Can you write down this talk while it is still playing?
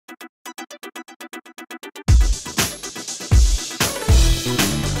And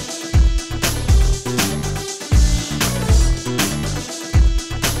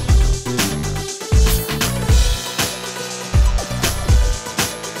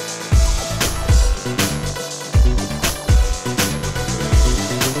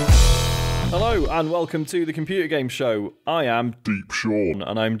welcome to the Computer Game Show. I am Deep Sean,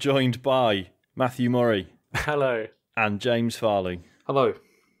 and I'm joined by Matthew Murray. Hello. And James Farley. Hello.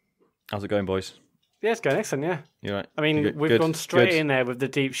 How's it going, boys? Yeah, it's going excellent, yeah. You right? I mean, we've gone straight in there with the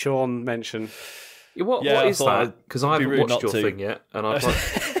Deep Sean mention. What is that? Because I haven't watched your thing yet, and I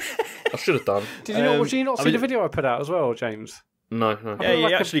should have done. Did you not see the video I put out as well, James? No. Yeah,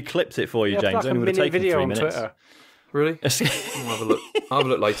 he actually clipped it for you, James. Like only would have taken video 3 on minutes. Twitter. Really? I'll have a look. I'll have a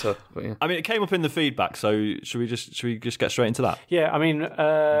look later. But yeah. I mean, it came up in the feedback, so should we just get straight into that? Yeah, I mean,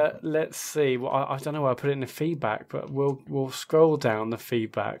 let's see. Well, I don't know where I put it in the feedback, but we'll scroll down the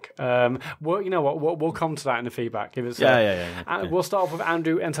feedback. Well, you know what? We'll come to that in the feedback. If it's, Yeah. We'll start off with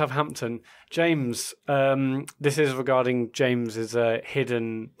Andrew in Southampton. James, this is regarding James's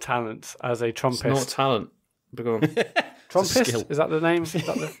hidden talent as a trumpist. It's not talent. But go on. Trumpist? Is that the name? Is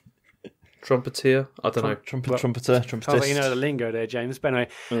that the... Trumpeter? I don't know. Trumpeter. Sounds like you know the lingo there, James. But anyway,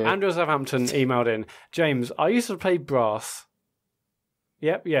 Andrew Southampton emailed in. James, I used to play brass.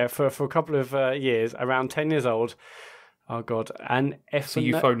 Yep, for a couple of years, around 10 years old. Oh, God. An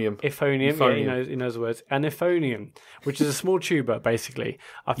euphonium. Euphonium. Yeah, he knows the words. An euphonium, which is a small tuba, basically.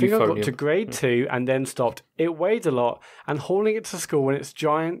 I think I got to grade 2 and then stopped. It weighed a lot, and hauling it to school when its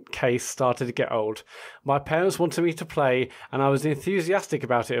giant case started to get old. My parents wanted me to play, and I was enthusiastic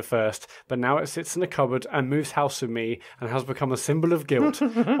about it at first, but now it sits in a cupboard and moves house with me and has become a symbol of guilt,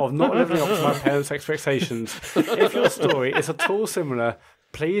 of not living up to my parents' expectations. If your story is at all similar,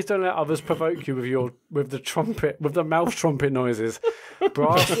 please don't let others provoke you with the mouth trumpet noises.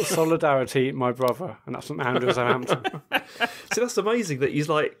 Brass solidarity, my brother, and that's from Andrew Southampton. See, that's amazing that he's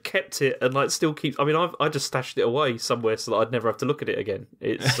like kept it and like still keeps. I mean, I just stashed it away somewhere so that I'd never have to look at it again.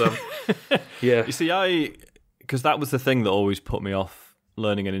 It's yeah. You see, because that was the thing that always put me off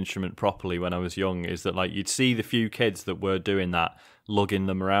learning an instrument properly when I was young. Is that like you'd see the few kids that were doing that, lugging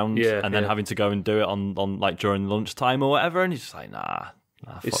them around, and then having to go and do it on like during lunchtime or whatever, and you're just like, nah.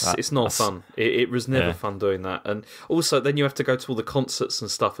 It's not fun. It was never fun doing that, and also then you have to go to all the concerts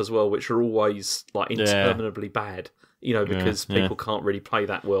and stuff as well, which are always like interminably bad. You know, because people can't really play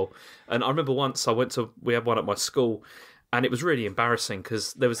that well. And I remember once we had one at my school, and it was really embarrassing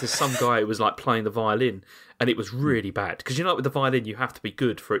because there was this some guy who was like playing the violin, and it was really bad because you know with the violin you have to be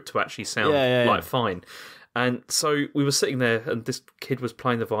good for it to actually sound like fine. And so we were sitting there, and this kid was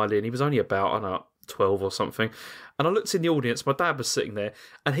playing the violin. He was only about 12 or something, and I looked in the audience. My dad was sitting there,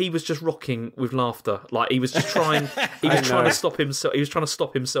 and he was just rocking with laughter. Like he was just trying. He was trying to stop himself. He was trying to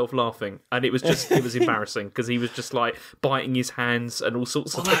stop himself laughing, and it was embarrassing because he was just like biting his hands and all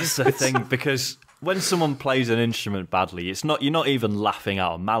sorts of things. That's the thing, because when someone plays an instrument badly, you're not even laughing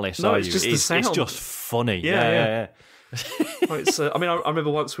out of malice, are you? It's just the sound. It's just funny. Yeah. I mean, I remember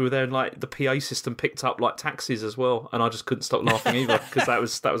once we were there, and like the PA system picked up like taxis as well, and I just couldn't stop laughing either because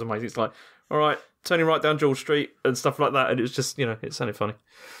that was amazing. It's like, all right, turning right down George Street and stuff like that, and it was just it sounded funny.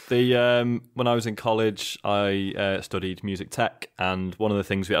 When I was in college, I studied music tech, and one of the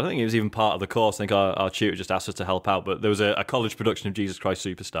things I don't think it was even part of the course. I think our tutor just asked us to help out, but there was a college production of Jesus Christ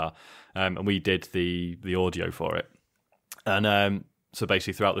Superstar, and we did the audio for it, and. So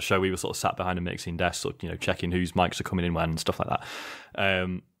basically, throughout the show, we were sort of sat behind a mixing desk, sort of, checking whose mics are coming in when and stuff like that.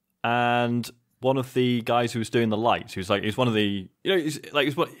 And one of the guys who was doing the lights, he's one of the,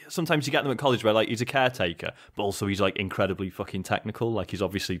 sometimes you get them at college where like he's a caretaker, but also he's like incredibly fucking technical. Like he's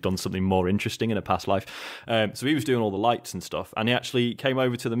obviously done something more interesting in a past life. So he was doing all the lights and stuff, and he actually came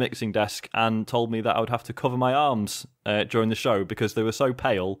over to the mixing desk and told me that I would have to cover my arms during the show because they were so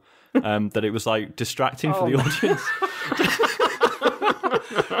pale that it was like distracting for the audience.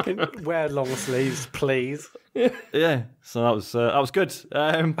 Wear long sleeves, please. Yeah, so that was good.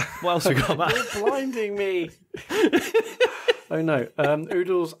 What else we got, Matt? You're blinding me. Oh no.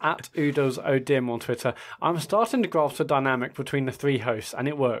 Oodles at OodlesODim on Twitter. I'm starting to grasp the dynamic between the three hosts, and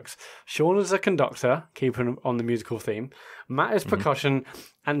it works. Sean is a conductor, keeping on the musical theme. Matt is percussion,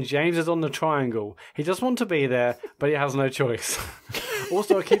 and James is on the triangle. He just wants to be there, but he has no choice.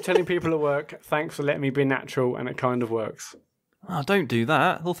 Also, I keep telling people at work, thanks for letting me be natural, and it kind of works. Oh, don't do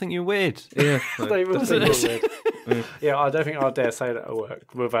that. They'll think you're weird. Yeah, they will think you're weird. Yeah, I don't think I'll dare say that at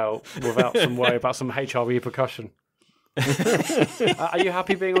work without some worry about some HR repercussion. Are you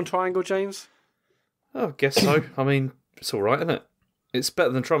happy being on Triangle, James? Oh, I guess so. I mean, it's all right, isn't it? It's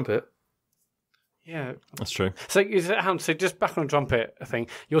better than trumpet. Yeah, that's true. So, so just back on trumpet thing.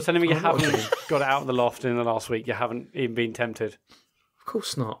 You're telling me you haven't got it out of the loft in the last week. You haven't even been tempted. Of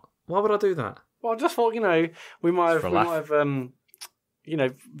course not. Why would I do that? Well, I just thought, we might have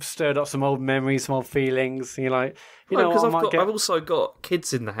stirred up some old memories, some old feelings. Because I've also got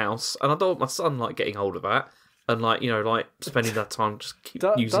kids in the house, and I don't want my son getting hold of that and spending that time just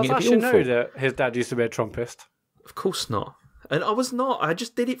using it. Does Asher know that his dad used to be a trumpist? Of course not. And I was not. I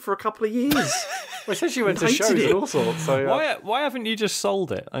just did it for a couple of years. Well, since you went to shows and all sorts. So why haven't you just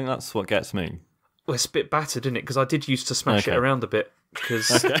sold it? I think that's what gets me. Well, it's a bit battered, isn't it? Because I did used to smash it around a bit.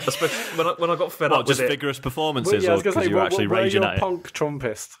 Because especially when I got fed up with it. Just vigorous performances, or because you were actually raging at it? Punk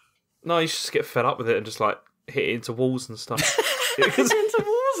trumpist. No, you just get fed up with it and just hit it into walls and stuff. Into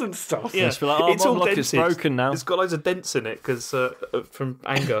walls and stuff. Yeah, it's all dented. It's broken now. It's got loads of dents in it because from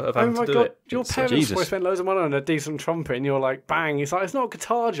anger of having to do it. Your parents probably spent loads of money on a decent trumpet, and you're like, bang! It's like, it's not a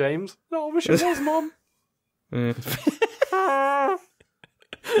guitar, James. No, I wish it was, Mum.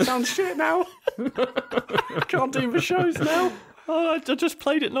 Sounds shit now. Can't do the shows now. Oh, I just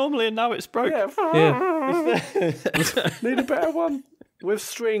played it normally and now it's broke. Yeah. Need a better one with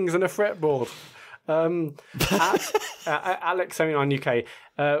strings and a fretboard. At Alex79UK,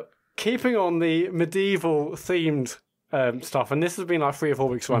 keeping on the medieval themed stuff, and this has been 3 or 4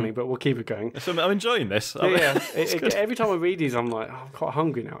 weeks running, but we'll keep it going. So I'm enjoying this. Every time I read these, I'm like, I'm quite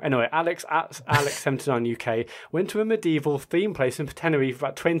hungry now. Anyway, Alex79UK went to a medieval theme place in Tenerife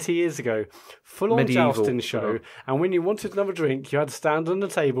about 20 years ago. Full-on jousting show, and when you wanted another drink, you had to stand on the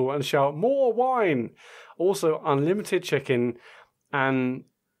table and shout, "More wine!" Also, unlimited chicken and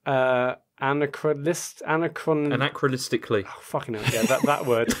anachronistically. Oh, fucking hell, yeah, that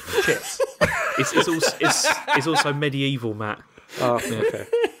word. Chips. It's also medieval, Matt. Oh, okay.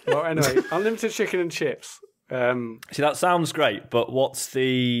 Well, anyway, unlimited chicken and chips. See, that sounds great, but what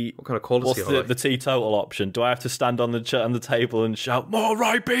kind of quality? What's the teetotal option? Do I have to stand on the table and shout more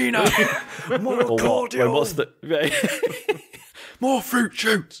Ribena, more cordial? What's the more fruit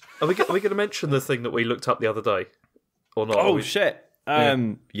shoots? Are we going to mention the thing that we looked up the other day, or not? Oh shit!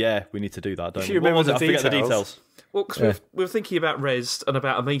 Yeah, we need to do that. Don't we? What was it? I forget the details. Well, because we were thinking about Res and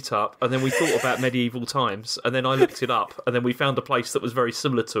about a meetup, and then we thought about medieval times, and then I looked it up, and then we found a place that was very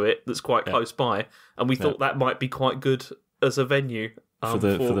similar to it, that's quite close by, and we thought that might be quite good as a venue for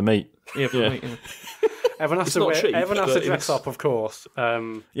the meet. Yeah, for the meet. Yeah. Everyone has to dress up, of course.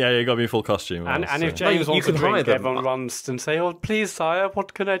 You got to be in full costume. And if James wants to drink, everyone runs and say, "Oh, please, sire,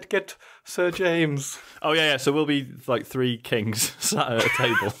 what can I get Sir James?" Oh, yeah. So we'll be like 3 kings sat at a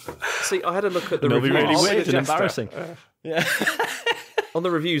table. See, I had a look at the reviews. It'll be really weird and embarrassing. Yeah. On the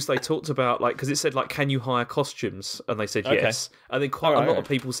reviews, they talked about, because it said, can you hire costumes? And they said yes. And then quite a lot of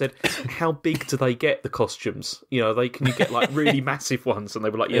people said, how big do they get, the costumes? Can you get, really massive ones? And they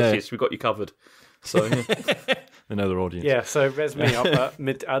were like, yes, we've got you covered. So they know their audience. Yeah, so res me up at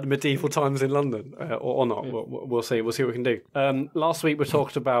medieval times in London, or not. We'll see. We'll see what we can do. Last week we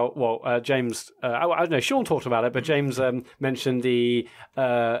talked about James. I don't know. Sean talked about it, but James mentioned the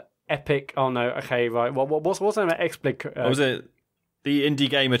epic. Oh no. Okay, right. What's the name of XBlig? What was it? The Indie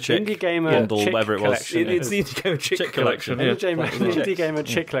Gamer Chick bundle, whatever it was. It's the Indie Gamer Chick collection. Indie Gamer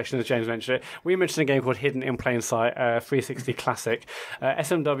Chick collection, as James mentioned it. We mentioned a game called Hidden in Plain Sight, 360 classic.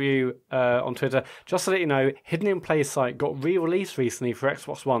 SMW on Twitter. Just to let you know, Hidden in Plain Sight got re-released recently for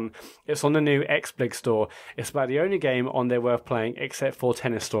Xbox One. It's on the new XBlig store. It's about the only game on there worth playing, except for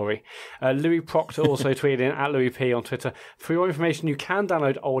Tennis Story. Louis Proctor also tweeted in at Louis P on Twitter. For your information, you can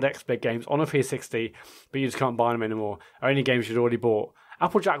download old XBlig games on a 360, but you just can't buy them anymore. Only games you'd already bought.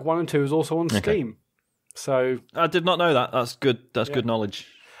 Applejack 1 and 2 is also on Steam. So I did not know that. That's good. That's good knowledge.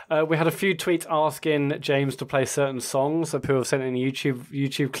 We had a few tweets asking James to play certain songs that people have sent in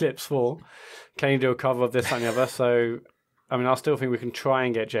YouTube clips for. Can you do a cover of this, that, and the other? So, I still think we can try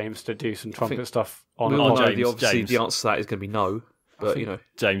and get James to do some trumpet stuff on. James, obviously, the answer to that is going to be no. But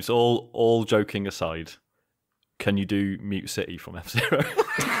James, all joking aside, can you do Mute City from F-Zero?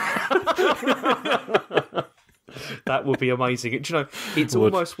 That would be amazing. Do you know, it's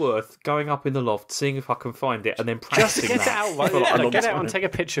almost worth going up in the loft, seeing if I can find it, and then practicing just get it out, get it out and take a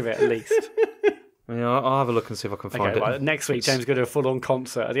picture of it at least. Yeah, I'll have a look and see if I can find it. Right, next week, James is going to do a full-on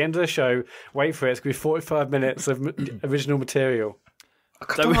concert. At the end of the show, wait for it. It's going to be 45 minutes of original material. I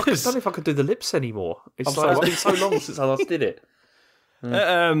don't know if I could do the lips anymore. It's been so long since I last did it.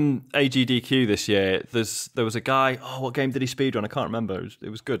 AGDQ this year, there was a guy. Oh, what game did he speedrun? I can't remember. It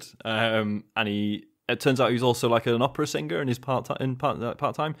was good. And it turns out he's also an opera singer and he's part time.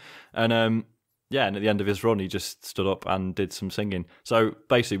 And and at the end of his run, he just stood up and did some singing. So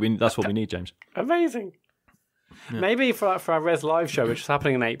basically, that's what we need, James. Amazing. Yeah. Maybe for our Res Live show, which is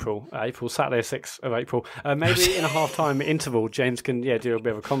happening in April, Saturday 6th of April, maybe in a half-time interval, James can do a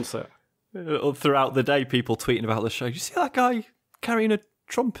bit of a concert. Throughout the day, people tweeting about the show. You see that guy carrying a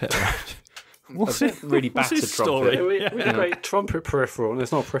trumpet around? What's it? Really battered his story? trumpet. We had a great trumpet peripheral, and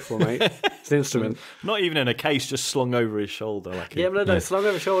it's not a peripheral, mate. It's an instrument. Not even in a case, just slung over his shoulder. Slung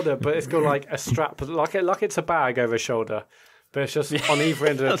over his shoulder, but it's got like a strap, like it's a bag over his shoulder, but it's just on either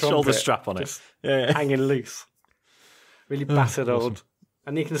end of the trumpet. Shoulder strap on it. Hanging loose. Really battered old.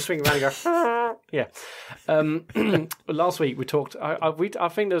 And you can swing around and go, yeah. Last week we talked. I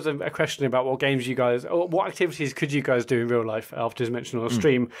think there was a question about what games you guys, or what activities could you guys do in real life after it's mentioned on a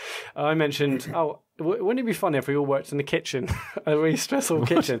stream. I mentioned, wouldn't it be funny if we all worked in the kitchen, a really stressful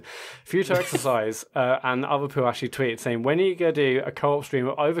kitchen, for you to exercise? And other people actually tweeted saying, when are you going to do a co-op stream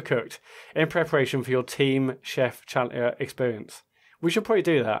of Overcooked in preparation for your team chef experience? We should probably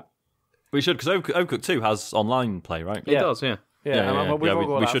do that. We should, because Overcooked 2 has online play, right? It does, yeah.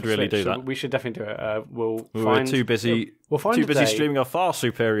 We should really do that. We should definitely do it. We were too busy. We'll find too busy streaming a far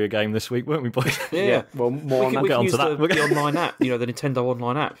superior game this week, weren't we, boys? Yeah. Well, more on that. We can use the online app, the Nintendo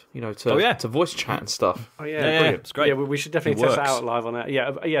online app, to voice chat and stuff. Oh yeah, it's great. Yeah, we should definitely test it out live on that.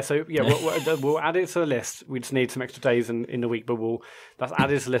 Yeah. So we'll add it to the list. We just need some extra days in the week, but that's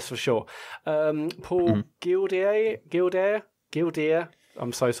added to the list for sure. Paul Gildair.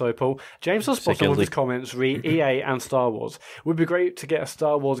 I'm so sorry, Paul. James was spot on with his comments re EA and Star Wars. Would be great to get a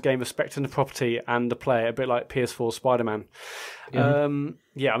Star Wars game respecting the property and the player, a bit like PS4 Spider-Man.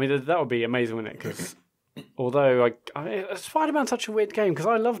 That would be amazing, wouldn't it? Because although Spider-Man's such a weird game, because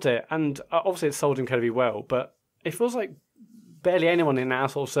I loved it, and obviously it sold incredibly well, but it feels like barely anyone in our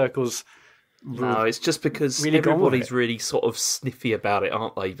sort of circles. No, it's just because everybody's really sort of sniffy about it,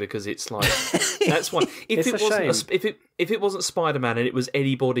 aren't they? Because it's like that's why. If it wasn't Spider-Man and it was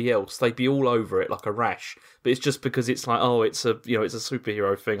anybody else, they'd be all over it like a rash. But it's just because it's like, it's a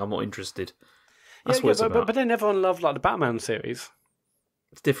superhero thing. I'm not interested. That's what it's about. But then everyone loved like the Batman series.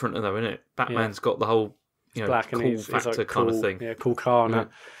 It's different though, isn't it? Batman's got the whole black cool and factor like kind of thing. Yeah, cool car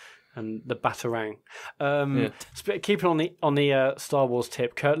and the Batarang. Keeping on the Star Wars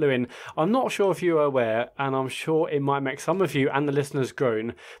tip, Kurt Lewin, I'm not sure if you are aware, and I'm sure it might make some of you and the listeners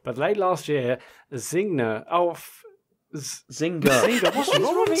groan, but late last year, Zynga. Zynga. What's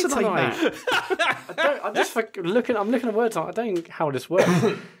wrong with me tonight? I'm looking at words. I don't know how this works.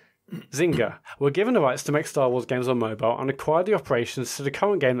 Zynga were given the rights to make Star Wars games on mobile and acquired the operations to the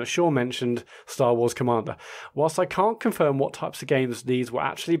current game that Sean mentioned, Star Wars Commander. Whilst I can't confirm what types of games these will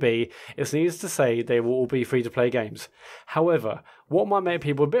actually be, it's needless to say they will all be free-to-play games. However, what might make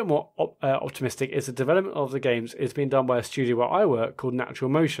people a bit more optimistic is the development of the games is being done by a studio where I work called Natural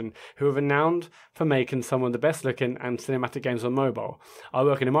Motion, who are renowned for making some of the best-looking and cinematic games on mobile. I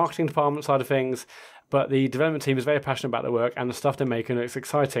work in the marketing department side of things, but the development team is very passionate about their work and the stuff they're making looks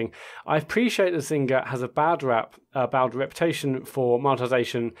exciting. I appreciate that Zynga has a bad reputation for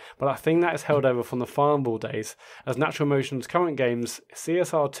monetization, but I think that is held over from the Farmville days, as Natural Motion's current games,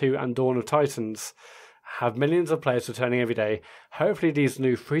 CSR2 and Dawn of Titans, have millions of players returning every day. Hopefully these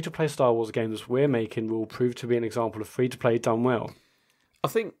new free-to-play Star Wars games we're making will prove to be an example of free-to-play done well. I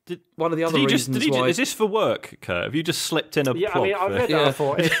think one of the other reasons why... Is this for work, Kurt? Have you just slipped in a plug? I read that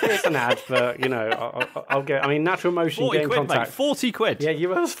before. It's an ad, but, I'll get... Natural Motion game contact. Mate, 40 quid. Yeah,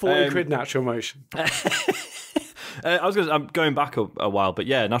 you owe us 40 quid, Natural Motion. I'm going back a while, but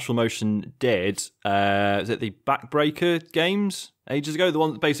yeah, Natural Motion did. Is it the Backbreaker games ages ago? The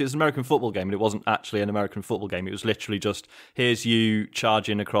one basically it's an American football game, and it wasn't actually an American football game. It was literally just here's you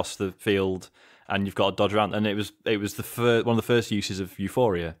charging across the field, and you've got to dodge around. And it was one of the first uses of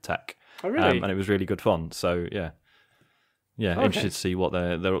Euphoria tech. Oh, really? And it was really good fun. So yeah, okay. Interested to see what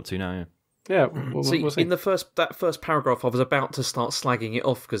they're up to now. Yeah. Yeah, we'll see. In that first paragraph, I was about to start slagging it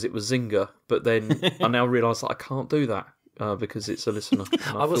off because it was Zynga, but then I now realise that I can't do that because it's a listener.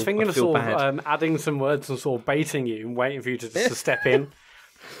 I was thinking of sort of adding some words and sort of baiting you and waiting for you to step in.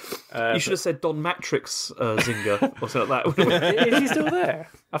 You should have said Don Matrix Zynga or something like that. Is he still there?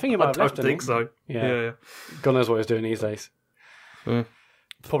 I think he might have left. I think so. Yeah. God knows what he's doing these days.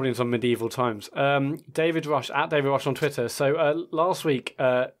 Probably in some medieval times. David Rush on Twitter. So last week,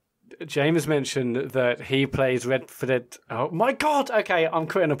 James mentioned that he plays Red for Dead. Oh my God! Okay, I'm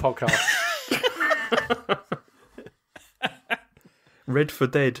quitting the podcast. Red for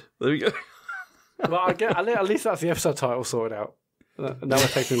Dead. There we go. Well, at least that's the episode title sorted out. That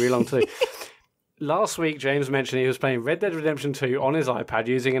was taking really long to do. Last week, James mentioned he was playing Red Dead Redemption 2 on his iPad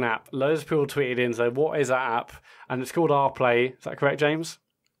using an app. Loads of people tweeted in and said, "What is that app?" And it's called RPlay. Is that correct, James?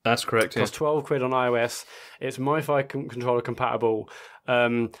 That's correct. It costs 12 quid on iOS. It's Wi-Fi controller compatible.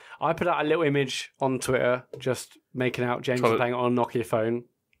 I put out a little image on Twitter, just making out James playing it on a Nokia phone.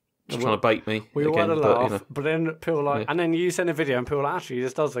 Just trying to bait me. We all again, had a laugh, but, but then people and then you send a video and people actually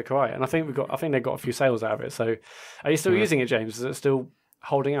this does look right. And I think they got a few sales out of it. So, are you still using it, James? Is it still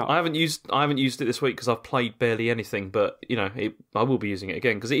holding up? I haven't used it this week because I've played barely anything. But I will be using it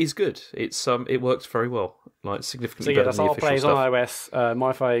again because it is good. It works very well, like significantly better than the official plays stuff. on iOS,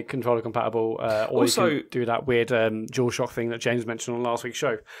 MiFi controller compatible. Or also, you can do that weird DualShock thing that James mentioned on last week's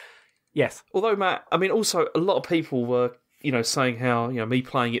show. Yes. Although, Matt, I mean, also a lot of people were, saying how, me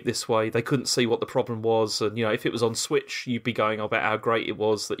playing it this way, they couldn't see what the problem was. And, if it was on Switch, you'd be going about how great it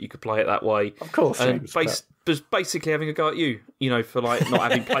was that you could play it that way. Of course. And basically having a go at you, for like not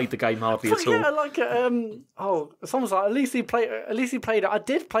having played the game hardly at all. Yeah, like, someone's like, at least he played it. I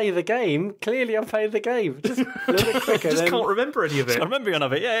did play the game. Clearly I played the game. Just a little bit quicker. I just can't remember any of it. I remember none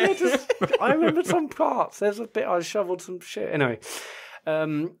of it, yeah. I remembered some parts. There's a bit I shoveled some shit. Anyway.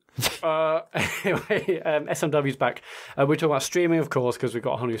 SMW's back. We're talking about streaming, of course, because we've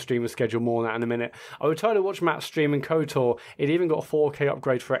got a whole new streaming schedule. More on that in a minute. I would totally watch Matt streaming KOTOR. It even got a 4K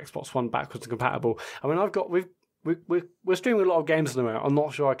upgrade for Xbox One backwards and compatible. I mean, we're streaming a lot of games at the moment. I'm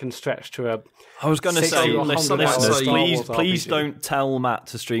not sure I can stretch to a. I was going to say, listeners, please don't RPG. tell Matt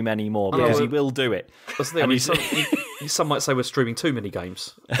to stream anymore because he will do it. That's the thing. Some might say we're streaming too many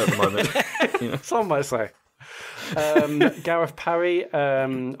games at the moment. Some might say. Gareth Parry,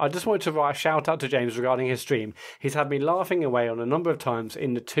 I just wanted to write a shout out to James regarding his stream. He's had me laughing away on a number of times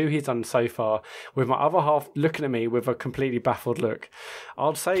in the 2 he's done so far, with my other half looking at me with a completely baffled look.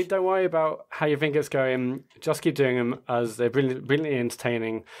 I'd say don't worry about how you think it's going, just keep doing them as they're brilliantly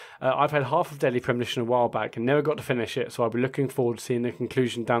entertaining. I played half of Deadly Premonition a while back and never got to finish it, so I'll be looking forward to seeing the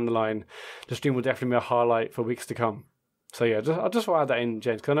conclusion down the line. The stream will definitely be a highlight for weeks to come. So yeah, I'll just add that in,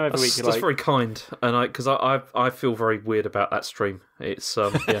 James, because I know every week you're that's very kind, and because I feel very weird about that stream. It's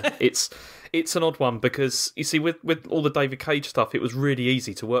it's an odd one because you see with all the David Cage stuff, it was really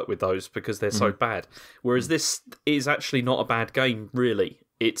easy to work with those because they're so bad. Whereas this is actually not a bad game, really.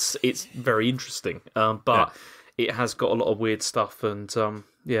 It's very interesting, but it has got a lot of weird stuff, and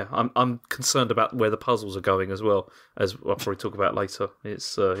I'm concerned about where the puzzles are going as well, as I'll probably talk about later.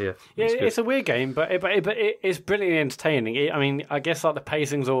 It's it's a weird game, but it's brilliantly entertaining. I mean, I guess like the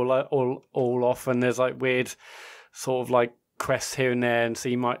pacing's all off, and there's like weird sort of like quests here and there, and so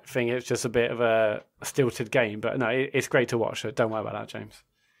you might think it's just a bit of a stilted game, but no, it's great to watch. So don't worry about that, James.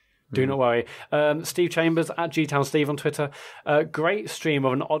 Do not worry. Steve Chambers at G-Town Steve on Twitter. Great stream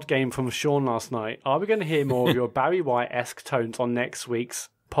of an odd game from Sean last night. Are we going to hear more of your Barry White-esque tones on next week's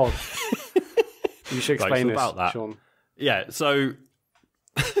pod? You should explain this, about that. Sean. Yeah, so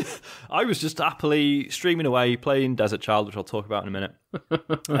I was just happily streaming away, playing Desert Child, which I'll talk about in a minute.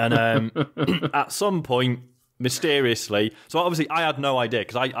 And at some point, mysteriously, so obviously I had no idea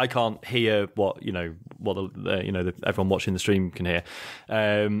because I can't hear what everyone watching the stream can hear.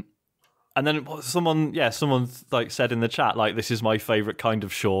 And then someone like said in the chat, like, this is my favourite kind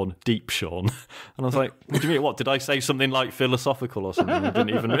of Sean, deep Sean. And I was like, what do you mean? What, did I say something like philosophical or something? I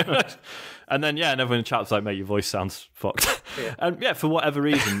didn't even realise. And then, and everyone in the chat was like, mate, your voice sounds fucked. Yeah. And for whatever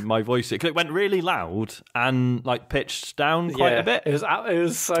reason, my voice, it went really loud and like pitched down quite a bit. It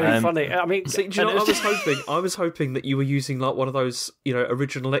was so funny. I mean, see, do you know what I was hoping that you were using like one of those,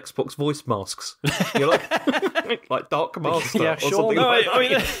 original Xbox voice masks. You're like Dark Master or something like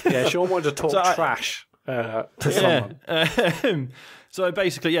that. Sean wanted to talk trash to someone. So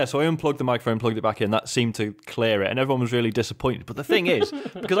basically, so I unplugged the microphone, plugged it back in. That seemed to clear it, and everyone was really disappointed. But the thing is,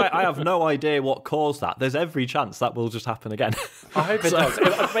 because I have no idea what caused that, there's every chance that will just happen again. I hope it does.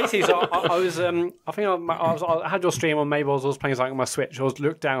 Basically, I had your stream on Mabel. I was playing something on my Switch. I was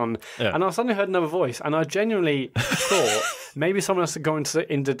looked down, and I suddenly heard another voice, and I genuinely thought maybe someone has to go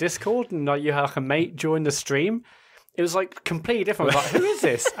into Discord, and like you had like a mate join the stream. It was like completely different. I was like, who is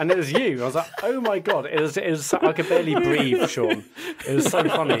this? And it was you. I was like, oh my God. It was I could barely breathe, Sean. It was so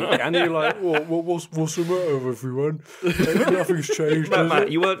funny. And you're like, what's the matter, everyone? Nothing's changed.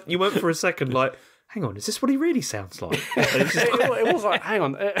 Matt, you weren't for a second like, hang on, is this what he really sounds like? It was like, hang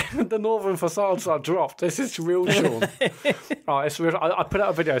on, the northern facades are dropped. This is real, Sean. It's real. I put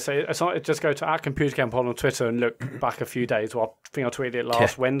out a video, so just go to @ComputerCamp on Twitter and look back a few days. Well, I think I tweeted it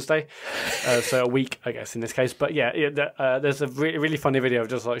last Wednesday, so a week, I guess, in this case. But there's a really funny video of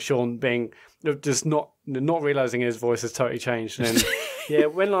just like Sean being just not realizing his voice has totally changed. And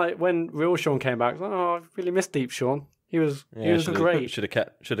then, when real Sean came back, I was like, I really missed Deep Sean. He was great. Should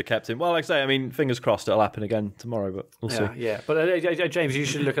have kept him. Well, like I say, I mean, fingers crossed it'll happen again tomorrow, but we'll see. Yeah. But James, you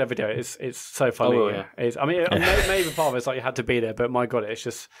should look at that video. It's so funny. Oh, yeah. Maybe part of it's like you had to be there, but my God, it's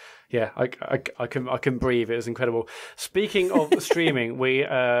just I can breathe. It was incredible. Speaking of streaming, we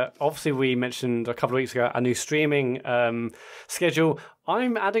mentioned a couple of weeks ago a new streaming schedule.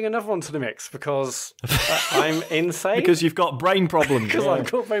 I'm adding another one to the mix because I'm insane. Because you've got brain problems. Because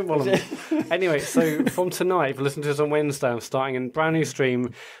I've got brain problems. Anyway, so from tonight, if you listen to this on Wednesday, I'm starting a brand new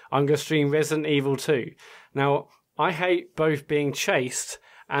stream. I'm going to stream Resident Evil 2. Now, I hate both being chased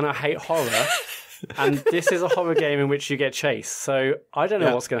and I hate horror. And this is a horror game in which you get chased. So I don't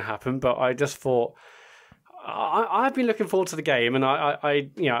know what's going to happen, but I just thought... I've been looking forward to the game, and I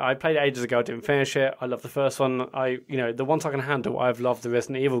played it ages ago. I didn't finish it. I love the first one. The ones I can handle. I've loved the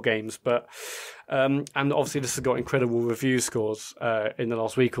Resident Evil games, but and obviously this has got incredible review scores in the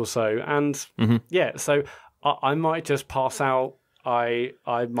last week or so, and so I might just pass out. I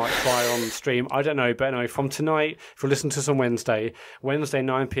might cry on stream. I don't know, but anyway, from tonight, if you listen to us on Wednesday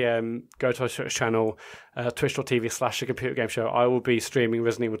 9 p.m, go to our Twitch channel, twitch.tv/The Computer Game Show. I will be streaming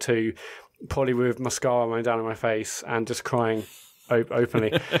Resident Evil 2. Probably with mascara running down on my face and just crying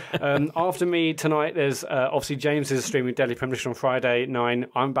openly. After me tonight, there's obviously James is streaming Deadly Premonition on Friday at 9.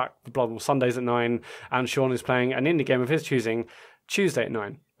 I'm back with Bloodborne Sundays at 9, and Sean is playing an indie game of his choosing Tuesday at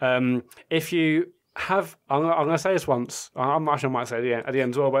 9. If you have, I'm going to say this once. I might say it at the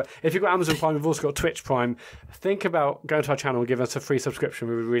end as well. But if you've got Amazon Prime, you've also got Twitch Prime. Think about going to our channel and giving us a free subscription.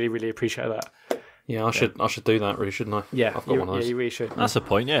 We would really, really appreciate that. Yeah, I should do that, really, shouldn't I? Yeah, I've got one of those. Yeah, you really should. That's the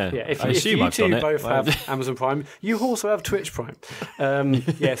point, yeah. If you two both have Amazon Prime, you also have Twitch Prime. So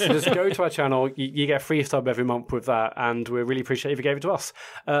just go to our channel. You get a free sub every month with that, and we really appreciate if you gave it to us.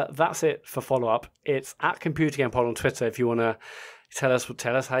 That's it for follow-up. It's at Computer Game Pod on Twitter if you want to tell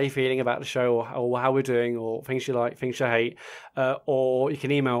us how you're feeling about the show or how we're doing or things you like, things you hate. Or you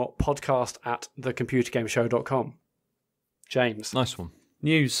can email podcast@thecomputergameshow.com. James. Nice one.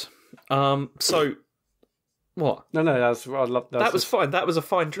 News. So what? No, that was fine. That was a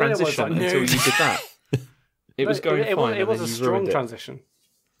fine transition until you did that. It was going fine. It was a strong transition.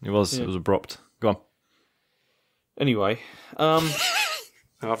 It was abrupt. Go on. Anyway, so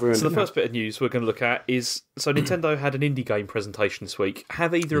the first bit of news we're going to look at is Nintendo had an indie game presentation this week.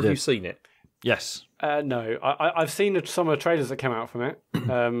 Have either of you seen it? Yes. No, I've seen some of the trailers that came out from it.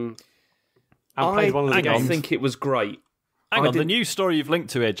 I played one of the games. I think it was great. Hang on, the news story you've linked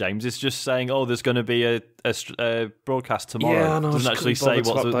to here, James, is just saying, there's going to be a broadcast tomorrow. Yeah, no, it doesn't actually say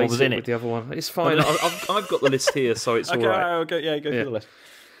what was in it. With the other one. It's fine. I've got the list here, so it's all right. Okay, go through the list.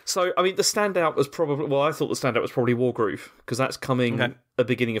 So, I mean, the standout was probably... Well, I thought the standout was probably Wargroove, because that's coming at the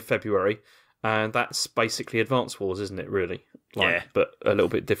beginning of February, and that's basically Advance Wars, isn't it, really? But a little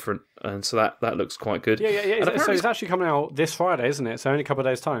bit different, and so that looks quite good. Yeah. So it's actually coming out this Friday, isn't it? So only a couple of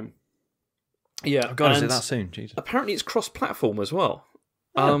days' time. Yeah, I've got to say that soon. Jesus. Apparently, it's cross-platform as well.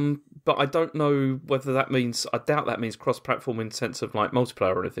 Yeah. But I don't know whether that means. I doubt that means cross-platform in the sense of like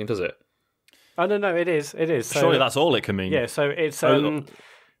multiplayer or anything. Does it? Oh no, it is. It is. So, surely that's all it can mean. Yeah. So it's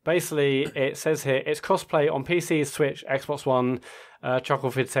basically it says here it's crossplay on PC, Switch, Xbox One.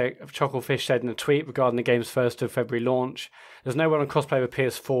 Chucklefish said in a tweet regarding the game's 1st of February launch. There's no one on crossplay with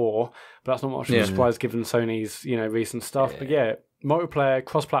PS4, but that's not much of a surprise given Sony's recent stuff. But multiplayer,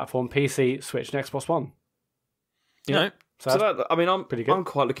 cross-platform, PC, Switch, and Xbox One. Yeah. So that, I'm pretty good. I'm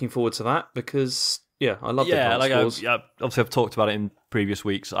quite looking forward to that because I love the obviously I've talked about it in previous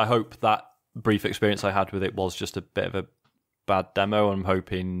weeks. I hope that brief experience I had with it was just a bit of a bad demo. I'm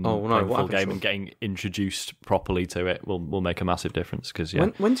hoping playing the full game and getting introduced properly to it will make a massive difference. Because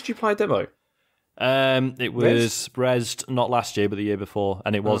when did you play a demo? It was Rezzed not last year but the year before,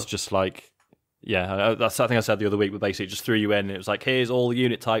 and it was just like. Yeah, that's I think I said the other week, but basically it just threw you in. It was like, here's all the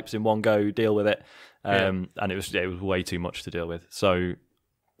unit types in one go, deal with it. And it was way too much to deal with. So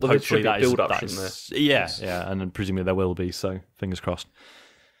hopefully that is and then presumably there will be. So fingers crossed.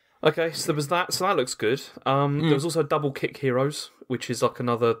 Okay, so there was that. So that looks good. There was also Double Kick Heroes, which is like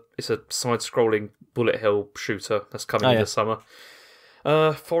it's a side-scrolling bullet hell shooter that's coming in the summer.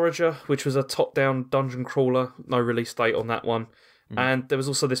 Forager, which was a top-down dungeon crawler. No release date on that one. And there was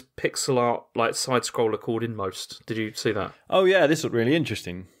also this pixel art like side scroller called Inmost. Did you see that? Oh yeah, this looked really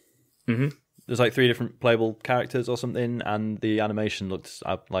interesting. Mm-hmm. There's like 3 different playable characters or something, and the animation looked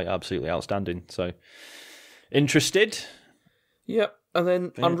like absolutely outstanding. So interested. Yep. And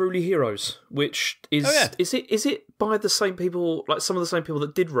then Unruly Heroes, which is is it by the same people, like some of the same people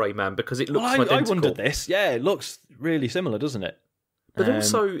that did Rayman, because it looks identical. I wondered this. Yeah, it looks really similar, doesn't it? But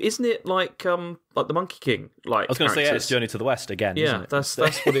also, isn't it like the Monkey King? Like I was going to say, it's Journey to the West again. Yeah, isn't it? that's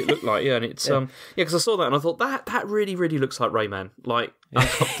what it looked like. Yeah, and it's because I saw that and I thought that really looks like Rayman, like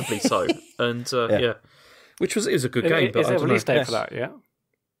uncomfortably so. And which was a good game. But is there a release date for that? Yeah.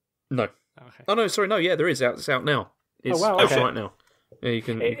 No. Okay. Oh no, sorry, no. Yeah, there is. It's out now. It's out right now. Yeah, you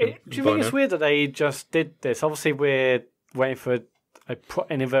can. Do you think it's weird that they just did this? Obviously, we're waiting for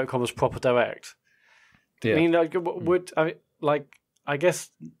in inverted commas proper direct. Yeah. I mean, I guess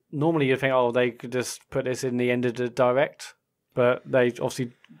normally you think, oh, they could just put this in the end of the direct, but they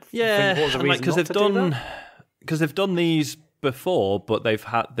obviously think what was the reason because they've done these before, but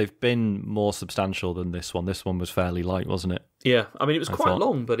they've been more substantial than this one. This one was fairly light, wasn't it? Yeah, I mean it was quite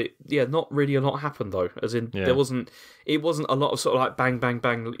long, but not really a lot happened though. As in, it wasn't a lot of sort of like bang, bang,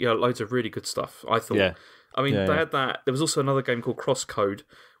 bang. Loads of really good stuff. I thought. Yeah. I mean, they had that. There was also another game called Crosscode,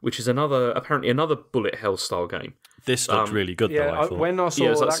 which is apparently another bullet hell style game. This looked really good, though. I thought. When I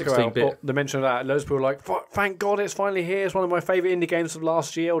saw that go out, the mention of that, loads of people were like, "Thank God, it's finally here! It's one of my favourite indie games of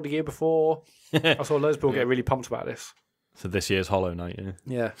last year or the year before." I saw loads of people get really pumped about this. So this year's Hollow Knight,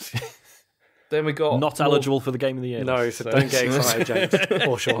 yeah. Then we got not eligible for the Game of the Year. No, so don't get excited, James.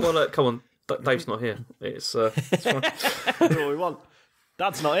 For sure. Well, come on, Dave's not here. It's fine. That's what we want.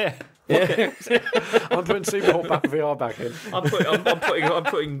 Dad's not here. Yeah. I'm putting Super Hot VR back in. I'm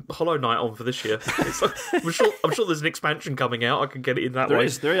putting Hollow Knight on for this year. I'm sure there's an expansion coming out. I can get it in that way.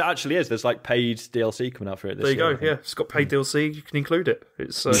 There actually is. There's like paid DLC coming out for it this year. There you go. Yeah, it's got paid DLC. You can include it.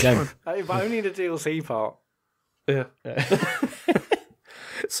 It's but only the DLC part. Yeah.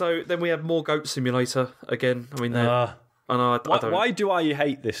 So then we have more Goat Simulator again. I mean, why do I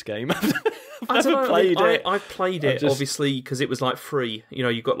hate this game? I've played it obviously because it was like free.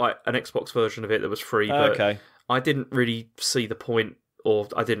 You got like an Xbox version of it that was free. But I didn't really see the point, or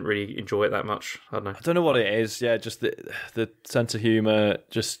I didn't really enjoy it that much. I don't know what it is. Yeah, just the sense of humour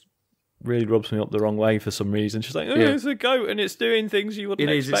just really rubs me up the wrong way for some reason. She's like, it's a goat and it's doing things you wouldn't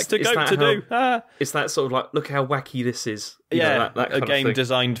expect a goat to do. It's that sort of like, look how wacky this is. That a game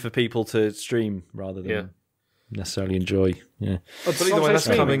designed for people to stream rather than necessarily enjoy. Yeah. But either way, that's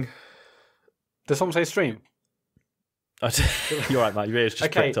coming. Does someone say stream? You're right, Matt. Your ears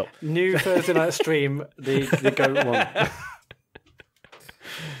just pricked up. New Thursday night stream, the goat one.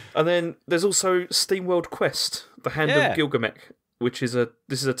 And then there's also SteamWorld Quest, the Hand of Gilgamesh, which is a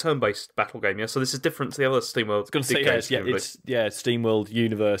turn-based battle game. Yeah, so this is different to the other SteamWorld. I was going to say SteamWorld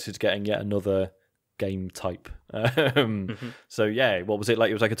Universe is getting yet another game type. So what was it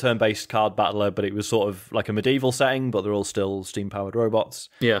like? It was like a turn-based card battler, but it was sort of like a medieval setting, but they're all still steam-powered robots.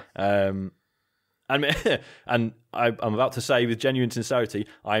 Yeah. And I'm about to say with genuine sincerity,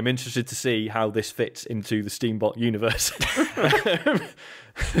 I'm interested to see how this fits into the Steambot universe.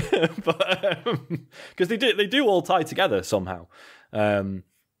 Because they do all tie together somehow. So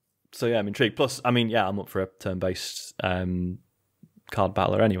yeah, I'm intrigued. Plus, I mean, I'm up for a turn-based card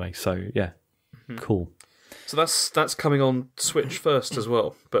battler anyway. So yeah, cool. So that's coming on Switch first as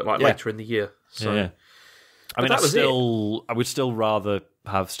well, but later in the year. So yeah. I mean, I would still rather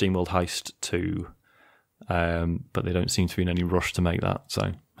have SteamWorld Heist 2. But they don't seem to be in any rush to make that.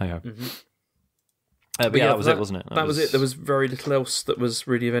 So, hey ho. But that was it, wasn't it? That was it. There was very little else that was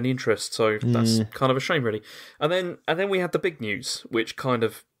really of any interest. So that's kind of a shame, really. And then we had the big news, which kind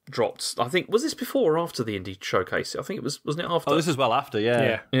of dropped. I think was this before or after the indie showcase? I think it was. Wasn't it after? Oh, this is well after.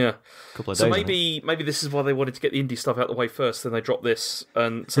 Yeah. A couple of days. So maybe this is why they wanted to get the indie stuff out of the way first. Then they dropped this,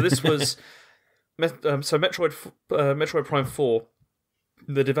 and so this was Metroid Prime 4.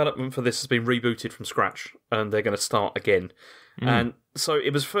 The development for this has been rebooted from scratch, and they're going to start again. And so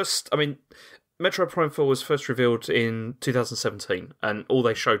it was first. I mean, Metroid Prime 4 was first revealed in 2017, and all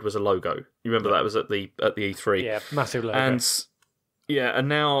they showed was a logo. You remember that was at the E3. Yeah, massive logo. And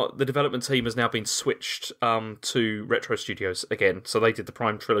now the development team has now been switched to Retro Studios again. So they did the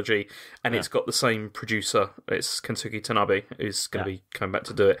Prime trilogy, and it's got the same producer. It's Kensuke Tanabe who's going to be coming back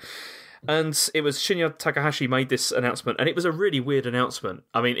to do it. And it was Shinya Takahashi made this announcement, and it was a really weird announcement.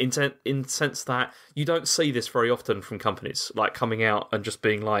 I mean, in the sense that you don't see this very often from companies, like coming out and just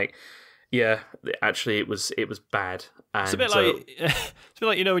being like, "Yeah, actually, it was bad." And, it's a bit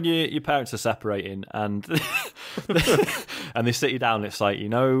like when your parents are separating and and they sit you down. It's like, me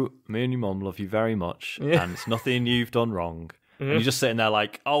and your mum love you very much, and it's nothing you've done wrong. And you're just sitting there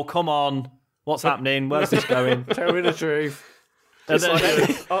like, "Oh, come on, what's happening? Where's this going? Tell me the truth."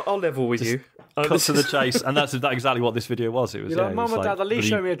 I'll level with you. Cut to the chase, and that's exactly what this video was. It was like, Mum and Dad, at least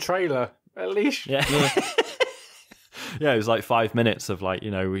show me a trailer. At least, yeah. It was like 5 minutes of like,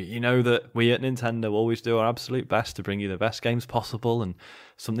 that we at Nintendo always do our absolute best to bring you the best games possible, and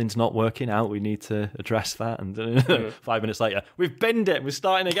something's not working out. We need to address that. And 5 minutes later, we've binned it. We're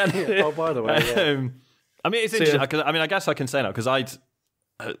starting again. Oh, by the way, I mean, it's interesting. I mean, I guess I can say now because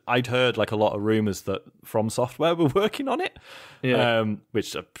I'd heard like a lot of rumours that From Software were working on it,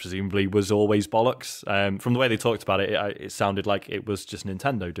 which presumably was always bollocks. From the way they talked about it, it sounded like it was just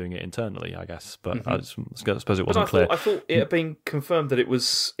Nintendo doing it internally, I guess. But I suppose it wasn't clear. I thought it had been confirmed that it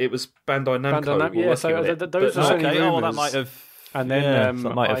was Bandai Namco. So those are only rumours. That might have. And then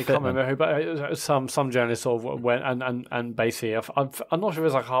I can't remember who, but some journalists sort of went and basically, I'm not sure if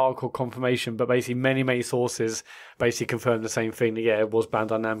it's like hardcore confirmation, but basically many sources basically confirmed the same thing. That, it was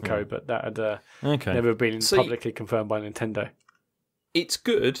Bandai Namco, but that had never been publicly confirmed by Nintendo. It's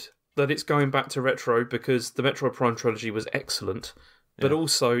good that it's going back to retro because the Metroid Prime trilogy was excellent, but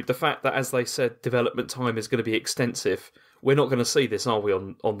also the fact that, as they said, development time is going to be extensive. We're not going to see this, are we,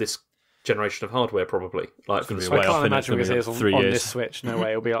 on this generation of hardware, probably. Like, for the I can't imagine we're going to see it on this Switch. No way,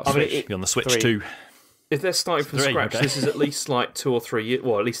 it'll be on Switch. It'll be on the Switch 2. If they're starting from scratch, this is at least like 2 or 3 years.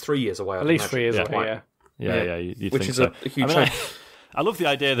 Well, at least 3 years away. At least 3 years away. Yeah. Which is a huge change. I love the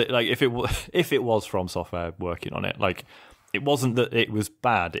idea that, like, if it was From Software working on it, like, it wasn't that it was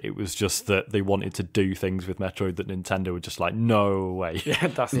bad. It was just that they wanted to do things with Metroid that Nintendo were just like, no way. Yeah,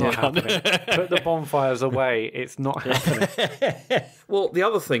 that's not happening. Put the bonfires away. It's not happening. Well, the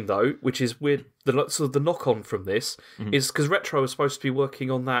other thing, though, which is weird, the knock-on from this, is because Retro was supposed to be working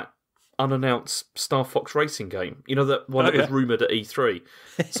on that unannounced Star Fox racing game. You know, that one that was rumoured at E3.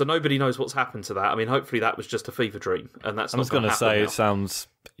 So nobody knows what's happened to that. I mean, hopefully that was just a fever dream, and that's not going to happen. I was going to say, it sounds...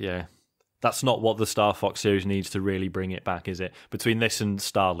 Yeah. That's not what the Star Fox series needs to really bring it back, is it? Between this and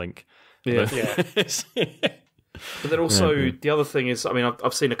Starlink. Yeah. But then also, the other thing is, I mean,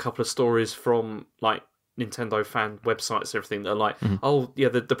 I've seen a couple of stories from, like, Nintendo fan websites and everything that are like,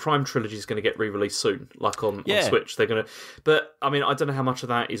 the Prime trilogy is going to get re-released soon, like on Switch. They're going to... But, I mean, I don't know how much of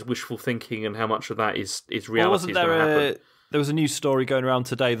that is wishful thinking and how much of that is reality. There was a news story going around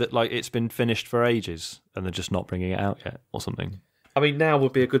today that, like, it's been finished for ages and they're just not bringing it out yet or something. I mean, now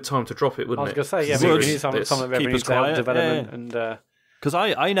would be a good time to drop it, wouldn't it? I was going to say, we need some of everything's development. And because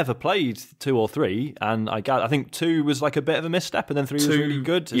I never played 2 or 3, and I think 2 was like a bit of a misstep, and then 3 was really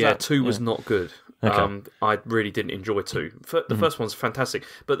good. 2 was not good. Okay. I really didn't enjoy 2. The first one's fantastic,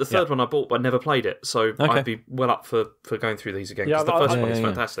 but the third one I bought, but I never played it, so I'd be well up for going through these again, because the first one is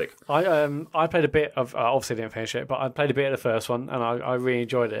fantastic. I played a bit of, obviously didn't finish it, but I played a bit of the first one, and I really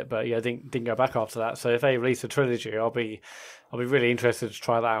enjoyed it, but didn't go back after that. So if they release a trilogy, I'll be really interested to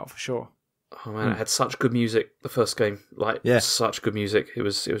try that out for sure. Oh man, it had such good music, the first game. Such good music. It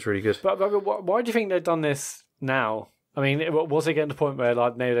was really good. But why do you think they've done this now? I mean, was it getting to the point where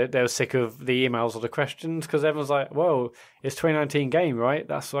like they were sick of the emails or the questions? Because everyone's like, "Well, it's 2019 game, right?"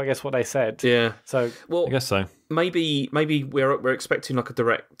 That's I guess what they said. Yeah. So I guess so. Maybe we're expecting like a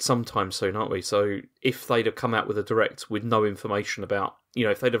direct sometime soon, aren't we? So if they'd have come out with a direct with no information about,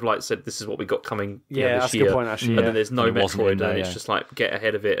 if they'd have like said this is what we got coming this year, that's a good point actually. And then there's no Metroid, and it's just like get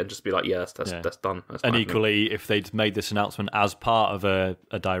ahead of it and just be like, that's done. That's and equally, if they'd made this announcement as part of a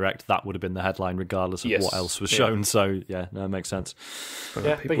direct, that would have been the headline regardless of what else was shown. So that makes sense.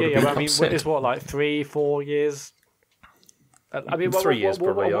 Yeah, but I mean, it's what, like 3-4 years. I mean, 3 years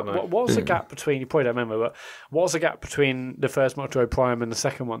probably. What was the gap between? You probably don't remember, but what was the gap between the first Metroid Prime and the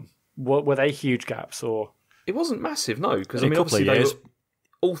second one? Were they huge gaps, or it wasn't massive? No, because I mean, obviously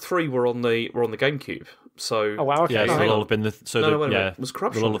all 3 were on the GameCube. So wow, okay, they'll all have been was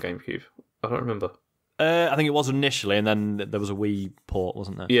Corruption on the GameCube? I don't remember. I think it was initially, and then there was a Wii port,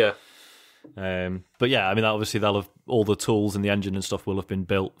 wasn't there? Yeah. But I mean, obviously they'll have all the tools and the engine and stuff will have been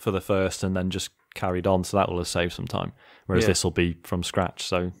built for the first and then just carried on, so that will have saved some time. Whereas this will be from scratch,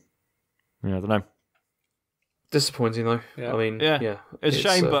 so I don't know. Disappointing though. Yeah. I mean, it's a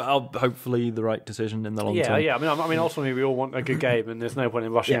shame, but hopefully the right decision in the long term. Yeah. I mean, ultimately we all want a good game, and there's no point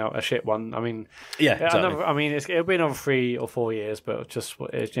in rushing out a shit one. I mean, exactly. I mean, it'll be another 3 or 4 years, but just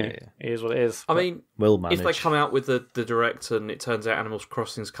what it is, it is what it is. I mean, we'll manage. If they come out with the direct and it turns out Animal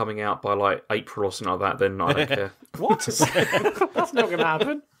Crossing's coming out by like April or something like that, then I don't care. What? That's not going to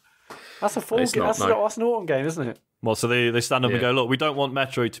happen. That's a fall game. That's an autumn game, isn't it? Well, so they stand up and go, look, we don't want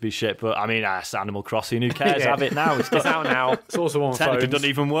Metroid to be shit, but I mean, it's Animal Crossing. Who cares? Have it now. It's out now. It's also on technically phones. Doesn't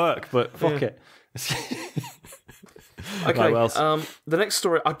even work, but fuck it. Okay. The next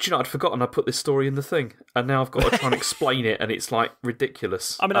story, I'd forgotten I put this story in the thing, and now I've got to try and explain it, and it's like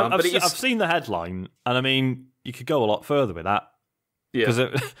ridiculous. I mean, I've seen the headline, and I mean, you could go a lot further with that. Yeah.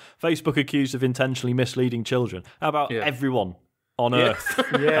 Because Facebook accused of intentionally misleading children. How about everyone on Earth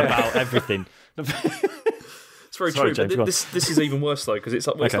about everything? It's very true, James, but this is even worse though, because it's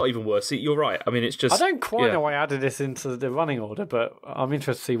not even worse. You're right. I mean, it's just... I don't quite know why I added this into the running order, but I'm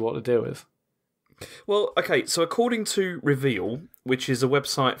interested to see what the deal is. Well, okay, so according to Reveal, which is a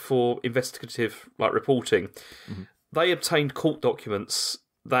website for investigative reporting, they obtained court documents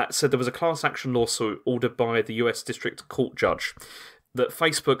that said there was a class action lawsuit ordered by the US District Court judge that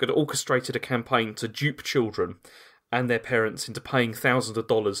Facebook had orchestrated a campaign to dupe children and their parents into paying thousands of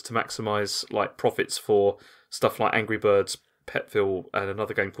dollars to maximise profits for stuff like Angry Birds, Petville, and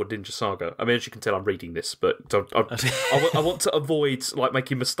another game called Ninja Saga. I mean, as you can tell, I'm reading this, but I want to avoid like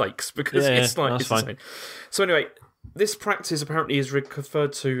making mistakes because it's insane. So anyway, this practice apparently is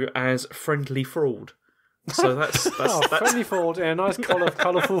referred to as friendly fraud. So that's friendly fraud in a nice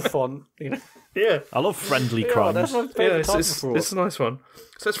colourful font. Yeah, I love friendly crimes. That's my favourite type of fraud. It's a nice one.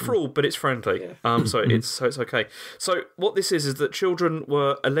 So it's fraud, but it's friendly. So it's okay. So what this is that children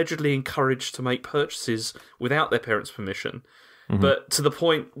were allegedly encouraged to make purchases without their parents' permission, but to the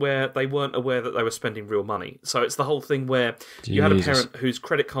point where they weren't aware that they were spending real money. So it's the whole thing where you had a parent whose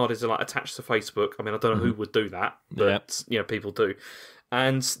credit card is like attached to Facebook. I mean, I don't know who would do that, but people do.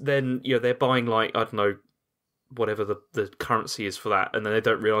 And then they're buying like, I don't know, whatever the currency is for that, and then they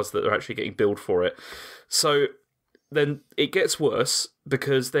don't realise that they're actually getting billed for it. So then it gets worse,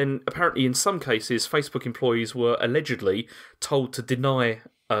 because then apparently in some cases Facebook employees were allegedly told to deny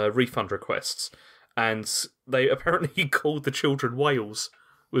refund requests, and they apparently called the children whales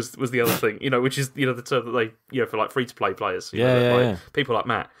was the other thing, which is the term that they for like free to play players, people like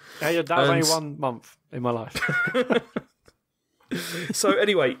Matt. Yeah, that was only 1 month in my life. So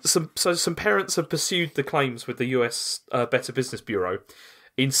anyway, some parents have pursued the claims with the US Better Business Bureau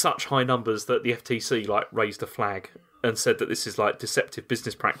in such high numbers that the FTC raised a flag and said that this is deceptive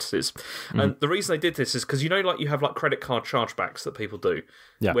business practices. And the reason they did this is because you have credit card chargebacks that people do,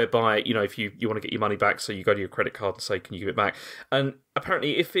 whereby if you want to get your money back, so you go to your credit card and say, can you give it back? And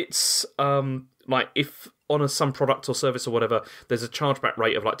apparently if it's if on some product or service or whatever there's a chargeback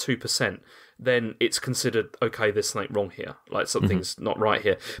rate of 2%, then it's considered, okay, there's something wrong here, something's not right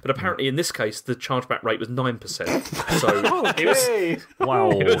here. But apparently in this case the chargeback rate was 9%, so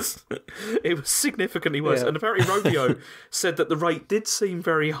it was significantly worse. And apparently Rovio said that the rate did seem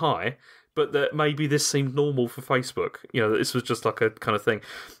very high, but that maybe this seemed normal for Facebook, that this was just like a kind of thing.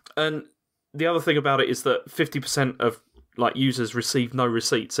 And the other thing about it is that 50% of users received no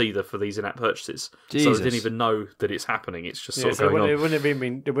receipts either for these in-app purchases, so they didn't even know that it's happening. It's just sort of going on. They wouldn't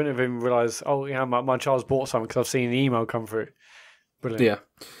have even realised. Oh, my child's bought something because I've seen an email come through. Brilliant.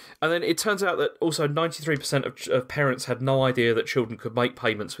 Yeah, and then it turns out that also 93% of parents had no idea that children could make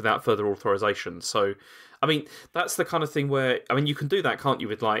payments without further authorization. So, I mean, that's the kind of thing where you can do that, can't you?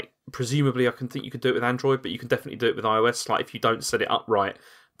 With presumably, I can think you could do it with Android, but you can definitely do it with iOS. If you don't set it up right,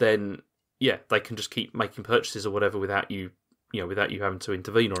 then they can just keep making purchases or whatever without you having to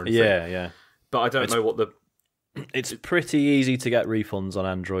intervene or anything. Yeah. But I don't know what the... It's pretty easy to get refunds on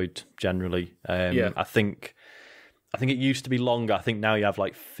Android, generally. I think it used to be longer. I think now you have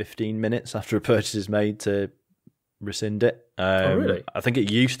 15 minutes after a purchase is made to rescind it. Oh, really? I think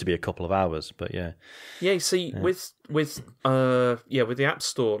it used to be a couple of hours, but yeah. Yeah, see, with the App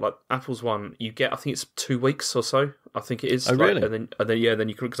Store, Apple's one, you get, I think it's 2 weeks or so. I think it is. Oh, really? And then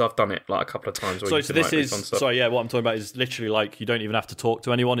you can, because I've done it a couple of times. So this is what I'm talking about is literally you don't even have to talk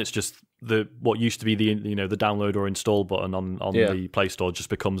to anyone. It's just what used to be the the download or install button on the Play Store just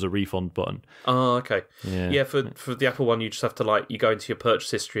becomes a refund button. Oh, okay. Yeah. For the Apple one, you just have to you go into your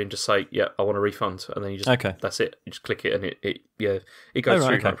purchase history and just say, yeah, I want a refund, and then you just that's it. You just click it, and it goes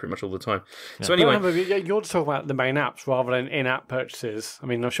through pretty much all the time. Yeah. So anyway, you're just talking about the main apps rather than in-app purchases. I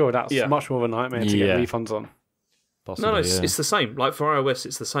mean, I'm sure that's much more of a nightmare to get refunds on. Possibly, no, it's the same. For iOS,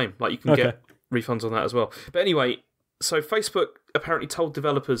 it's the same. You can get refunds on that as well. But anyway, so Facebook apparently told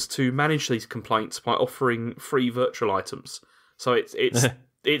developers to manage these complaints by offering free virtual items. So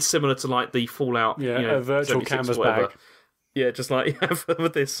it's similar to the Fallout, a virtual canvas bag. Yeah, just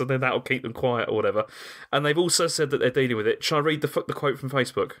with this, and then that'll keep them quiet or whatever. And they've also said that they're dealing with it. Shall I read the quote from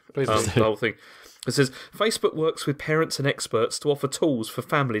Facebook? Please the whole thing. It says, Facebook works with parents and experts to offer tools for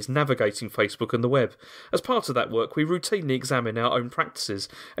families navigating Facebook and the web. As part of that work, we routinely examine our own practices,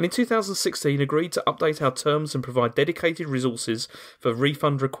 and in 2016 agreed to update our terms and provide dedicated resources for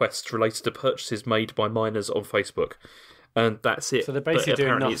refund requests related to purchases made by minors on Facebook. And that's it. So they're basically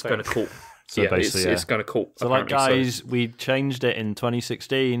doing nothing. It's going to court. So it's going to court. So guys, we changed it in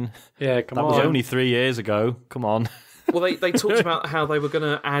 2016. Yeah, come on. That was only 3 years ago. Come on. Well, they talked about how they were going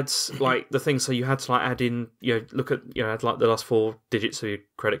to add the thing, so you had to add in, look at add the last 4 digits of your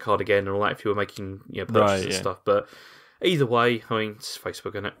credit card again and all that if you were making purchases and stuff. But either way, I mean, it's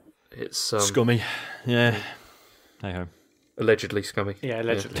Facebook, isn't it? It's scummy. Yeah. Hey ho. Allegedly scummy. Yeah,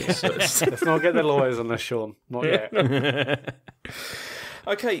 allegedly. Yeah. Let's not get the lawyers on this, Sean. Not yet.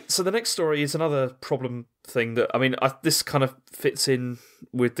 Okay, so the next story is another problem thing that, this kind of fits in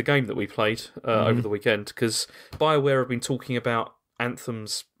with the game that we played over the weekend, because BioWare have been talking about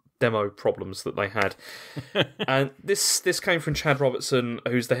Anthem's demo problems that they had. And this came from Chad Robertson,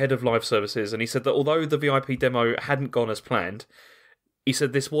 who's the head of live services, and he said that although the VIP demo hadn't gone as planned, he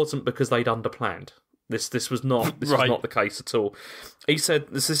said this wasn't because they'd underplanned. This was not was not the case at all. He said,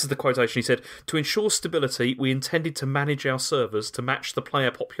 this is the quotation, he said, "To ensure stability, we intended to manage our servers to match the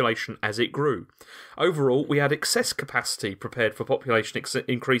player population as it grew. Overall, we had excess capacity prepared for population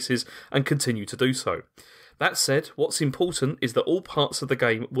increases and continue to do so. That said, what's important is that all parts of the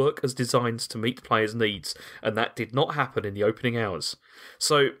game work as designed to meet players' needs, and that did not happen in the opening hours."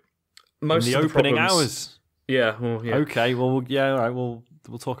 So, most of the opening problems, hours? Yeah, well, yeah. Okay, well, yeah, all right, we'll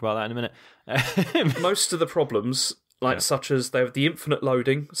talk about that in a minute. Most of the problems, such as they have the infinite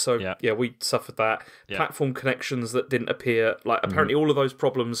loading, so we suffered that. Platform connections that didn't appear, apparently all of those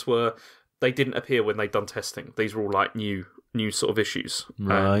problems they didn't appear when they'd done testing. These were all new sort of issues.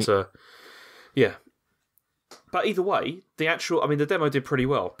 Right. And, but either way, the demo did pretty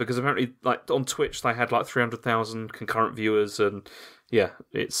well, because apparently, on Twitch, they had 300,000 concurrent viewers, and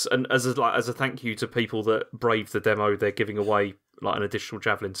as a thank you to people that braved the demo, they're giving away an additional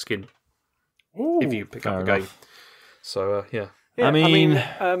Javelin skin if you pick up the game. So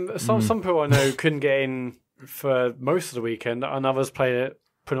some people I know couldn't get in for most of the weekend, and others played it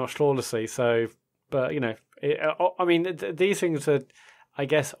pretty much flawlessly. So, but these things are, I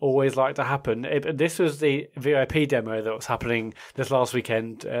guess, always like to happen. This was the VIP demo that was happening this last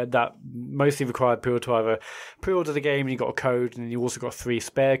weekend that mostly required people to either pre-order the game and you got a code, and you also got 3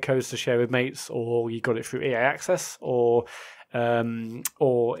 spare codes to share with mates, or you got it through EA Access or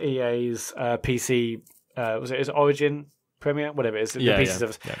EA's PC. Was it Origin Premier? Whatever it is. The PC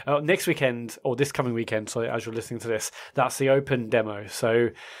service. Yeah. Next weekend, or this coming weekend, sorry, as you're listening to this, that's the open demo. So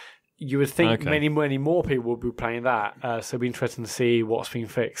you would think many more people will be playing that. So it'd be interesting to see what's been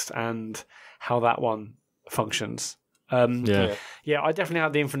fixed and how that one functions. I definitely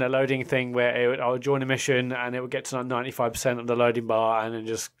had the infinite loading thing where I would join a mission and it would get to 95% of the loading bar and then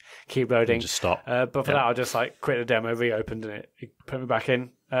just keep loading. And just stop. But for that, I just quit the demo, reopened, and it put me back in.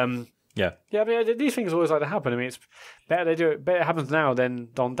 These things always like to happen. I mean, it's better they do it. Better it happens now than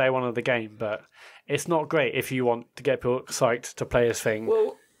on day one of the game. But it's not great if you want to get people psyched to play this thing.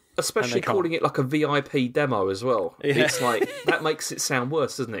 Well, especially calling it a VIP demo as well. Yeah. It's that makes it sound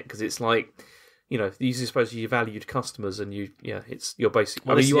worse, doesn't it? Because it's you suppose you're valued customers, and you're basically.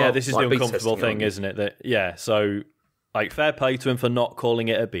 Well, this is the uncomfortable thing, isn't it? That so fair play to him for not calling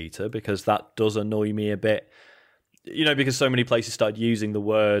it a beta, because that does annoy me a bit. Because so many places started using the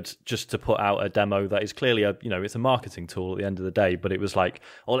word just to put out a demo that is clearly it's a marketing tool at the end of the day, but it was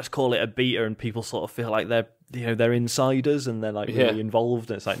let's call it a beta, and people sort of feel like they're insiders and they're really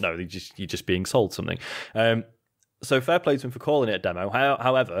involved, and it's no, you're just being sold something. So fair play to him for calling it a demo.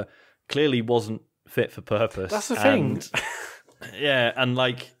 However, clearly wasn't fit for purpose. That's the thing. And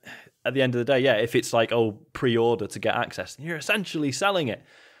at the end of the day, if it's pre-order to get access, you're essentially selling it.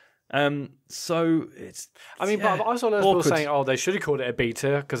 So it's. But I saw loads of people saying, they should have called it a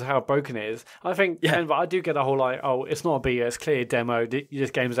beta because of how broken it is. I think, but I do get the whole it's not a beta, it's clearly a demo.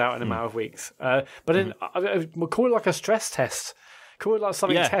 This game's out in a matter of weeks. But then we'll call it a stress test. Call it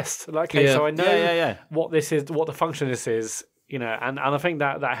something test. So I know what this is, what the function this is. And I think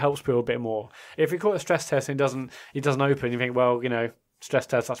that helps people a bit more. If you call it a stress test and it doesn't open, you think, stress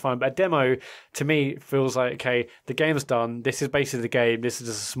test, that's fine. But a demo, to me, feels the game's done. This is basically the game. This is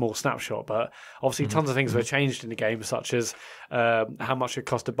just a small snapshot. But obviously, tons of things were changed in the game, such as how much it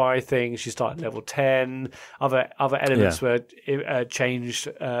cost to buy things. You start at level 10. Other elements were changed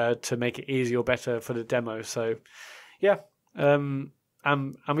to make it easier or better for the demo. So, and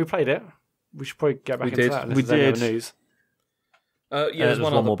we played it. We should probably get back into that. We did. News. There's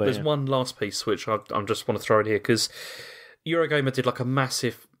one last piece which I just want to throw in here, because Eurogamer did a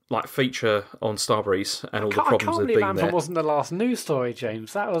massive feature on Starbreeze and all the problems that had been there. I can't believe Anthem wasn't the last news story,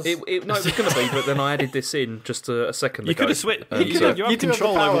 James. That was... It was going to be, but then I added this in just a second ago. You could have switched. You have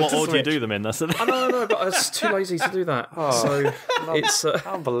control over what order you do them in. That's I know, but I was too lazy to do that. So it's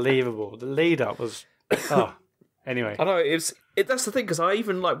unbelievable. The lead up was. Anyway, I know that's the thing, because I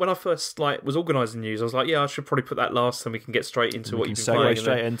even when I first was organising news, I was I should probably put that last, and we can get straight into what you've been playing.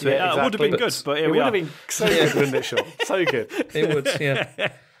 Straight into it. Exactly. It would have been good, but it would have been so good, wouldn't it, Sean? So good. It would,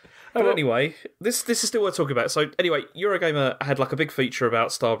 yeah. But anyway, this is still worth talking about. So anyway, Eurogamer had a big feature about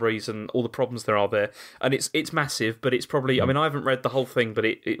Starbreeze and all the problems there are there, and it's massive, but it's probably I haven't read the whole thing, but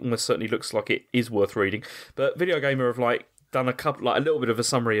it almost certainly looks like it is worth reading. But Video Gamer have done a little bit of a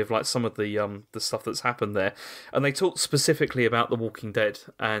summary of some of the stuff that's happened there, and they talked specifically about The Walking Dead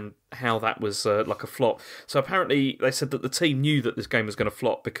and how that was a flop. So apparently they said that the team knew that this game was going to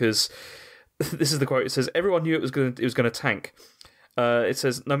flop, because this is the quote. It says everyone knew it was going to tank. It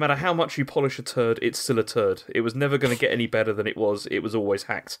says no matter how much you polish a turd, it's still a turd. It was never going to get any better than it was. It was always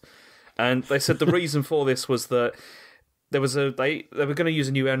hacked. And they said the reason for this was that there was they were going to use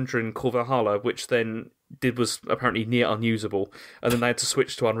a new engine called Valhalla, which then was apparently near unusable, and then they had to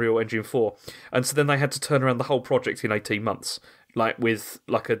switch to Unreal Engine 4, and so then they had to turn around the whole project in 18 months, like with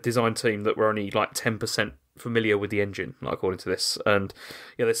like a design team that were only like 10% familiar with the engine, like, according to this. And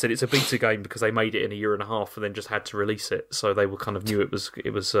yeah, they said it's a beta game because they made it in a year and a half and then just had to release it, so they were kind of knew it was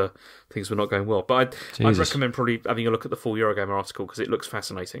things were not going well. But I'd recommend probably having a look at the full Eurogamer article because it looks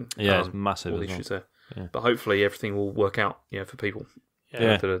fascinating. Yeah, it's massive. All the issues there, but hopefully everything will work out. For people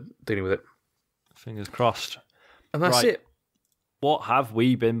that are dealing with it. Fingers crossed. And that's it. What have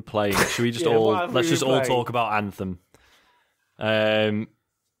we been playing? Should we just let's just all talk about Anthem? Anthem.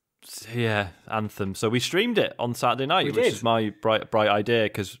 So we streamed it on Saturday night, which is my bright idea,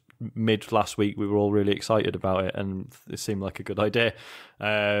 because mid last week we were all really excited about it and it seemed like a good idea.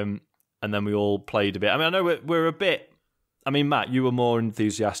 And then we all played a bit. I mean, I know we're a bit... I mean, Matt, you were more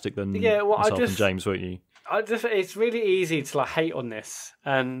enthusiastic than myself and James, weren't you? It's really easy to hate on this,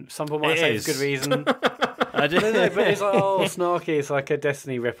 and some people might say it's a good reason. I do. No, but it's like, snarky, it's like a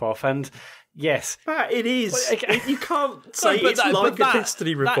Destiny ripoff, and yes, it is. You can't say it's like a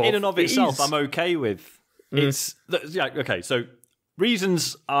Destiny ripoff. That in and of itself, I'm okay with. It's okay. So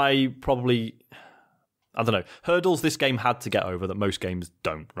reasons I don't know, hurdles this game had to get over that most games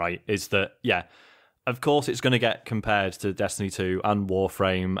don't. Right? Is that of course, it's going to get compared to Destiny 2 and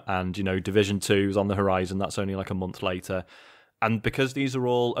Warframe, and, Division 2 is on the horizon. That's only like a month later. And because these are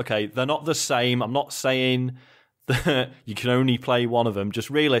all, they're not the same. I'm not saying that you can only play one of them.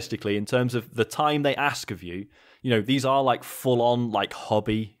 Just realistically, in terms of the time they ask of you, these are like full-on like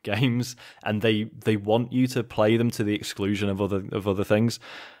hobby games, and they want you to play them to the exclusion of other things.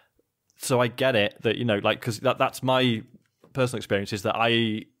 So I get it that, because that's my personal experience, is that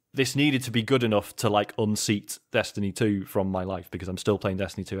this needed to be good enough to like unseat Destiny 2 from my life, because I'm still playing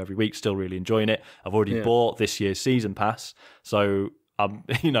Destiny 2 every week, still really enjoying it. I've already bought this year's season pass, so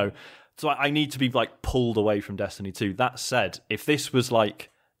so I need to be like pulled away from Destiny 2. That said, if this was like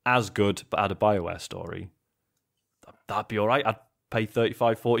as good but had a BioWare story, that'd be all right. I'd pay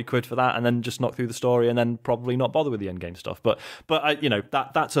 35, 40 quid for that and then just knock through the story and then probably not bother with the endgame stuff. But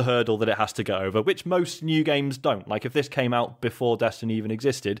that's a hurdle that it has to get over, which most new games don't. Like, if this came out before Destiny even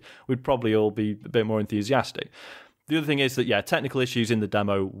existed, we'd probably all be a bit more enthusiastic. The other thing is that, technical issues in the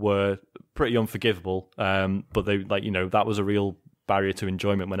demo were pretty unforgivable, but they that was a real barrier to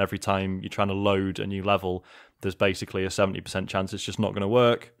enjoyment when every time you're trying to load a new level, there's basically a 70% chance it's just not going to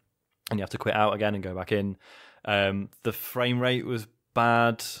work, and you have to quit out again and go back in. The frame rate was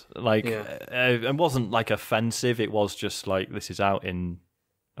bad. It wasn't like offensive. It was just like, this is out in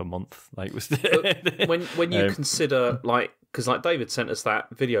a month. Like, when you consider, like, because like David sent us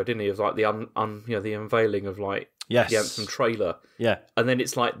that video, didn't he, of like the the unveiling of like the Anthem trailer. Yeah, and then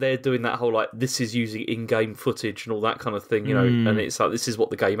it's like they're doing that whole like, this is using in-game footage and all that kind of thing, and it's like, this is what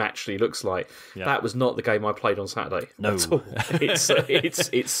the game actually looks like. Yeah. That was not the game I played on Saturday. No, at all.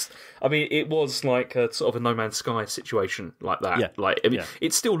 It's. I mean, it was like a sort of a No Man's Sky situation like that. Yeah. Like, I mean,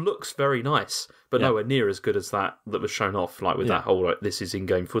 it still looks very nice, but nowhere near as good as that was shown off, like with that whole like, this is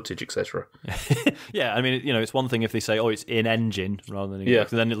in-game footage, etc. Yeah, I mean, it's one thing if they say, it's in engine rather than in-game,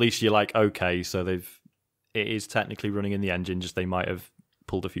 then at least you're like, okay, so it is technically running in the engine, just they might have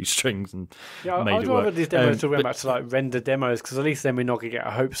pulled a few strings and made it work. I'd rather these demos to went back to like render demos, because at least then we're not going to get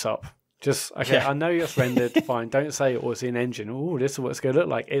our hopes up. Just, I know it's rendered, fine. Don't say it's in engine. Oh, this is what it's going to look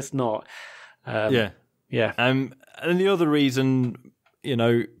like. It's not. Yeah. And the other reason,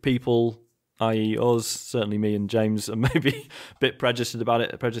 people, i.e. us, certainly me and James, are maybe a bit prejudiced about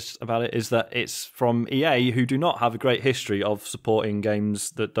it, is that it's from EA, who do not have a great history of supporting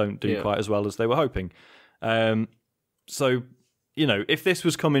games that don't do quite as well as they were hoping. So, if this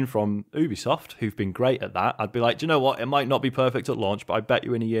was coming from Ubisoft, who've been great at that, I'd be like, do you know what? It might not be perfect at launch, but I bet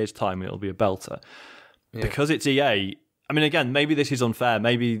you in a year's time it'll be a belter. Yeah. Because it's EA, I mean, again, maybe this is unfair.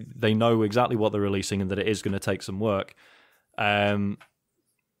 Maybe they know exactly what they're releasing and that it is going to take some work.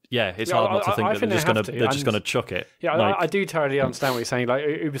 It's hard not to think that they're just going to chuck it. Yeah, I do totally understand what you're saying. Like,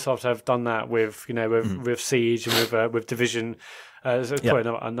 Ubisoft have done that with with Siege and with Division. There's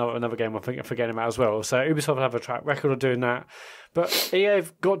probably another game I think I'm forgetting about as well. So Ubisoft have a track record of doing that. But EA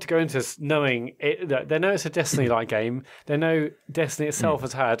have got to go into this knowing it. They know it's a Destiny-like game. They know Destiny itself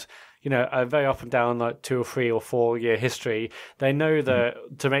has had a very up and down, like 2 or 3 or 4 year history. They know that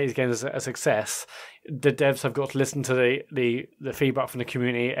to make these games a success, the devs have got to listen to the feedback from the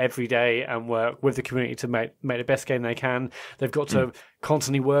community every day and work with the community to make the best game they can. They've got to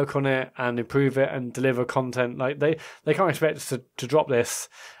constantly work on it and improve it and deliver content. Like they can't expect us to drop this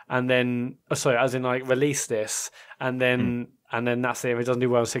and then release this and then and then that's it. If it doesn't do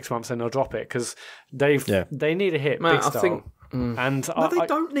well in 6 months, then they'll drop it because they need a hit big style. And they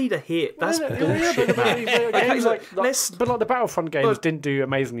don't need a hit. That's bullshit. But the Battlefront games didn't do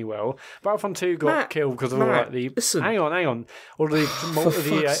amazingly well. Battlefront 2 got killed because of all the hang on, all the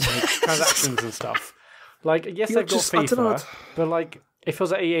transactions and stuff. Like, yes, they've got FIFA, but like, it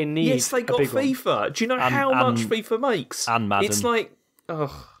feels like EA needs. Yes, they got FIFA. One. Do you know how much FIFA makes? And Madden. It's like,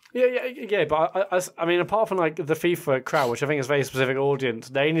 Yeah, but I mean, apart from like the FIFA crowd, which I think is a very specific audience,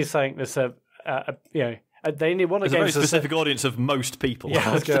 they need something that's they need one against a very specific audience of most people.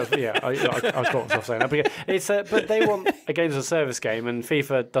 Yeah, I caught myself saying that. But they want a games as a service game, and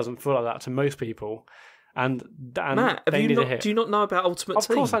FIFA doesn't feel like that to most people. And Matt, they need a hit. Do you not know about Ultimate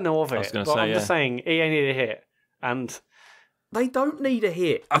Team? Of course, I know of it. I'm just saying, EA need a hit, and they don't need a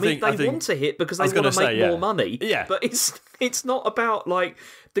hit. I mean, they want a hit because they want to make more money. Yeah, but it's not about like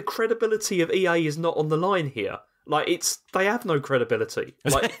the credibility of EA is not on the line here. Like they have no credibility.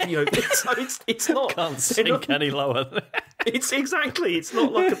 Like it's not. Can't sink any lower. It's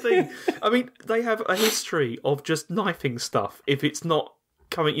not like a thing. I mean, they have a history of just knifing stuff if it's not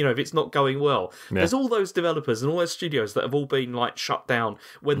coming. If it's not going well. Yeah. There's all those developers and all those studios that have all been like shut down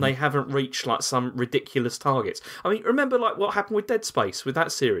when they haven't reached like some ridiculous targets. I mean, remember like what happened with Dead Space with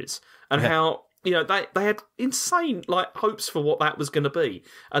that series and how. They had insane like hopes for what that was going to be,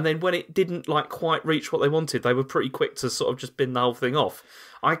 and then when it didn't like quite reach what they wanted, they were pretty quick to sort of just bin the whole thing off.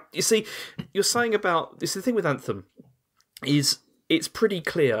 You see, you're saying about this. The thing with Anthem is it's pretty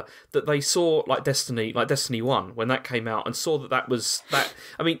clear that they saw like Destiny 1 when that came out, and saw that was that.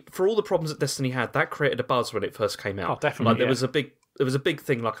 I mean, for all the problems that Destiny had, that created a buzz when it first came out. Oh, definitely. Like there was a big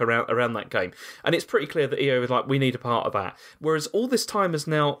thing like around that game, and it's pretty clear that EA was like, we need a part of that. Whereas all this time has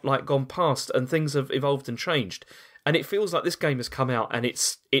now like gone past, and things have evolved and changed, and it feels like this game has come out and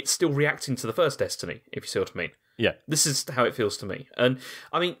it's still reacting to the first Destiny. If you see what I mean? Yeah, this is how it feels to me, and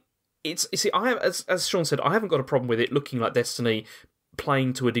I mean, you see, I have, as Sean said, I haven't got a problem with it looking like Destiny,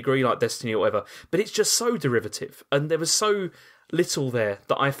 playing to a degree like Destiny or whatever, but it's just so derivative, and there was so little there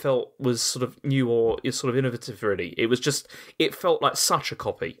that I felt was sort of new or sort of innovative. Really, it felt like such a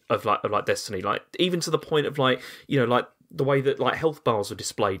copy of like Destiny, like even to the point of like like the way that like health bars were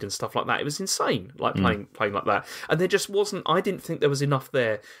displayed and stuff like that. It was insane, like playing like that, and there just wasn't. I didn't think there was enough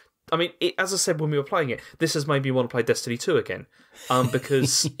there. I mean, as I said when we were playing it, this has made me want to play Destiny 2 again,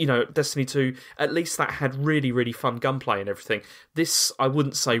 because Destiny 2, at least that had really, really fun gunplay and everything. This, I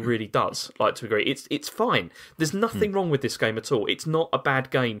wouldn't say really does, like to agree. It's fine. There's nothing wrong with this game at all. It's not a bad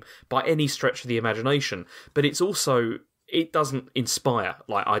game by any stretch of the imagination, but it's also, it doesn't inspire.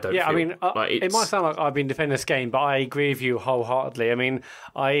 Like I don't. Yeah, feel. I mean, it might sound like I've been defending this game, but I agree with you wholeheartedly. I mean,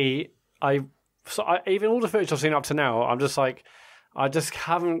 even all the footage I've seen up to now, I'm just like, I just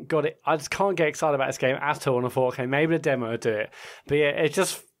haven't got it. I just can't get excited about this game at all. And I thought, okay, maybe the demo will do it. But yeah,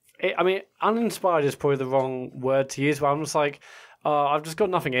 I mean, uninspired is probably the wrong word to use. But I'm just like, I've just got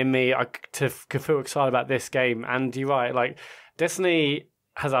nothing in me to feel excited about this game. And you're right, like Destiny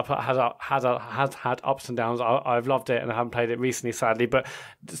has had ups and downs. I've loved it, and I haven't played it recently, sadly. But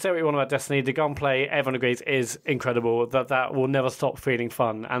say what you want about Destiny, the gunplay, everyone agrees, is incredible. That will never stop feeling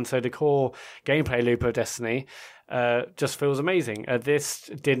fun. And so the core gameplay loop of Destiny just feels amazing. This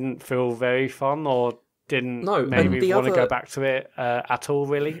didn't feel very fun, or didn't maybe want to go back to it at all,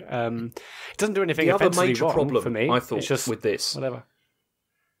 really. It doesn't do anything offensively wrong problem for me. I thought it's just with this, whatever.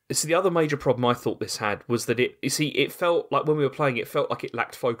 So the other major problem I thought this had was that it felt like when we were playing, it felt like it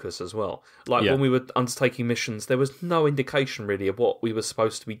lacked focus as well. Like when we were undertaking missions, there was no indication really of what we were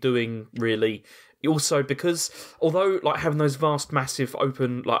supposed to be doing, really. Also, because although like having those vast, massive,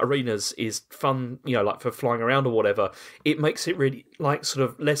 open like arenas is fun, like for flying around or whatever, it makes it really like sort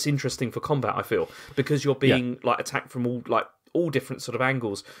of less interesting for combat. I feel because you're being like attacked from all different sort of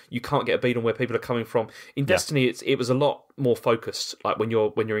angles. You can't get a beat on where people are coming from. In Destiny, it was a lot more focused. Like when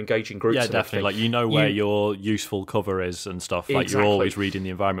you're engaging groups. Yeah, definitely. Everything. Like where your useful cover is and stuff. Like you're always reading the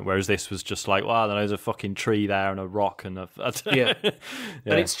environment. Whereas this was just like, wow, there's a fucking tree there and a rock and yeah.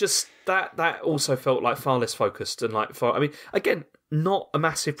 And it's just that also felt like far less focused and like far. I mean, again, not a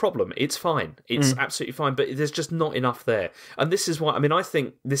massive problem. It's fine. It's absolutely fine. But there's just not enough there. And this is why. I mean, I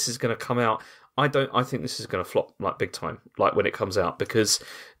think this is going to come out. I think this is going to flop like big time, like when it comes out, because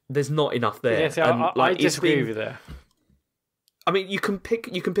there's not enough there. Yeah, see, I disagree with you there. I mean, you can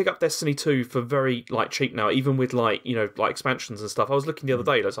pick up Destiny 2 for very like cheap now, even with like like expansions and stuff. I was looking the other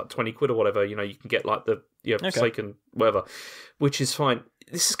day; it's like £20 or whatever. You can get like the Forsaken whatever, which is fine.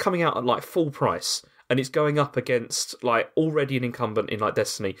 This is coming out at like full price, and it's going up against like already an incumbent in like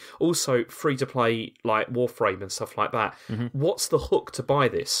Destiny, also free to play like Warframe and stuff like that. What's the hook to buy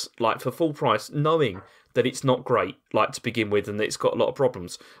this like for full price, knowing that it's not great like to begin with and that it's got a lot of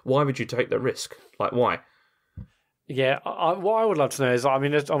problems? Why would you take that risk? Like, why? Yeah, what I would love to know is, I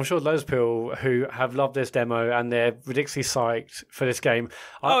mean, I'm sure loads of people who have loved this demo and they're ridiculously psyched for this game.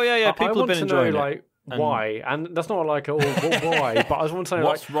 People have been enjoying it. Why, and that's not like why, but I just want to know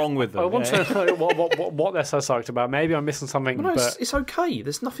what's wrong with them. I want to know what they're so psyched about. Maybe I'm missing something. Well, no, but it's okay.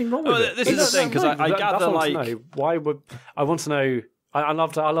 There's nothing wrong with it. This is the thing, because I gather like why would I want to know? I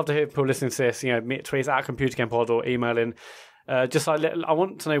love to hear people listening to this. Tweets at Computer Game Pod or emailing. I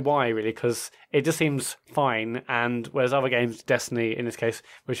want to know why, really, because it just seems fine. And whereas other games, Destiny in this case,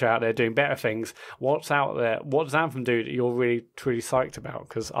 which are out there doing better things, what's out there? What does Anthem do that you're really truly psyched about?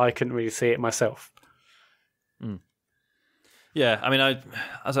 Because I couldn't really see it myself. Yeah, I mean, I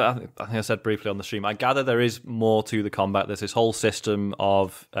think I said briefly on the stream, I gather there is more to the combat. There's this whole system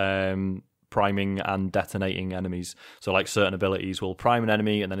of priming and detonating enemies. So like certain abilities will prime an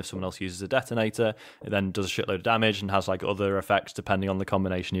enemy, and then if someone else uses a detonator, it then does a shitload of damage and has like other effects depending on the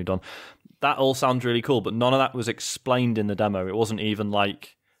combination you've done. That all sounds really cool, but none of that was explained in the demo. It wasn't even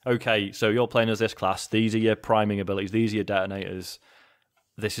like, okay, so you're playing as this class, these are your priming abilities, these are your detonators,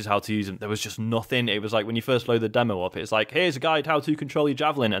 this is how to use them. There was just nothing. It was like when you first load the demo up, it's like, here's a guide how to control your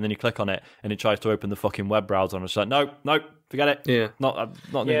javelin, and then you click on it and it tries to open the fucking web browser, and it's like, no, forget it. Yeah, not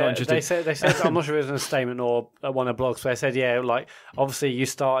interested. They said I'm not sure if it was in a statement or one of the blogs, but they said, yeah, like obviously you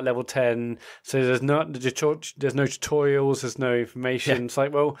start at level 10, so there's no tutorials, there's no information. Yeah. It's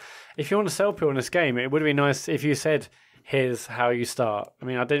like, well, if you want to sell people in this game, it would be nice if you said, here's how you start. I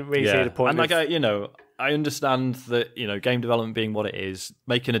mean, I didn't really see the point. And I understand that, game development being what it is,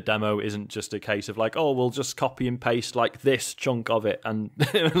 making a demo isn't just a case of like, oh, we'll just copy and paste like this chunk of it and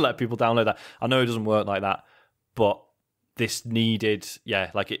let people download that. I know it doesn't work like that, but this needed,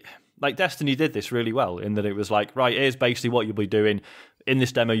 like Destiny did this really well in that it was like, right, here's basically what you'll be doing. In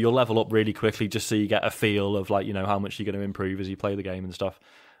this demo, you'll level up really quickly just so you get a feel of like, how much you're going to improve as you play the game and stuff.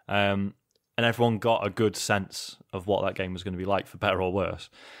 And everyone got a good sense of what that game was going to be like, for better or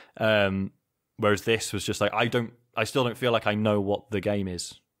worse. Whereas this was just like, I still don't feel like I know what the game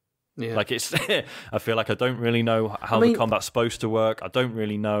is. Yeah. Like it's, I feel like I don't really know how the combat's supposed to work. I don't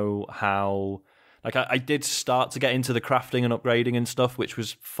really know how, like I did start to get into the crafting and upgrading and stuff, which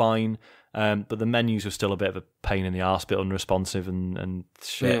was fine. But the menus were still a bit of a pain in the arse, a bit unresponsive and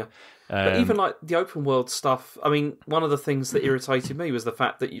shit. Yeah. But even like the open world stuff, I mean, one of the things that irritated me was the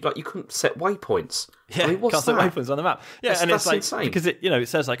fact that you couldn't set waypoints. Yeah, can't set waypoints on the map. Yeah, and it's like insane. Because it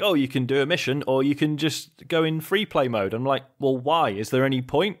says like, oh, you can do a mission or you can just go in free play mode. I'm like, well, why? Is there any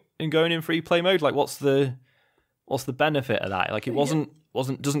point in going in free play mode? Like, what's the benefit of that? Like, it wasn't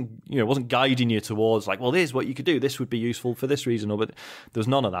guiding you towards like, well, here's what you could do. This would be useful for this reason, but there's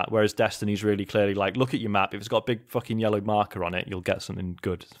none of that. Whereas Destiny's really clearly like, look at your map. If it's got a big fucking yellow marker on it, you'll get something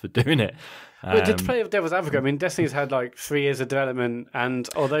good for doing it. To play devil's advocate, I mean, Destiny's had like 3 years of development, and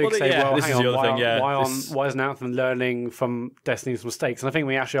although you say, why isn't Anthem learning from Destiny's mistakes? And I think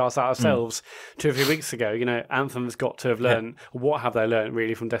we actually asked that ourselves 2 or 3 weeks ago. Anthem's got to have learned. What have they learned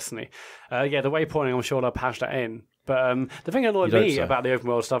really from Destiny? The waypointing, I'm sure they'll patch that in. But the thing that annoyed me about the open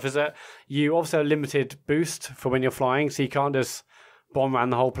world stuff is that you obviously have a limited boost for when you're flying, so you can't just bomb around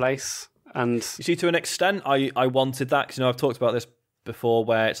the whole place. And you see, to an extent, I wanted that because I've talked about this before,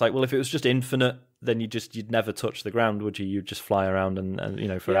 where it's like, well, if it was just infinite, then you'd never touch the ground, would you? You'd just fly around and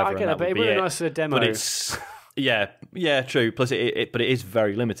forever. Yeah, I get it, but it would be nice for a demo. But it's yeah, true. Plus, but it is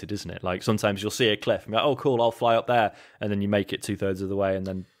very limited, isn't it? Like sometimes you'll see a cliff and be like, oh, cool, I'll fly up there, and then you make it 2/3 of the way and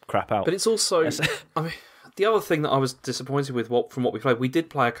then crap out. But it's also, I mean. The other thing that I was disappointed with from what we played, we did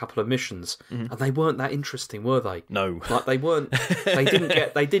play a couple of missions, and they weren't that interesting, were they? No, like they weren't. They didn't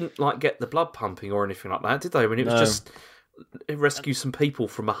get the blood pumping or anything like that, did they? I mean, it was just rescue some people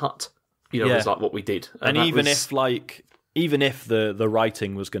from a hut. Was like what we did. And even if the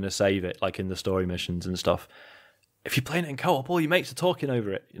writing was going to save it, like in the story missions and stuff, if you're playing it in co-op, all your mates are talking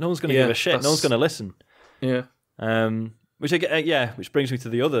over it. No one's going to give a shit. No one's going to listen. Yeah. Which brings me to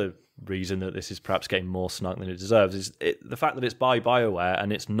the other reason that this is perhaps getting more snark than it deserves is the fact that it's by BioWare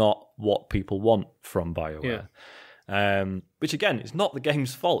and it's not what people want from BioWare. Yeah. Which again, it's not the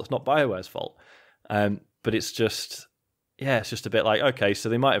game's fault. It's not BioWare's fault. But it's just a bit like, okay, so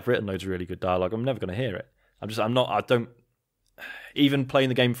they might have written loads of really good dialogue. I'm never going to hear it. I don't even playing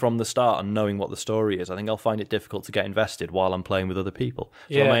the game from the start and knowing what the story is. I think I'll find it difficult to get invested while I'm playing with other people.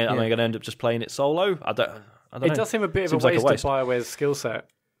 So am I going to end up just playing it solo? I don't know. It does seem a bit of a waste of BioWare's skill set.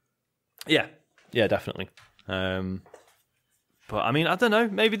 Yeah, definitely. But But I mean, I don't know.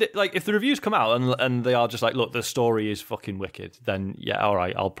 Maybe like if the reviews come out and they are just like, look, the story is fucking wicked, then yeah, all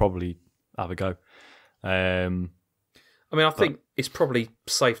right, I'll probably have a go. I mean, I think it's probably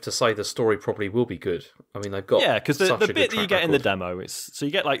safe to say the story probably will be good. I mean, they've got because the bit that you get in the demo, so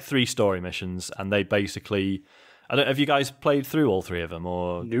you get like 3 story missions, and they basically, I don't. Have you guys played through all 3 of them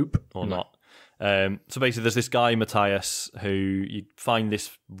or nope or not? So basically, there's this guy Matthias who you find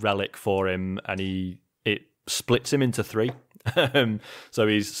this relic for him, and it splits him into 3.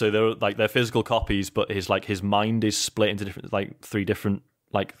 So they're physical copies, but his mind is split into different 3 different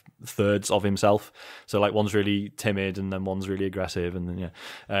thirds of himself. So like one's really timid, and then one's really aggressive, and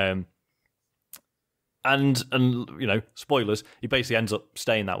then and you know, spoilers, he basically ends up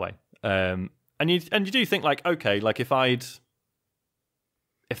staying that way. And you do think like, okay, like if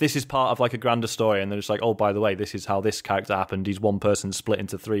this is part of like a grander story, and they're just like, oh, by the way, this is how this character happened. He's one person split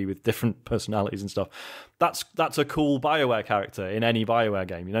into 3 with different personalities and stuff. That's a cool BioWare character in any BioWare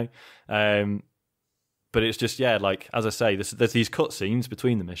game, you know. But it's just, yeah, like as I say, there's these cutscenes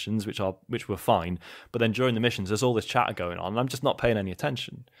between the missions which were fine, but then during the missions there's all this chatter going on, and I'm just not paying any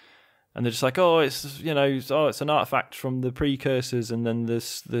attention. And they're just like, oh, it's an artifact from the precursors, and then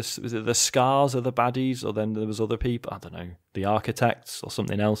this was it the scars are the baddies, or then there was other people, I don't know, the architects or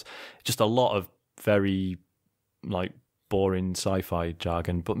something else. Just a lot of very like boring sci-fi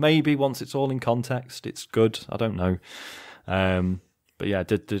jargon. But maybe once it's all in context, it's good. I don't know. But yeah,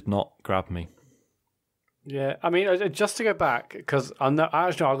 it did not grab me. Yeah, I mean, just to go back, because I've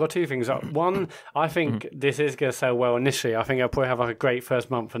got 2 things. One, I think this is going to sell well initially. I think it'll probably have like a great first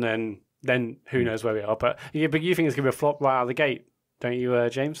month, and then who knows where we are. But you think it's going to be a flop right out of the gate, don't you,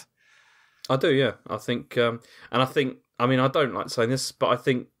 James? I do, yeah. I think, I mean, I don't like saying this, but I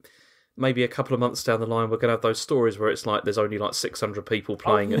think maybe a couple of months down the line, we're going to have those stories where it's like there's only like 600 people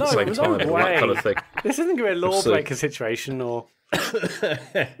playing at the same time, and that kind of thing. This isn't going to be a lawbreaker situation, or...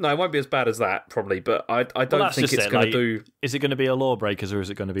 No, it won't be as bad as that, probably, but I don't think it's going to do... Is it going to be a Lawbreakers, or is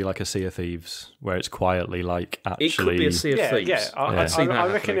it going to be like a Sea of Thieves, where it's quietly like actually... It could be a Sea of Thieves. Yeah, I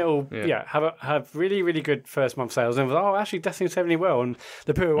reckon it'll have really, really good first month sales, and actually Destiny's selling really well, and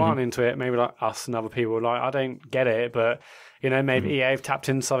the people who aren't into it, maybe like us and other people, like, I don't get it, but, you know, maybe EA have tapped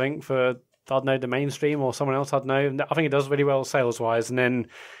in something for, I don't know, the mainstream or someone else, I don't know. I think it does really well sales-wise, and then...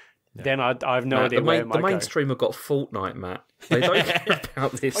 Yeah. Then I have no idea where it might go. The mainstream have got Fortnite, Matt. They don't care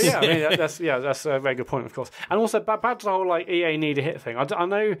about this. Oh, yeah, I mean, that's a very good point, of course. And also, back to the whole like EA need a hit thing. I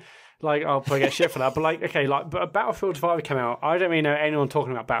know, like, I'll probably get shit for that, but like, okay, like, but Battlefield 5 came out. I don't really know anyone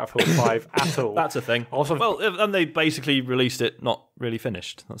talking about Battlefield 5 at all. That's a thing. Also, well, and they basically released it not really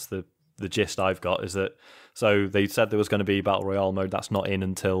finished. That's the gist I've got, is that so they said there was going to be Battle Royale mode. That's not in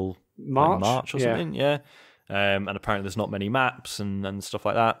until March or something. Yeah. And apparently there's not many maps and stuff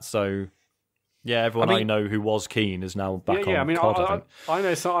like that. So, yeah, everyone I know who was keen is now back on. I mean, COD, I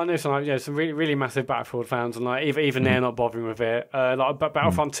know some really, really massive Battlefield fans, and like even they're not bothering with it. But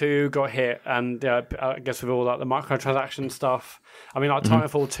Battlefront 2 got hit, and I guess with all like the microtransaction stuff. I mean, like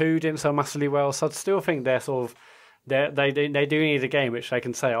Titanfall 2 didn't sell massively well, so I still think they're sort of. They do need a game which they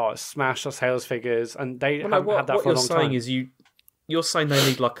can say, oh, it's smashed our sales figures, and they haven't had that for a long time. What you're saying is you're saying they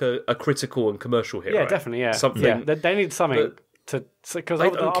need like a critical and commercial hero. Yeah, definitely. Yeah, something. Yeah, they need something because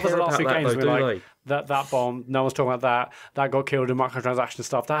over the last few games were like that bomb. No one's talking about that got killed in microtransaction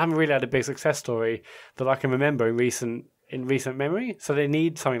stuff. They haven't really had a big success story that I can remember in recent memory. So they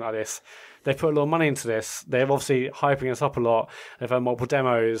need something like this. They put a lot of money into this. They're obviously hyping us up a lot. They've had multiple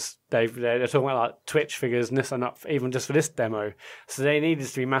demos. They're talking about like Twitch figures and this and that, even just for this demo. So they need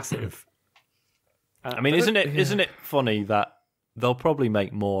this to be massive. I mean, isn't it funny that they'll probably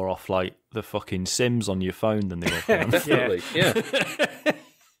make more off like the fucking Sims on your phone than they will. Definitely, yeah.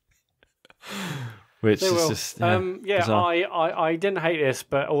 Which is just I didn't hate this,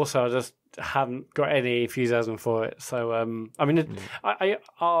 but also I just haven't got any enthusiasm for it. So I mean,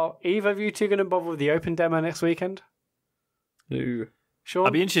 are either of you two going to bother with the open demo next weekend? No. Sure.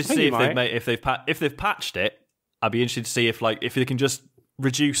 I'd be interested to see if they've patched it. I'd be interested to see if they can just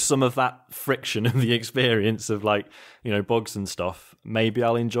reduce some of that friction of the experience of like, you know, bugs and stuff. Maybe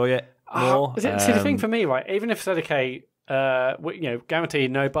I'll enjoy it more. See, the thing for me, right? Even if it's okay, you know, guaranteed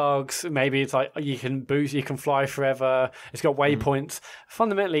no bugs. Maybe it's like you can boost, you can fly forever. It's got waypoints.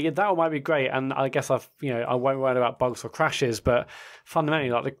 Fundamentally, that might be great. And I guess I won't worry about bugs or crashes. But fundamentally,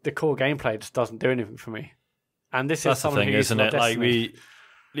 like the core gameplay just doesn't do anything for me. And this is something, isn't it?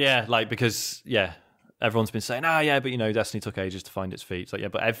 Like because everyone's been saying, but you know, Destiny took ages to find its feet. It's like, yeah,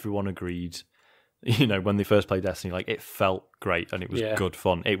 but everyone agreed, you know, when they first played Destiny, like it felt great and it was good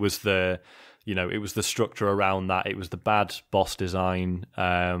fun. It was the structure around that. It was the bad boss design.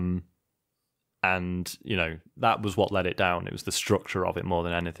 and that was what let it down. It was the structure of it more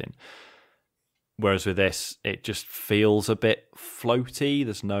than anything. Whereas with this, it just feels a bit floaty.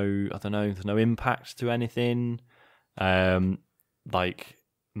 There's no impact to anything. Like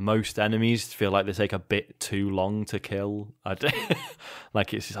most enemies feel like they take a bit too long to kill.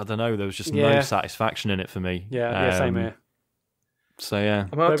 Like it's, I don't know. There was just no satisfaction in it for me. Yeah, same here. So yeah,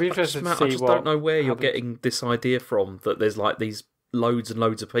 I just don't know where you're getting this idea from that there's like these loads and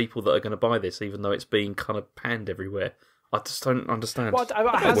loads of people that are going to buy this, even though it's being kind of panned everywhere. I just don't understand.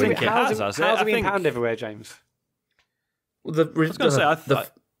 How's it being panned everywhere, James? Well, I was going to say,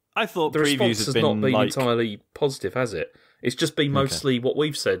 I thought the response has not been entirely positive, has it? It's just been mostly what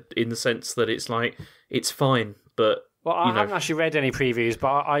we've said, in the sense that it's like it's fine, but I haven't actually read any previews,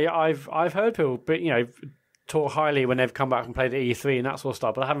 but I've heard people, talk highly when they've come back and played at E3 and that sort of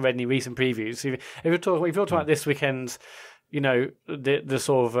stuff. But I haven't read any recent previews. If you're talking about this weekend's, the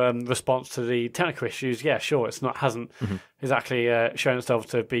sort of response to the technical issues, yeah, sure, hasn't exactly shown itself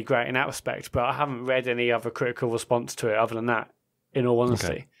to be great in that respect. But I haven't read any other critical response to it other than that, in all honesty.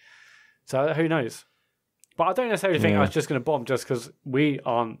 Okay. So who knows? But I don't necessarily think I was just going to bomb just because we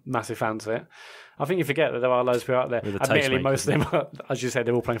aren't massive fans of it. I think you forget that there are loads of people out there. Admittedly, most of them, are, as you said,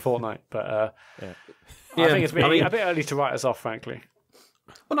 they're all playing Fortnite. But I think it's a bit early to write us off, frankly.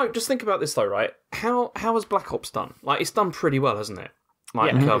 Well, no, just think about this though, right? How has Black Ops done? Like, it's done pretty well, hasn't it?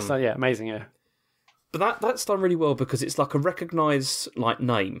 Like, amazing, yeah. But that's done really well because it's like a recognised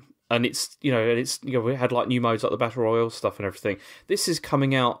name, and it's we had like new modes like the Battle Royale stuff and everything. This is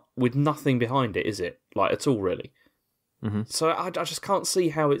coming out with nothing behind it, is it? Like at all, really. Mm-hmm. So I just can't see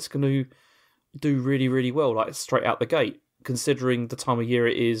how it's going to do really, really well, like straight out the gate, considering the time of year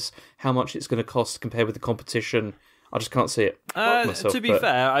it is, how much it's going to cost compared with the competition. I just can't see it. To be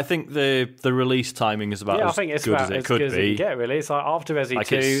fair, I think the release timing is about as good as it could be. Really. It's like after Resi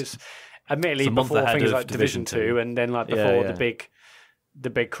 2's, admittedly before things like Division 2, and then like before the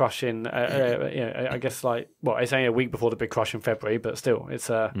big crush in, I guess it's only a week before the big crush in February, but still, it's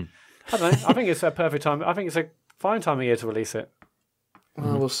I don't know. I think it's a perfect time. I think it's a fine time of year to release it.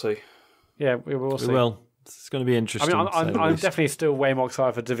 We'll see. Yeah, we will see. We will. It's going to be interesting. I mean, I'm definitely still way more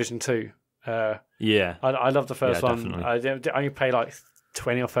excited for Division 2. I love the first one. Definitely. I only played like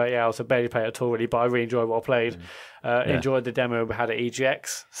 20 or 30 hours. I barely played it at all, really, but I really enjoyed what I played. Enjoyed the demo we had at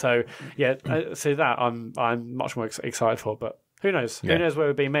EGX. So so that I'm much more excited for. But who knows? Who knows where it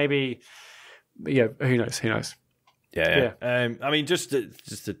would be? Maybe. Yeah. Who knows? Who knows? Yeah. I mean, just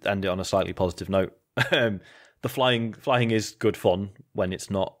to end it on a slightly positive note, the flying is good fun when it's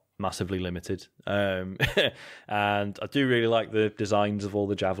not massively limited, and I do really like the designs of all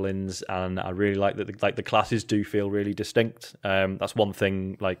the javelins, and I really like that the classes do feel really distinct. That's one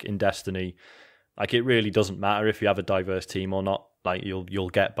thing, like in Destiny, like it really doesn't matter if you have a diverse team or not. Like you'll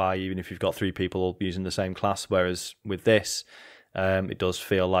get by even if you've got 3 people using the same class. Whereas with this, it does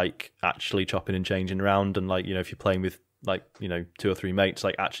feel like actually chopping and changing around, and like if you're playing with 2 or 3 mates,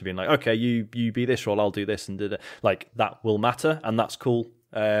 like actually being like, okay, you be this role, I'll do this, and like that will matter, and that's cool.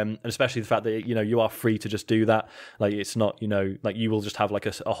 And especially the fact that you are free to just do that. Like it's not like you will just have like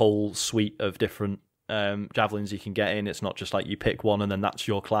a whole suite of different javelins you can get in. It's not just like you pick one and then that's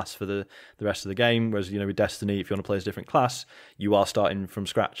your class for the rest of the game. Whereas with Destiny, if you want to play as a different class, you are starting from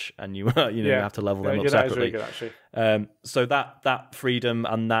scratch and you have to level them up separately. That is really good, actually. So that freedom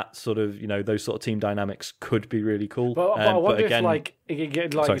and that sort of those sort of team dynamics could be really cool. But I wonder if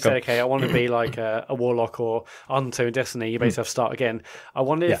you said, okay, I want to be like a warlock or hunter in Destiny. You basically have to start again. I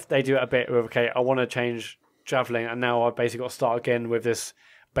wonder if they do it a bit with, okay, I want to change javelin, and now I basically got to start again with this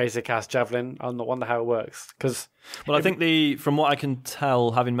basic ass javelin. I wonder how it works. I think from what I can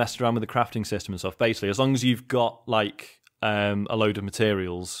tell, having messed around with the crafting system and stuff, basically as long as you've got like a load of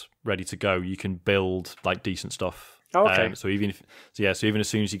materials ready to go, you can build like decent stuff. Oh, okay. So even as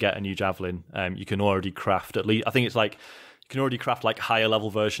soon as you get a new javelin, you can already craft at least. I think it's like you can already craft like higher level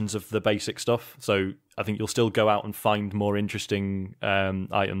versions of the basic stuff. So I think you'll still go out and find more interesting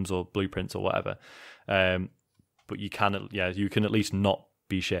items or blueprints or whatever. But you can at least not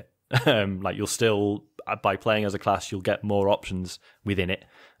be shit. Like you'll still, by playing as a class, you'll get more options within it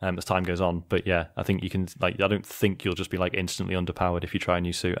as time goes on. But yeah, I think you can, like, I don't think you'll just be like instantly underpowered if you try a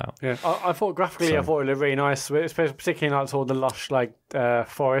new suit out. Yeah, I thought graphically, I thought it looked really nice, particularly like sort of the lush like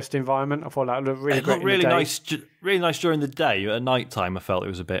forest environment. I thought that looked really great. It looked really nice during the day. At night time, I felt it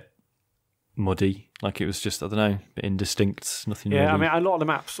was a bit muddy, like it was just, I don't know, a bit indistinct, nothing really. I mean, a lot of the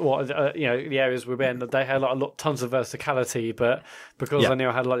maps, the areas we were in, they had tons of verticality, but because I knew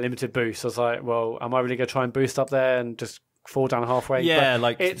I had like limited boost, I was like, well, am I really going to try and boost up there and just fall down halfway? Yeah, but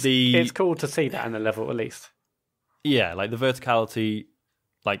like it's cool to see that in the level at least. Yeah, like the verticality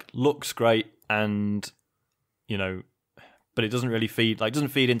like looks great, and but it doesn't really feed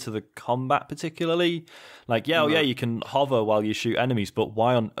into the combat particularly. Like, you can hover while you shoot enemies, but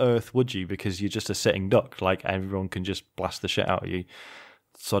why on earth would you? Because you're just a sitting duck. Like, everyone can just blast the shit out of you.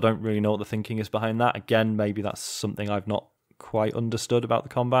 So I don't really know what the thinking is behind that. Again, maybe that's something I've not quite understood about the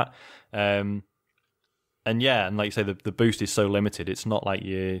combat. And like you say, the boost is so limited. It's not like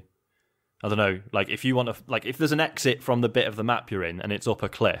I don't know, like if you want to, like if there's an exit from the bit of the map you're in and it's up a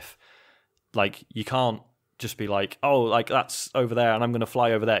cliff, like you can't just be like, oh, like that's over there and I'm going to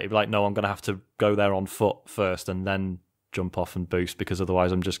fly over there. You'd be like, no, I'm going to have to go there on foot first and then jump off and boost, because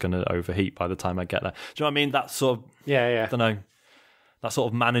otherwise I'm just going to overheat by the time I get there. Do you know what I mean? That sort of, I don't know, that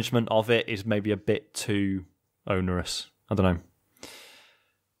sort of management of it is maybe a bit too onerous. I don't know.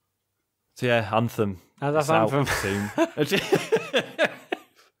 So yeah, Anthem. Oh, that's Anthem. Soon.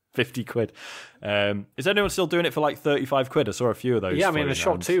 50 quid. Is anyone still doing it for like 35 quid? I saw a few of those. Yeah, I mean, the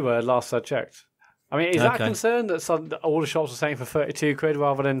shop too, last I checked. I mean, is that a concern that all the shops are saying for 32 quid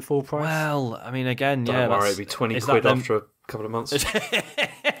rather than full price? Well, I mean, again, Don't worry, it'll be 20 quid after a couple of months.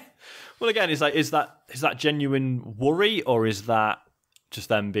 Well, again, is that genuine worry, or is that just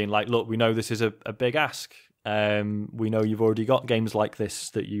them being like, look, we know this is a big ask. We know you've already got games like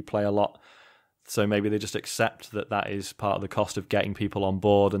this that you play a lot. So maybe they just accept that is part of the cost of getting people on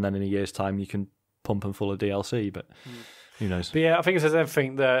board, and then in a year's time you can pump them full of DLC, but who knows? But yeah, I think it says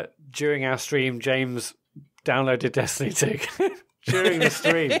everything that during our stream, James downloaded Destiny 2 during the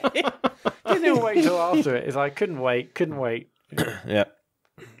stream. Didn't even wait till after it. It's like, couldn't wait. Yeah.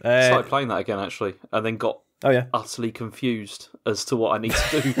 Started playing that again, actually, and then got utterly confused as to what I need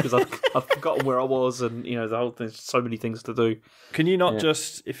to do, because I've forgotten where I was, and the whole thing. There's so many things to do. Can you not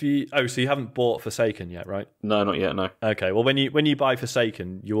just so you haven't bought Forsaken yet, right? No, not yet. No. Okay. Well, when you buy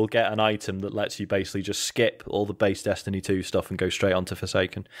Forsaken, you will get an item that lets you basically just skip all the base Destiny 2 stuff and go straight onto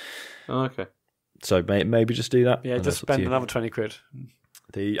Forsaken. Oh, okay. So maybe just do that. Yeah, just spend another 20 quid.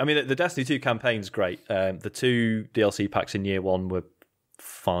 The Destiny 2 campaign's great. The 2 DLC packs in year 1 were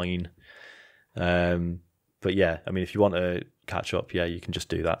fine. But yeah, I mean, if you want to catch up, you can just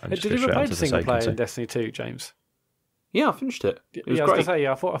do that. And Did you ever play the single player in Destiny 2, James? Yeah, I finished it. It was great. I was going to say,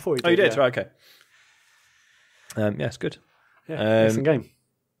 I thought you did. Oh, you did? Right, okay. Yeah, it's good. Yeah, decent game.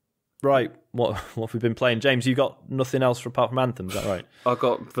 Right, what have we been playing? James, you got nothing else apart from Anthem, is that right? I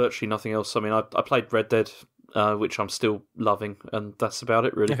got virtually nothing else. I mean, I played Red Dead, which I'm still loving, and that's about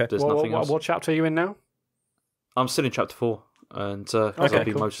it, really. Okay. There's nothing else. What chapter are you in now? I'm still in chapter 4. And I've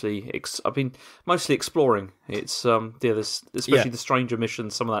been mostly exploring. It's there's especially the stranger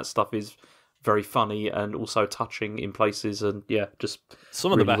missions. Some of that stuff is very funny and also touching in places, and just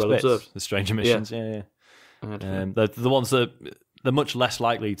some of the best bits. Observed. The stranger missions, they're the ones that they're much less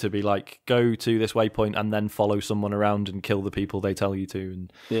likely to be like, go to this waypoint and then follow someone around and kill the people they tell you to,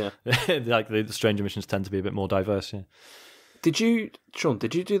 and like the stranger missions tend to be a bit more diverse. Yeah. Did you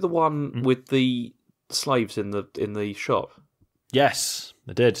do the one with the slaves in the shop? Yes,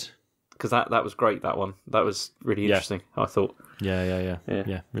 I did. Because that was great, that one. That was really interesting, I thought. Yeah,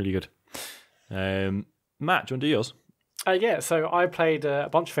 really good. Matt, do you want to do yours? So I played a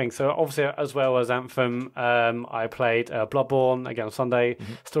bunch of things. So obviously, as well as Anthem, I played Bloodborne again on Sunday.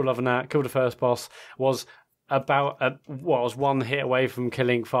 Mm-hmm. Still loving that. Killed the first boss. Was was one hit away from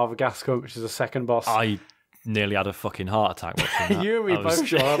killing Father Gascoigne, which is the second boss. I nearly had a fucking heart attack watching that. You and me both,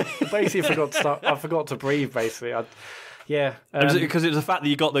 Sean. I basically forgot to breathe, basically. Because it was the fact that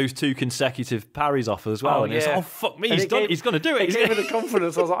you got those 2 consecutive parries off as well. And it's like, oh, fuck me, he's going to do it. It gave me the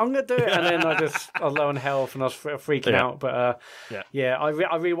confidence. I was like, I'm going to do it. And then I was low on health and I was freaking out. But I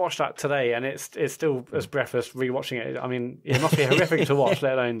rewatched that today, and it's still as breathless rewatching it. I mean, it must be horrific to watch,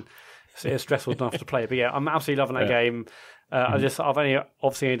 let alone it's stressful enough to play. But I'm absolutely loving that game. I've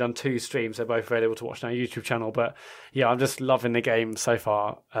only done 2 streams. They're both available to watch on our YouTube channel. But I'm just loving the game so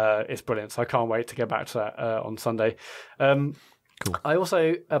far. It's brilliant. So I can't wait to get back to that on Sunday. Cool. I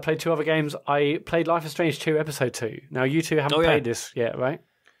also played 2 other games. I played Life is Strange 2 Episode 2. Now, you 2 haven't played this yet, right?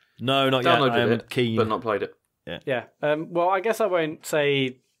 No, not yet. I am keen. But not played it. Yeah. Well, I guess I won't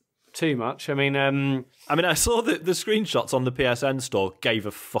say too much. I mean, I saw the screenshots on the PSN store gave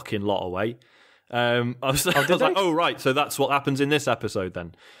a fucking lot away. I was like, oh, right, so that's what happens in this episode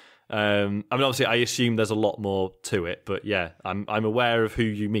then. Obviously, I assume there's a lot more to it, but I'm aware of who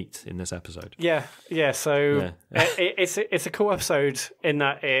you meet in this episode. So it's a cool episode in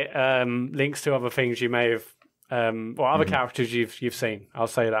that it links to other things you may have, or other characters you've seen. I'll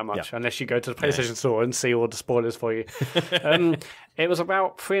say that much, unless you go to the PlayStation Store and see all the spoilers for you. It was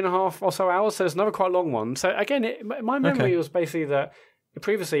about 3.5 or so hours, so it's another quite long one. So again, my memory was basically that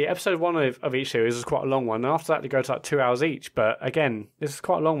previously, episode 1 of each series was quite a long one, and after that they go to like 2 hours each. But again, this is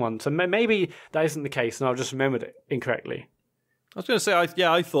quite a long one, so maybe that isn't the case, and I've just remembered it incorrectly. I was going to say,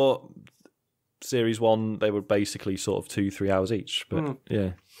 I thought series 1 they were basically sort of 2-3 hours each, but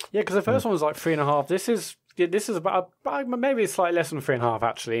yeah, because the first one was like 3.5. This is about maybe slightly less than 3.5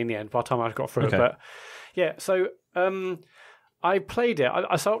 actually in the end by the time I got through it. But yeah, so I played it.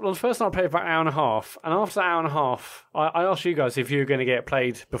 I saw the first time I played about an hour and a half, and after that hour and a half, I asked you guys if you were going to get it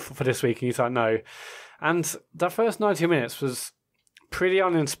played for this week, and you said no. And that first 90 minutes was pretty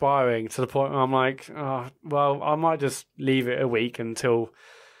uninspiring to the point where I'm like, oh, well, I might just leave it a week until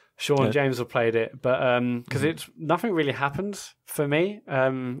Sean and James have played it, but because it's nothing really happens for me.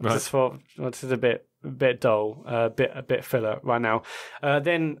 Just for this is a bit dull, a bit filler right now.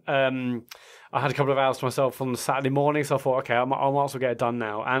 Then I had a couple of hours to myself on Saturday morning, so I thought, okay, I might as well get it done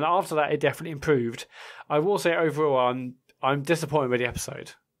now. And after that, it definitely improved. I will say overall, I'm disappointed with the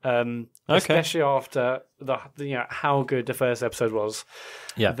episode. Especially after how good the first episode was.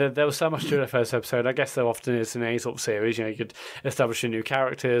 Yeah, there was so much to the first episode. I guess there often is in any sort of series. You could establish new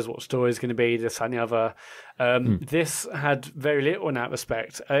characters, what story is going to be, this and the other. This had very little in that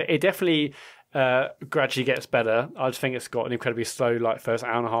respect. It definitely gradually gets better. I just think it's got an incredibly slow, like first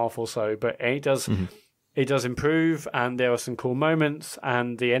hour and a half or so, but it does. It does improve, and there are some cool moments.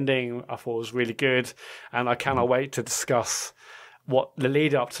 And the ending I thought was really good, and I cannot wait to discuss what the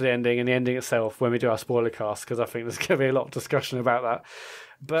lead up to the ending and the ending itself when we do our spoiler cast, because I think there's going to be a lot of discussion about that.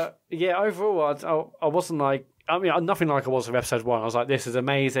 But yeah, overall, I wasn't like, nothing like I was with episode 1. I was like, this is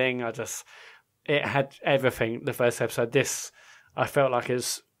amazing. It had everything. The first episode, I felt like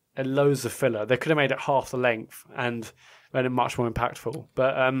it's loads of filler. They could have made it half the length and made it much more impactful.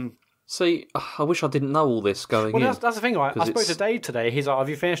 But see, I wish I didn't know all this going in. Well, that's the thing, right? I spoke to Dave today. He's like, have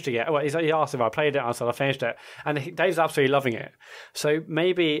you finished it yet? Well, he asked if I played it. I said, I finished it. And Dave's absolutely loving it. So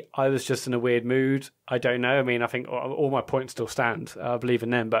maybe I was just in a weird mood. I don't know. I mean, I think all my points still stand. I believe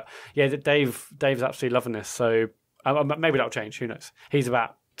in them. But yeah, Dave's absolutely loving this. So maybe that'll change. Who knows? He's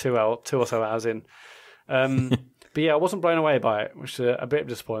about 2 or so hours in. But yeah, I wasn't blown away by it, which is a bit of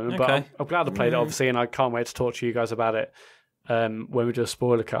disappointment. Okay. But I'm glad I played it, obviously, and I can't wait to talk to you guys about it when we do a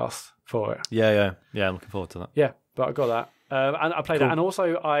spoiler cast for it. Yeah, I'm looking forward to that. Yeah, but I got that. And I played that. And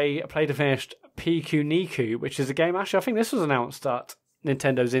also I played and finished Pikuniku, which is a game, actually, I think this was announced at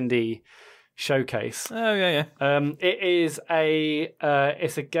Nintendo's Indie Showcase. Oh, yeah. It is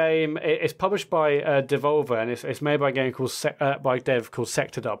it's a game, it's published by Devolver, and it's made by a game called by a dev called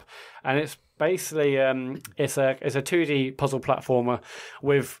Sectordub. And it's basically, it's a 2D puzzle platformer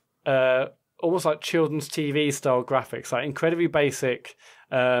with almost like children's TV style graphics, like incredibly basic,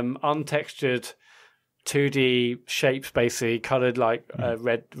 untextured 2D shapes, basically coloured like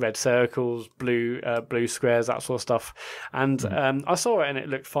red circles, blue squares, that sort of stuff. And I saw it and it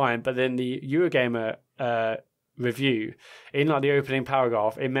looked fine, but then the Eurogamer review, in like the opening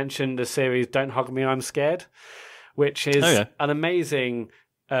paragraph, it mentioned the series "Don't Hug Me, I'm Scared," which is an amazing,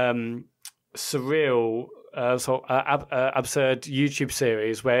 surreal, absurd YouTube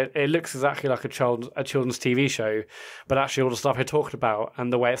series where it looks exactly like a children's TV show, but actually all the stuff I talked about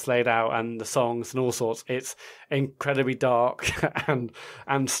and the way it's laid out and the songs and all sorts, it's incredibly dark and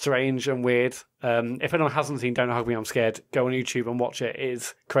strange and weird. If anyone hasn't seen Don't Hug Me, I'm Scared, go on YouTube and watch it. It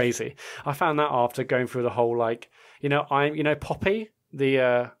is crazy. I found that after going through the whole, like, Poppy,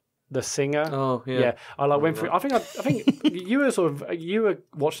 the singer. Oh yeah. I went through. I think you were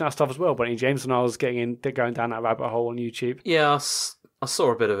watching that stuff as well, weren't you, James? And I was going down that rabbit hole on YouTube. Yeah, I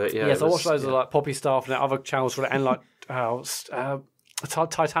saw a bit of it. Yeah. Yes, I watched loads of like Poppy stuff and other channels for it, and like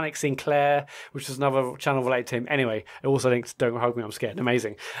Titanic Sinclair, which is another channel related to him. Anyway, it also links Don't Hug Me, I'm Scared.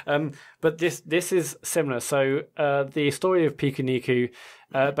 Amazing. But this is similar. So the story of Pikuniku,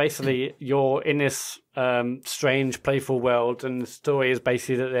 basically you're in this strange, playful world, and the story is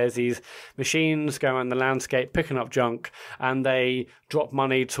basically that there's these machines going around the landscape picking up junk, and they drop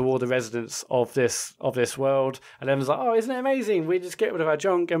money to all the residents of this world, and everyone's like, oh, isn't it amazing, we just get rid of our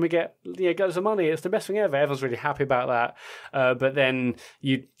junk and we get loads of money, it's the best thing ever. Everyone's really happy about that, but then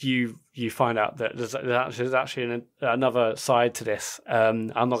you find out that there's actually another side to this. I'm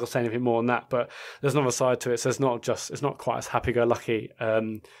not going to say anything more on that, but there's another side to it. So it's not quite as happy-go-lucky.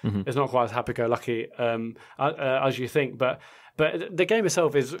 It's not quite as happy-go-lucky as you think. But the game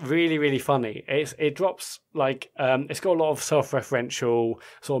itself is really, really funny. It drops like it's got a lot of self-referential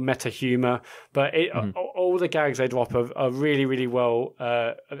sort of meta humor, but all the gags they drop are really, really well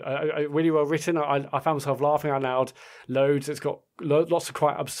written. I found myself laughing out loud loads. It's got lots of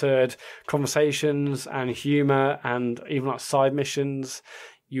quite absurd conversations and humor, and even like side missions.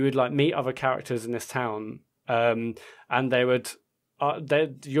 You would like meet other characters in this town, and they would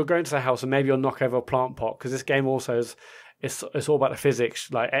you're going to the house and maybe you'll knock over a plant pot, because this game also is it's all about the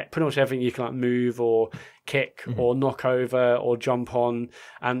physics. Like pretty much everything you can like move or kick or knock over or jump on,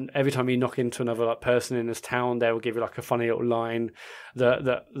 and every time you knock into another like person in this town, they will give you like a funny little line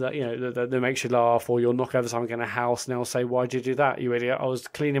that you know that makes you laugh, or you'll knock over something in a house and they'll say, "Why'd you do that, you idiot? I was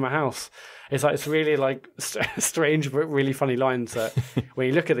cleaning my house." It's really like strange but really funny lines that when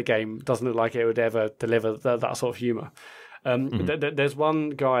you look at the game, it doesn't look like it would ever deliver that sort of humour. There's one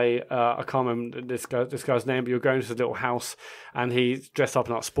guy, I can't remember this guy's name, but you're going to his little house and he's dressed up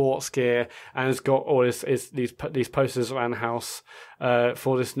in like sports gear and has got all these posters around the house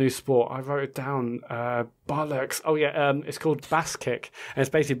for this new sport. I wrote it down. Bollocks. Oh yeah, it's called bass kick, and it's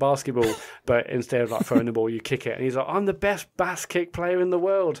basically basketball, but instead of like throwing the ball, you kick it. And he's like, "I'm the best bass kick player in the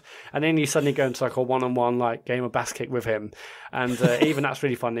world." And then you suddenly go into like a one-on-one like game of bass kick with him, and even that's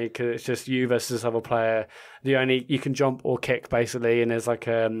really funny because it's just you versus this other player. You can jump or kick basically, and there's like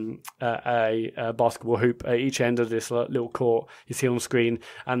a basketball hoop at each end of this little court you see on screen,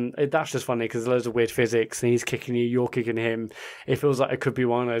 and that's just funny because there's loads of weird physics, and he's kicking you, you're kicking him. It feels like it could be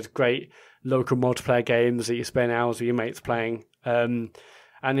one of those great local multiplayer games that you spend hours with your mates playing. And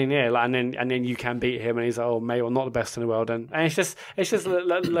then and then you can beat him, and he's like, "Oh, mate, well, not the best in the world." And it's just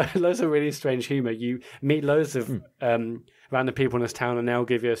loads of really strange humor. You meet loads of random people in this town, and they'll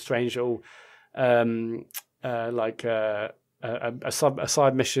give you a strange little a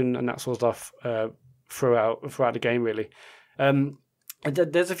side mission and that sort of stuff throughout the game, really.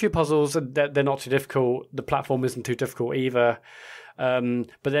 There's a few puzzles that they're not too difficult. The platform isn't too difficult either. But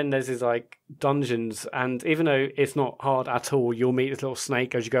then there's these like dungeons, and even though it's not hard at all, you'll meet this little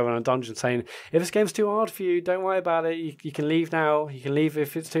snake as you go around a dungeon saying, "If this game's too hard for you, don't worry about it. You can leave now. You can leave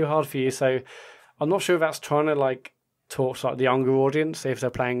if it's too hard for you." So I'm not sure if that's trying to like talk to like the younger audience if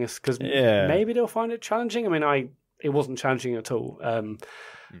they're playing this, because maybe they'll find it challenging. I mean, it wasn't challenging at all.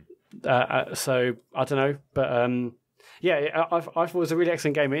 So I don't know, but yeah, I thought it was a really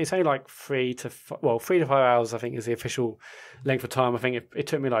excellent game. It's only like 3 to 5 hours, I think, is the official length of time. I think it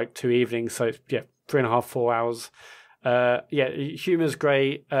took me like 2 evenings, so yeah, 3.5, 4 hours. Humor's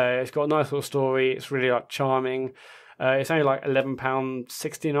great. It's got a nice little story. It's really like charming. It's only like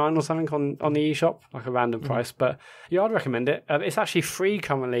 £11.69 or something on the eShop, like a random price. But yeah, I'd recommend it. It's actually free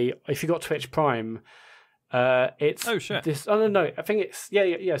currently if you got Twitch Prime. It's no, I think it's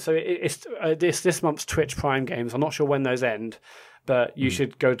So it's this month's Twitch Prime games. I'm not sure when those end, but you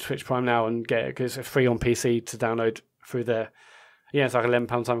should go to Twitch Prime now and get it because it's free on PC to download through there. Yeah, it's like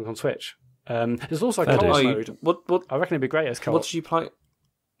 £11 something on Switch. There's also a co-op mode. What I reckon it'd be great as co-op. What did you play?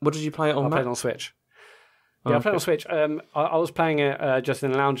 What did you play it on? I played it on Switch. Yeah, I played on Switch. I was playing it just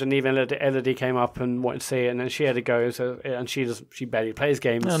in the lounge, and even Elodie came up and wanted to see it, and then she had to go. And she barely plays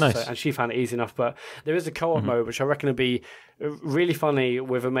games, and she found it easy enough. But there is a co-op mode, which I reckon would be really funny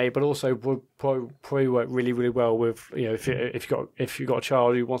with a mate, but also would probably work really, really well with if you got a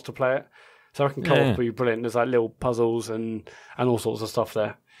child who wants to play it. So I reckon co-op would be brilliant. There's like little puzzles and all sorts of stuff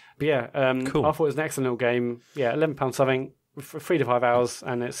there. But yeah, cool. I thought it was an excellent little game. Yeah, £11 something, 3 to 5 hours,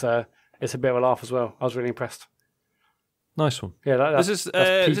 and it's a bit of a laugh as well. I was really impressed. Nice one. Yeah, that's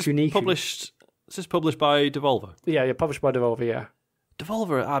Pikuniku. This is published by Devolver. Yeah, published by Devolver, yeah.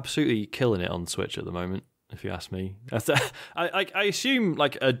 Devolver are absolutely killing it on Switch at the moment, if you ask me. I assume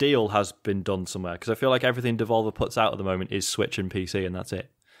like a deal has been done somewhere, because I feel like everything Devolver puts out at the moment is Switch and PC, and that's it.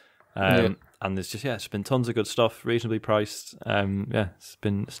 And there's just it's been tons of good stuff, reasonably priced. It's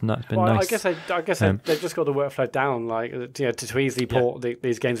been nice. I guess they've just got the workflow down, like to easily port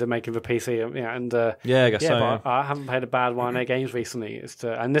these games they're making for PC. I guess so. But I haven't played a bad one of their games recently.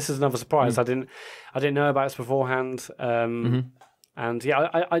 And this is another surprise. I didn't know about this beforehand. And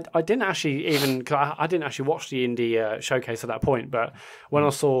I didn't actually even I didn't actually watch the indie showcase at that point. But when I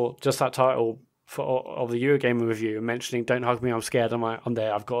saw just that title of the Eurogamer review mentioning "Don't hug me, I'm scared," I'm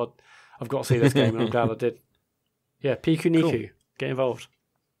there. I've got to see this game, and I'm glad I did. Yeah, Pikuniku, cool. Get involved.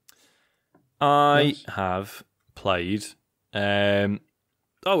 I have played. So I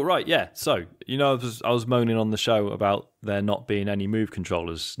was moaning on the show about there not being any Move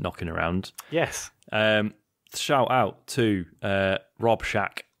controllers knocking around. Yes. Shout out to Rob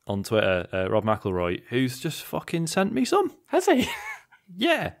Shack on Twitter, Rob McElroy, who's just fucking sent me some. Has he?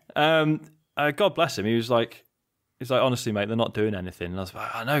 Yeah. God bless him. He was like, honestly, mate, they're not doing anything. And I was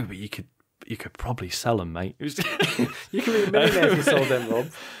like, I know, but you could probably sell them, mate. You can be a millionaire if you sold them, Rob.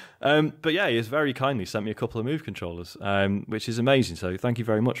 But yeah, he has very kindly sent me a couple of Move controllers, which is amazing. So thank you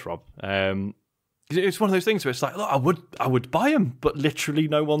very much, Rob. It's one of those things where it's like, look, I would buy them, but literally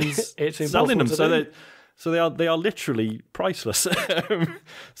no one's selling them. So they are literally priceless.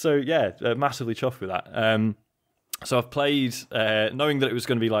 So yeah, massively chuffed with that. So I've played, knowing that it was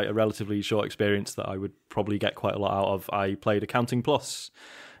going to be like a relatively short experience that I would probably get quite a lot out of. I played Accounting Plus,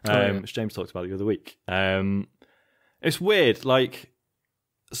 which James talked about the other week. It's weird, like,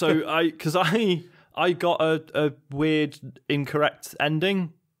 so I got a weird incorrect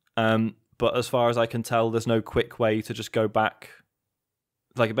ending, but as far as I can tell, there's no quick way to just go back.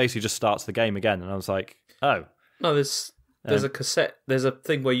 Like, it basically just starts the game again, and I was like, oh. No, there's a cassette. There's a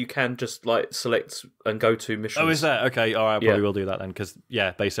thing where you can just like select and go to missions. Oh, is there? Okay, all right, I probably will do that then, because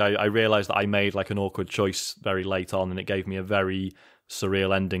basically I realised that I made like an awkward choice very late on, and it gave me a very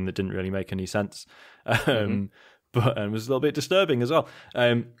surreal ending that didn't really make any sense, but it was a little bit disturbing as well.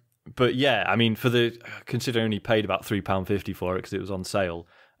 But yeah, I mean, considering I only paid about £3.50 for it because it was on sale,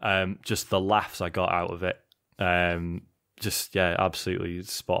 just the laughs I got out of it, absolutely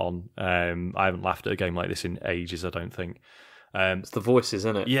spot on. I haven't laughed at a game like this in ages, I don't think. It's the voices,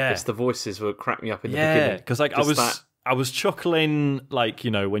 isn't it? Yeah, it's the voices that crack me up in the beginning. Yeah, because like I was chuckling, like,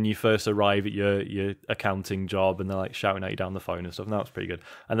 you know, when you first arrive at your accounting job and they're like shouting at you down the phone and stuff. And that was pretty good.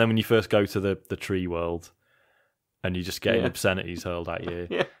 And then when you first go to the tree world and you just get obscenities hurled at you,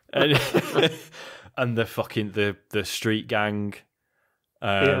 and the fucking the street gang.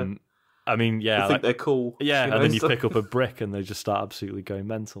 I mean, I think they're cool. Yeah, and then you pick up a brick and they just start absolutely going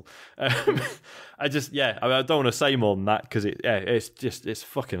mental. I don't want to say more than that because it's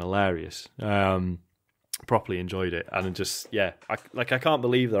fucking hilarious. Properly enjoyed it, and I can't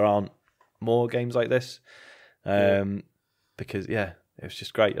believe there aren't more games like this. Because it was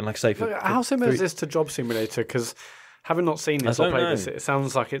just great. And like I say, how similar is this to Job Simulator? Because having not seen this or played this, it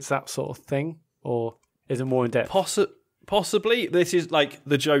sounds like it's that sort of thing, or is it more in depth? Possibly. This is like,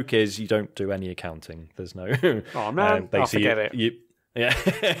 the joke is you don't do any accounting. There's no. Oh man, I'll forget it.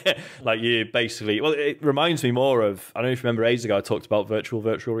 Like you basically. Well, it reminds me more of. I don't know if you remember ages ago I talked about virtual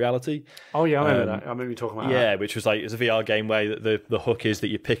reality. Oh yeah, I remember that. I remember you talking about that. Yeah, which was like, it's a VR game where the hook is that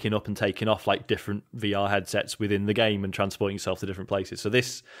you're picking up and taking off like different VR headsets within the game and transporting yourself to different places. So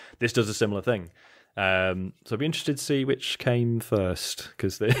this does a similar thing. So I'd be interested to see which came first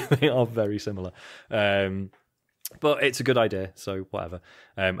because they are very similar. But it's a good idea, so whatever.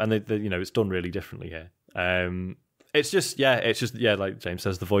 And it's done really differently here. It's just like James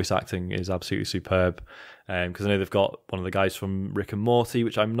says, the voice acting is absolutely superb. Because I know they've got one of the guys from Rick and Morty,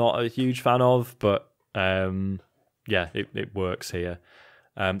 which I'm not a huge fan of, but it works here.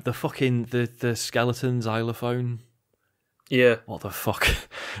 The skeleton xylophone. Yeah. What the fuck?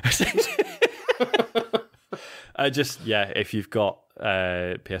 If you've got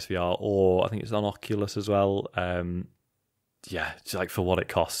PSVR, or I think it's on Oculus as well, just like for what it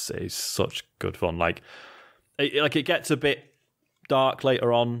costs, it's such good fun. Like it gets a bit dark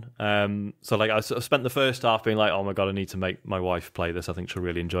later on. So like I sort of spent the first half being like, oh my god, I need to make my wife play this. I think she'll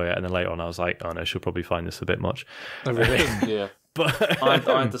really enjoy it. And then later on, I was like, oh no, she'll probably find this a bit much. Oh, really? Yeah. But I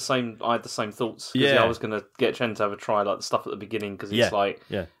had the same thoughts. I was going to get Chen to have a try, like the stuff at the beginning, because it's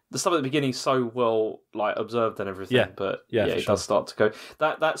the stuff at the beginning is so well like observed and everything. Yeah. But it does start to go.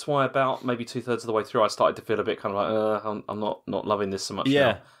 That's why about maybe 2/3 of the way through, I started to feel a bit kind of like, I'm not loving this so much.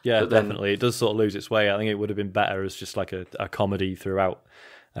 Yeah, now. But definitely, it does sort of lose its way. I think it would have been better as just like a comedy throughout,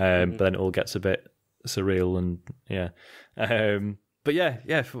 but then it all gets a bit surreal and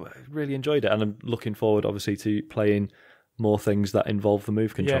really enjoyed it, and I'm looking forward, obviously, to playing more things that involve the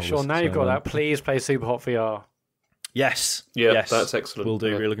move controllers. Yeah, sure. Now you've got that. Please play Super Hot VR. Yes. Yeah, yes. That's excellent. We'll do.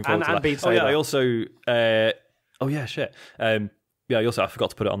 Yeah. Really looking forward to that. Beat Saber. I also. I forgot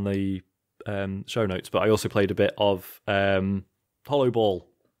to put it on the show notes, but I also played a bit of HoloBall,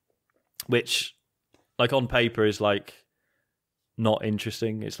 which, like on paper, is like not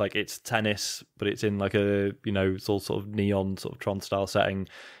interesting. It's like it's tennis, but it's in like a it's all sort of neon sort of Tron style setting,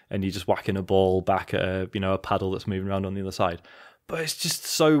 and you're just whacking a ball back at a paddle that's moving around on the other side. But it's just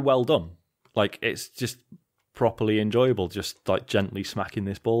so well done. Like it's just properly enjoyable, just like gently smacking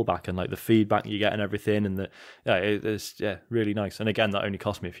this ball back, and like the feedback you get and everything, and it's really nice. And again, that only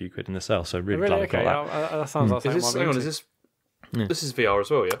cost me a few quid in the sale, so really glad I got that. That sounds like this is VR as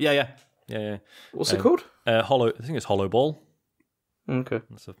well? Yeah. What's it called? I think it's HoloBall. Okay,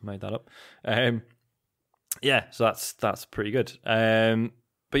 unless I've made that up. So that's pretty good.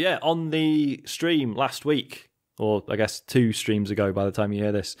 But yeah, on the stream last week, or I guess 2 streams ago by the time you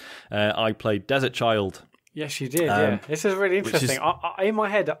hear this, I played Desert Child. Yes, you did. This is really interesting. In my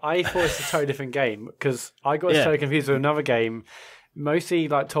head, I thought it's a totally different game because I got so confused with another game. Mostly,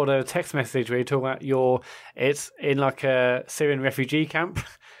 like, told a text message where you talk about it's in like a Syrian refugee camp.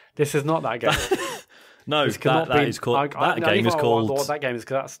 This is not that game. No, that is called. That game is called. What that game is,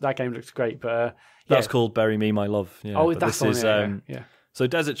 because that game looks great. But that's called Bury Me, My Love. Yeah, that's the one. Yeah. So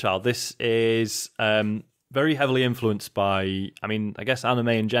Desert Child. This is very heavily influenced by, I mean, I guess anime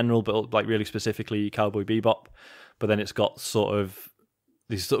in general, but like really specifically Cowboy Bebop. But then it's got sort of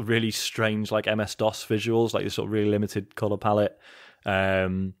these sort of really strange like MS-DOS visuals, like this sort of really limited color palette.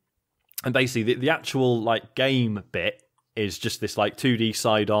 And basically the actual like game bit is just this like 2D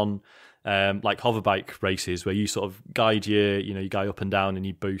side-on like hoverbike races where you sort of guide you guy up and down and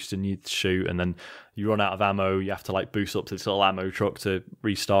you boost and you shoot, and then you run out of ammo, you have to like boost up to this little ammo truck to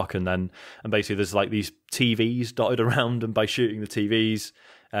restock, and basically there's like these TVs dotted around, and by shooting the TVs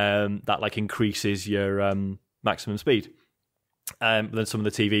that like increases your maximum speed. Then some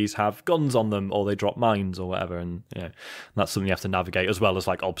of the TVs have guns on them, or they drop mines or whatever, and that's something you have to navigate, as well as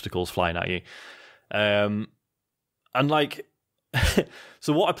like obstacles flying at you. And like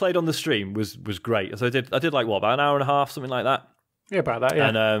so what I played on the stream was great. So I did like what, about an hour and a half, something like that. Yeah, about that.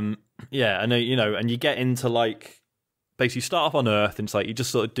 Yeah, and and and you get into like, basically you start off on Earth, and it's like you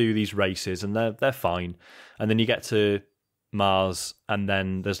just sort of do these races, and they're fine, and then you get to Mars, and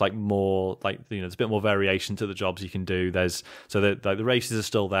then there's like more like there's a bit more variation to the jobs you can do. The races are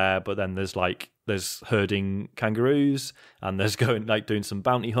still there, but then there's herding kangaroos, and there's doing some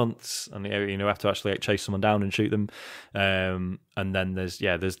bounty hunts, and have to actually like chase someone down and shoot them, and then there's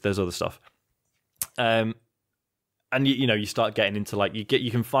other stuff, and you start getting into like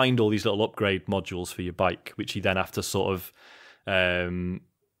you can find all these little upgrade modules for your bike, which you then have to sort of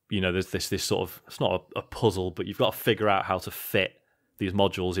there's this sort of, it's not a puzzle, but you've got to figure out how to fit these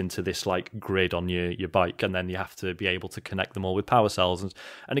modules into this like grid on your bike, and then you have to be able to connect them all with power cells.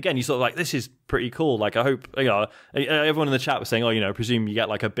 And again, you sort of like, this is pretty cool. Like, I hope, everyone in the chat was saying, I presume you get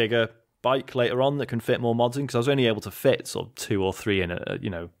like a bigger bike later on that can fit more mods in, because I was only able to fit sort of 2 or 3 in at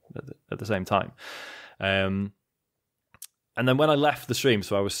the same time. And then when I left the stream,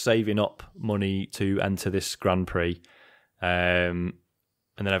 so I was saving up money to enter this Grand Prix,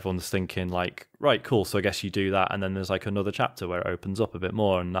 and then everyone's thinking like, right, cool, so I guess you do that, and then there's like another chapter where it opens up a bit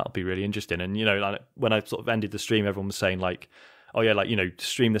more, and that'll be really interesting. And like, when I sort of ended the stream, everyone was saying like, oh yeah, like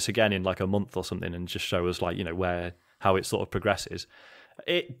stream this again in like a month or something, and just show us like how it sort of progresses.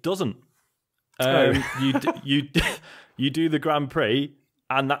 It doesn't. You do the Grand Prix,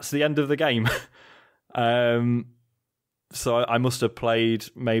 and that's the end of the game. So I must have played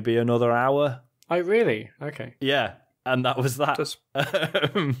maybe another hour. Oh really? Okay. Yeah. And that was that. So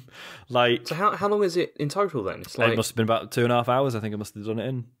how long is it in total then? It's like, it must have been about 2.5 hours. I think I must have done it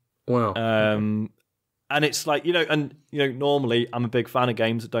in. Wow. And it's like, normally I'm a big fan of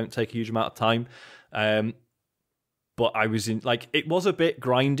games that don't take a huge amount of time. But I was in, like, it was a bit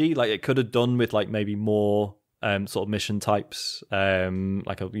grindy. Like, it could have done with like maybe more sort of mission types. There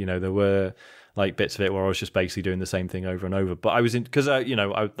were like bits of it where I was just basically doing the same thing over and over. But I was in, because I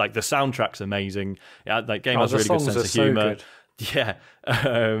like, the soundtrack's amazing. Like, game has a really good sense of humor. So yeah.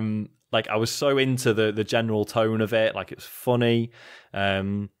 Like, I was so into the general tone of it. Like, it was funny.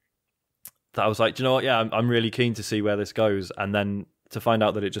 That I was like, do you know what? Yeah, I'm really keen to see where this goes. And then to find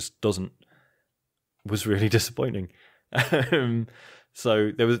out that it just doesn't was really disappointing.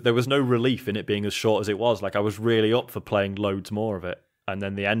 So there was no relief in it being as short as it was. Like, I was really up for playing loads more of it. And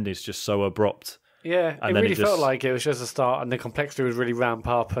then the end is just so abrupt. Yeah, it really felt like it was just a start, and the complexity would really ramp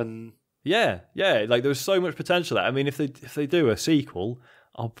up. And yeah, like there was so much potential there. I mean, if they do a sequel,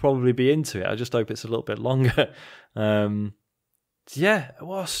 I'll probably be into it. I just hope it's a little bit longer. Yeah, it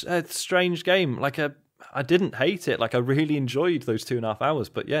was a strange game. Like, I didn't hate it. Like, I really enjoyed those 2.5 hours,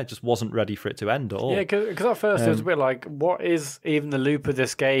 but yeah, just wasn't ready for it to end at all. Yeah, because at first it was a bit like, what is even the loop of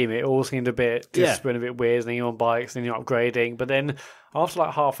this game? It all seemed a bit disparate, a bit weird, and then you're on bikes, and you're upgrading. But then after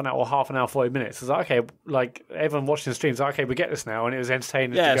like half an hour, 40 minutes, it's like, okay, like everyone watching the streams, like, okay, we get this now, and it was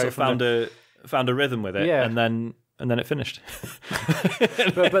entertaining. Yeah, to go so found a rhythm with it, and then it finished.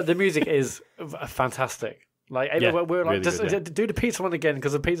 but the music is fantastic. Like, we're like, really just good, do the pizza one again,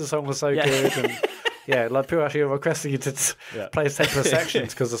 because the pizza song was so good. And yeah, like, people actually requesting you to play separate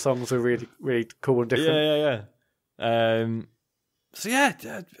sections because the songs are really, really cool and different. Yeah. So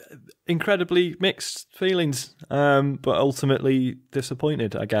yeah, incredibly mixed feelings, but ultimately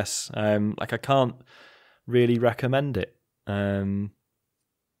disappointed, I guess. Like, I can't really recommend it. But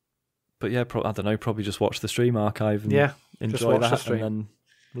yeah, I don't know, probably just watch the stream archive and enjoy that, and then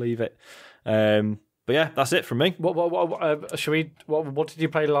leave it. But yeah, that's it from me. What did you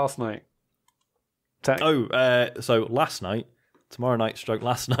play last night? So tomorrow night,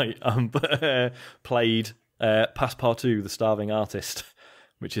 last night, played Passepartout, the Starving Artist,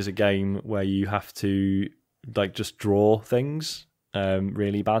 which is a game where you have to like just draw things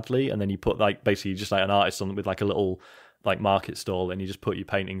really badly, and then you put like basically just like an artist on with like a little like market stall, and you just put your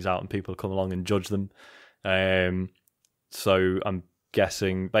paintings out, and people come along and judge them. So I'm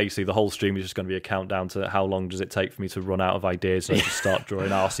guessing basically the whole stream is just going to be a countdown to how long does it take for me to run out of ideas and just start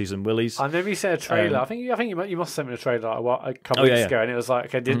drawing arses and willies. I remember you said a trailer. I think you must have sent me a trailer a couple weeks ago, and it was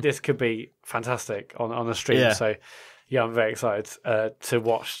like, okay, this could be fantastic on a stream. Yeah. So yeah, I'm very excited to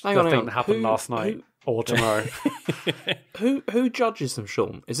watch the thing that happened last night or tomorrow. Who judges them,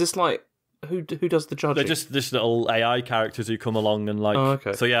 Sean? Is this like who does the judging? They're just little AI characters who come along and like. Oh,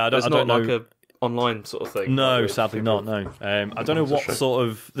 okay. So yeah, I don't know. Like a online sort of thing. No, sadly not. No, I don't know what sort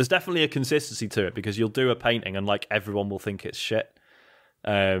of. There's definitely a consistency to it because you'll do a painting and like everyone will think it's shit.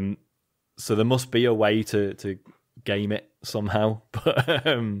 So there must be a way to game it somehow. But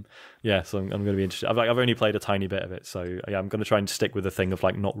yeah, so I'm going to be interested. I've only played a tiny bit of it, so yeah, I'm going to try and stick with the thing of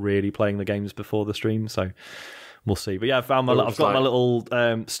like not really playing the games before the stream. So we'll see. But yeah, I've got my little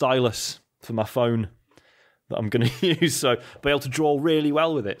stylus for my phone that I'm going to use, so be able to draw really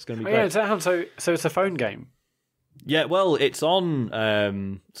well with it. It's going to be great. Yeah, so it's a phone game. Yeah, well, it's on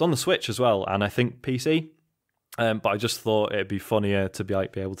the Switch as well, and I think PC. But I just thought it'd be funnier to be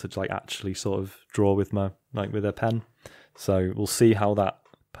able to like actually sort of draw with with a pen. So we'll see how that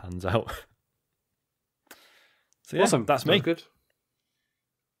pans out. So yeah, awesome. That's me. Sounds good.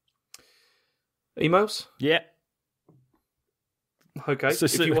 Emails? Yeah. Okay. So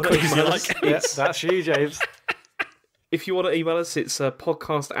if you want to email us, that's you, James. If you want to email us, it's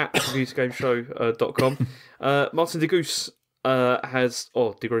podcast@computergameshow.com. Martin DeGoose has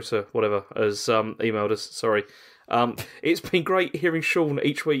emailed us. Sorry. It's been great hearing Sean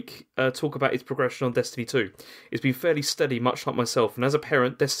each week talk about his progression on Destiny 2. It's been fairly steady, much like myself, and as a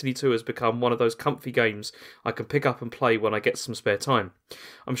parent, Destiny 2 has become one of those comfy games I can pick up and play when I get some spare time.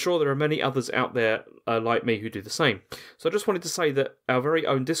 I'm sure there are many others out there like me who do the same. So I just wanted to say that our very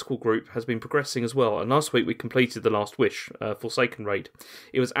own Discord group has been progressing as well, and last week we completed The Last Wish, Forsaken raid.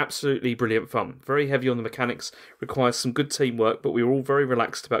 It was absolutely brilliant fun. Very heavy on the mechanics, requires some good teamwork, but we were all very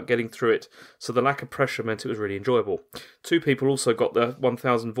relaxed about getting through it, so the lack of pressure meant it was really enjoyable. 2 people also got the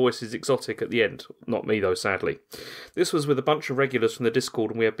 1000 Voices exotic at the end. Not me though, sadly. This was with a bunch of regulars from the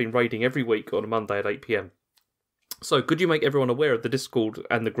Discord, and we have been raiding every week on a Monday at 8 PM. So, could you make everyone aware of the Discord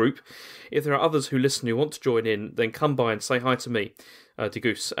and the group? If there are others who listen who want to join in, then come by and say hi to me,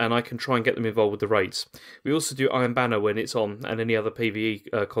 DeGoose, and I can try and get them involved with the raids. We also do Iron Banner when it's on, and any other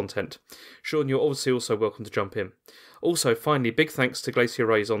PvE content. Sean, you're obviously also welcome to jump in. Also, finally, big thanks to Glacier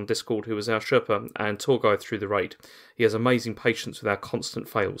Rays on Discord, who was our Sherpa and tour guide through the raid. He has amazing patience with our constant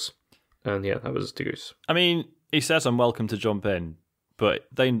fails. And yeah, that was DeGoose. I mean, he says I'm welcome to jump in, but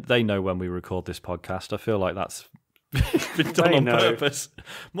they know when we record this podcast. I feel like that's been done on purpose.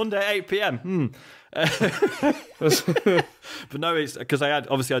 Monday at 8 PM. But no, it's because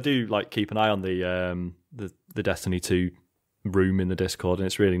I do like keep an eye on the Destiny 2 room in the Discord, and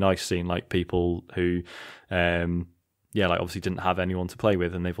it's really nice seeing like people who like obviously didn't have anyone to play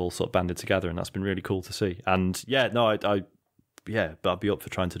with, and they've all sort of banded together, and that's been really cool to see. And yeah, no, but I'd be up for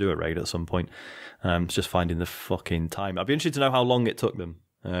trying to do a raid at some point. It's just finding the fucking time. I'd be interested to know how long it took them,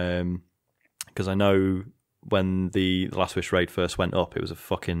 because I know when the Last Wish raid first went up, it was a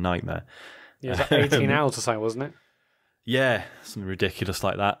fucking nightmare. Yeah, it was like 18 hours or something, wasn't it? Yeah, something ridiculous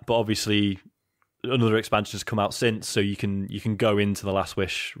like that. But obviously, another expansion has come out since, so you can go into the Last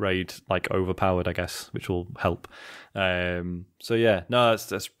Wish raid like overpowered, I guess, which will help. So yeah, no,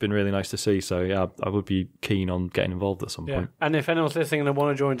 that's been really nice to see. So yeah, I would be keen on getting involved at some point. And if anyone's listening and they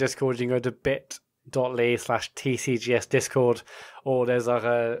want to join Discord, you can go to bit.ly/TCGS Discord, or there's like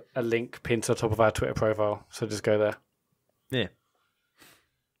a link pinned to the top of our Twitter profile. So just go there. Yeah.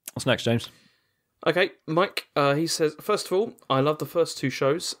 What's next, James? Okay, Mike, he says, first of all, I love the first 2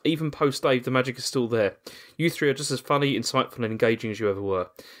 shows. Even post-Dave, the magic is still there. You 3 are just as funny, insightful and engaging as you ever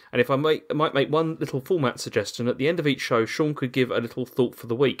were. And if I might make one little format suggestion, at the end of each show, Sean could give a little thought for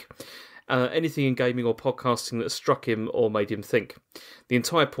the week. Anything in gaming or podcasting that struck him or made him think. The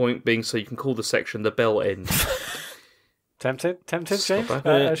entire point being so you can call the section the bell end. Tempted, James?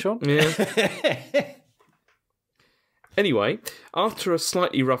 Sean? Yeah. Anyway, after a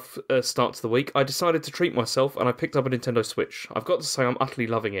slightly rough start to the week, I decided to treat myself and I picked up a Nintendo Switch. I've got to say I'm utterly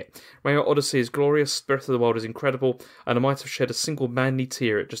loving it. Mario Odyssey is glorious, Breath of the Wild is incredible, and I might have shed a single manly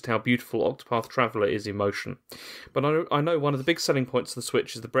tear at just how beautiful Octopath Traveler is in motion. But I know one of the big selling points of the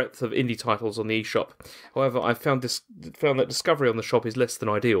Switch is the breadth of indie titles on the eShop. However, I've found that discovery on the shop is less than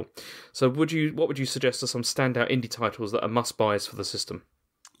ideal. So what would you suggest are some standout indie titles that are must-buys for the system?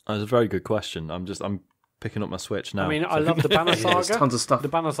 That's a very good question. I'm picking up my Switch now. I mean, I love the Banner Saga. Tons of stuff. The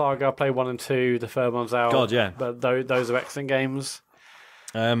Banner Saga, I play 1 and 2. The third one's out. God, yeah. But those are excellent games.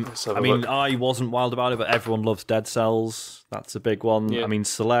 I wasn't wild about it, but everyone loves Dead Cells. That's a big one. Yeah. I mean,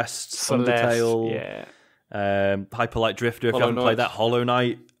 Celeste, Undertale. Yeah. Hyper Light Drifter, if you haven't played that, Hollow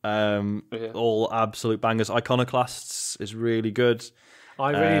Knight, all absolute bangers. Iconoclasts is really good.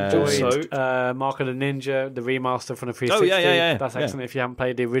 I really enjoyed Mark of the Ninja, the remaster from the 360. That's excellent if you haven't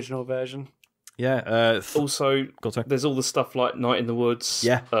played the original version. Yeah. Also, there's all the stuff like Night in the Woods,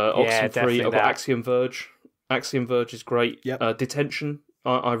 Yeah. Oxenfree, I've got Axiom Verge. Axiom Verge is great. Yep. Detention,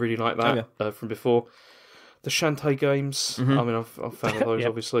 I really like that from before. The Shantae games, I mean, I've found those,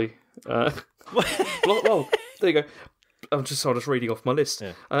 obviously. Well, there you go. I'm just reading off my list.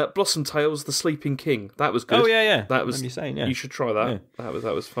 Yeah. Blossom Tales, The Sleeping King. That was good. Oh, yeah. That was. Saying, You should try that. Yeah.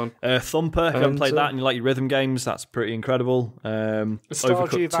 That was fun. Thumper, if you haven't played that and you like your rhythm games, that's pretty incredible.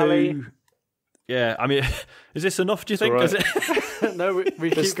 Stardew Valley. 2. Yeah, I mean, is this enough, do you think? Right. No, we keep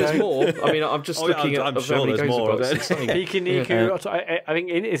going. There's more. I mean, I'm just looking at I'm sure there's more of it. Pikuniku, I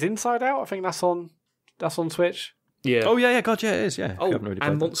think is Inside Out. I think that's on Switch. Yeah. Oh yeah. God, yeah, it is. Yeah. Oh,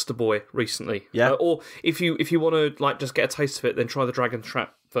 and Monster Boy recently. Yeah. Or if you want to like just get a taste of it, then try the Dragon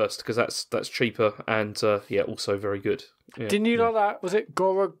Trap first because that's cheaper and also very good. Yeah. Didn't you like that? Was it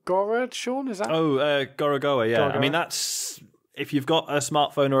Gora, Sean? Is that? Oh, Gorogoa. Yeah. Gorogoa. I mean, that's if you've got a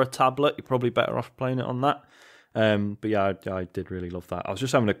smartphone or a tablet, you're probably better off playing it on that. But yeah, I did really love that. I was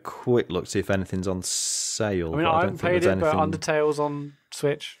just having a quick look to see if anything's on sale. I mean, I haven't played it, but Undertale's on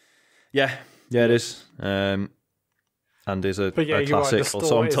Switch. Yeah, it is. And is a classic, right, the or so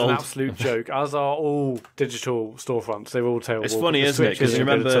store I'm is told. an absolute joke, as are all digital storefronts. They're all terrible. It's funny, isn't it? Because you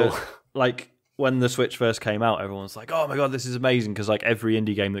remember, like, when the Switch first came out, everyone's like, oh my God, this is amazing, because like every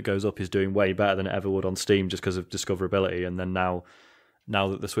indie game that goes up is doing way better than it ever would on Steam just because of discoverability. And then now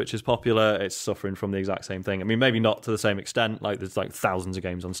that the Switch is popular, it's suffering from the exact same thing. I mean, maybe not to the same extent, like there's like thousands of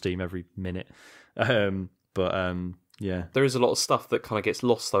games on Steam every minute. Yeah. There is a lot of stuff that kind of gets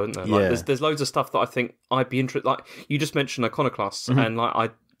lost, though, isn't there? Like, there's loads of stuff that I think I'd be interested. Like you just mentioned Iconoclasts, and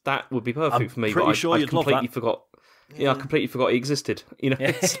like that would be perfect for me. Pretty but sure I you'd completely love that. forgot. Yeah, I completely forgot it existed. You know,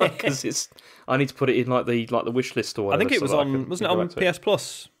 it's like, 'cause I need to put it in like the wish list or whatever. I think it was wasn't it on PS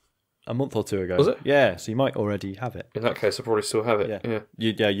Plus a month or two ago? Was it? Yeah, so you might already have it. In that case, I probably still have it.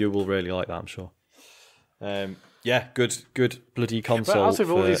 Yeah. You will really like that, I'm sure. Good bloody console. But as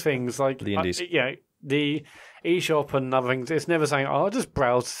with all these things, like the indies. The eShop and other things, it's never saying, I'll just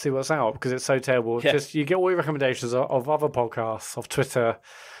browse to see what's out because it's so terrible. It's just you get all your recommendations of other podcasts, of Twitter,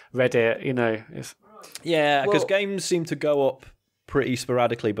 Reddit, you know. Because games seem to go up pretty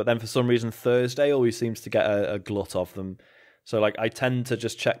sporadically, but then for some reason Thursday always seems to get a glut of them. So like I tend to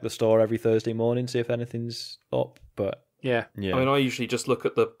just check the store every Thursday morning, see if anything's up, but yeah. I mean, I usually just look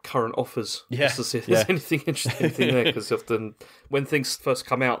at the current offers just to see if there's anything interesting there, because often when things first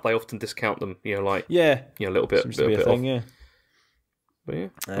come out, they often discount them. You know, like a little bit, seems to be a thing, off. But yeah,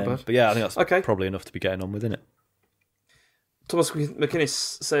 not bad. But yeah, I think that's probably enough to be getting on with, isn't it? Thomas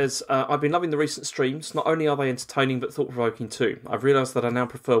McInnes says, I've been loving the recent streams. Not only are they entertaining, but thought-provoking too. I've realised that I now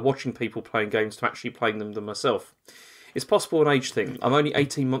prefer watching people playing games to actually playing them than myself. It's possible an age thing. I'm only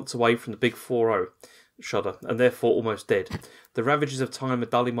 18 months away from the big 4-0. Shudder, and therefore almost dead. The ravages of time are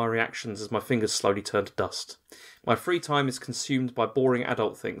dulling my reactions as my fingers slowly turn to dust. My free time is consumed by boring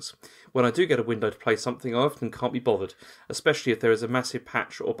adult things. When I do get a window to play something, I often can't be bothered, especially if there is a massive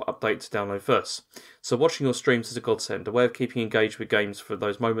patch or update to download first. So watching your streams is a godsend, a way of keeping engaged with games for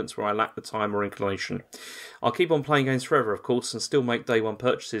those moments where I lack the time or inclination. I'll keep on playing games forever, of course, and still make day one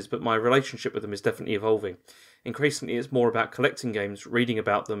purchases, but my relationship with them is definitely evolving. Increasingly, it's more about collecting games, reading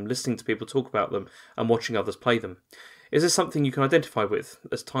about them, listening to people talk about them, and watching others play them. Is this something you can identify with?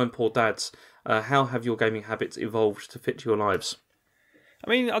 As time-poor dads, how have your gaming habits evolved to fit your lives?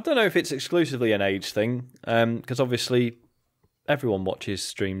 I mean, I don't know if it's exclusively an age thing, because obviously everyone watches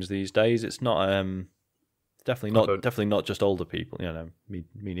streams these days. It's not definitely not just older people. You know, me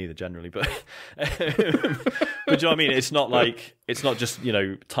neither generally, but but do you know what I mean? It's not just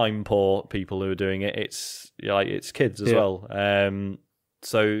time poor people who are doing it. It's kids as well.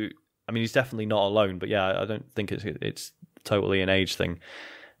 So I mean, he's definitely not alone. But yeah, I don't think it's totally an age thing.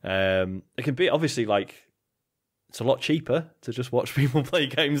 It can be obviously it's a lot cheaper to just watch people play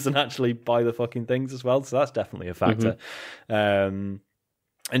games than actually buy the fucking things as well. So that's definitely a factor. Mm-hmm.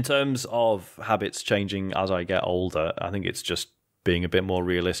 In terms of habits changing as I get older, I think it's just being a bit more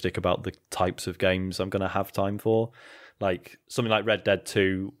realistic about the types of games I'm going to have time for. Like something like Red Dead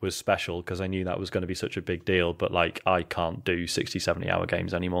 2 was special because I knew that was going to be such a big deal, but I can't do 60, 70-hour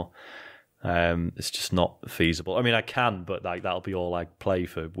games anymore. It's just not feasible. I mean, I can, but that'll be all I play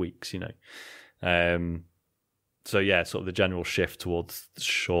for weeks, So yeah, sort of the general shift towards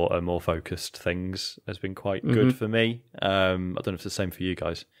shorter, more focused things has been quite good for me. I don't know if it's the same for you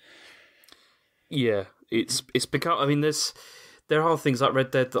guys. Yeah, it's become. I mean, there's there are things like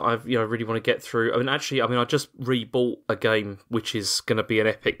Red Dead that I really want to get through. I just rebought a game which is going to be an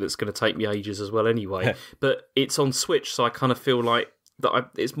epic that's going to take me ages as well anyway. But it's on Switch, so I kind of feel like that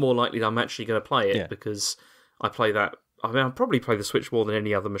it's more likely that I'm actually going to play it because I play that. I probably play the Switch more than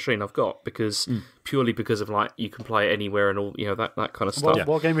any other machine I've got purely because of like you can play it anywhere and all that kind of stuff.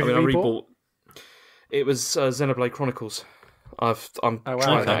 What game have you rebought? It was Xenoblade Chronicles. I'm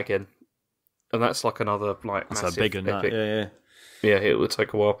trying that again, and that's like another like that's massive a big one. epic. Yeah, it would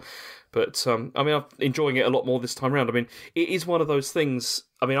take a while. But, I'm enjoying it a lot more this time around. I mean, it is one of those things,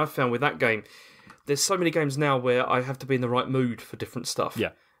 I've found with that game, there's so many games now where I have to be in the right mood for different stuff.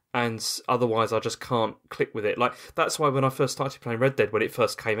 Yeah. And otherwise I just can't click with it. Like, that's why when I first started playing Red Dead, when it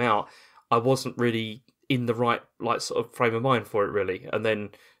first came out, I wasn't really in the right, like, sort of frame of mind for it, really. And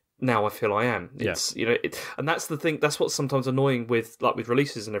then now I feel I am. It's and that's the thing. That's what's sometimes annoying with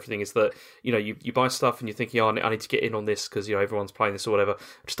releases and everything is that you buy stuff and you're thinking, I need to get in on this because everyone's playing this or whatever.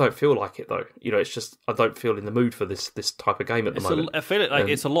 I just don't feel like it though. It's just I don't feel in the mood for this type of game at the moment. I feel like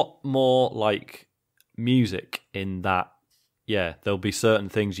it's a lot more like music in that. Yeah, there'll be certain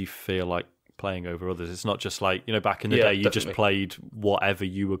things you feel like playing over others. It's not just like back in the day you just played whatever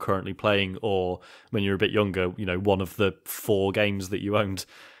you were currently playing, or when you were a bit younger, one of the 4 games that you owned.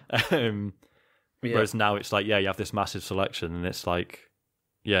 Whereas now it's like you have this massive selection and it's like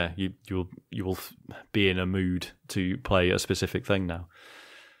you will be in a mood to play a specific thing now,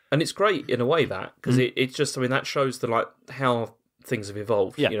 and it's great in a way that because it's just that shows the how things have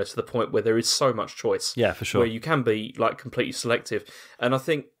evolved to the point where there is so much choice for sure, where you can be completely selective. And I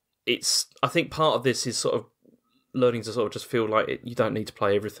think part of this is sort of learning to sort of just feel like you don't need to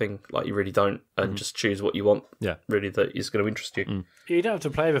play everything, like you really don't, and just choose what you want. Really, that is going to interest you. You don't have to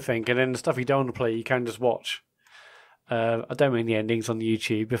play everything, and then the stuff you don't want to play, you can just watch. I don't mean the endings on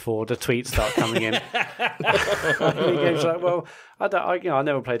YouTube before the tweets start coming in. Games like, well, I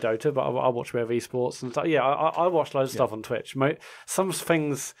never play Dota, but I watch Rev Esports and stuff. Yeah, I watch loads of stuff on Twitch. Some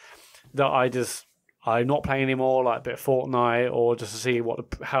things that I'm not playing anymore, like a bit of Fortnite, or just to see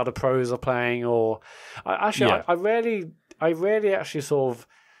how the pros are playing. Or I rarely actually sort of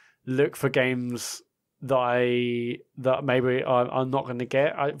look for games that maybe I'm not going to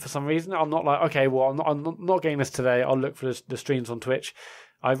get for some reason. I'm not like, okay, well, I'm not getting this today. I'll look for the streams on Twitch.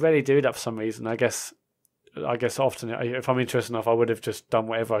 I rarely do that for some reason. I guess often if I'm interested enough, I would have just done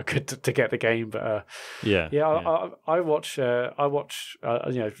whatever I could to get the game. But I watch loads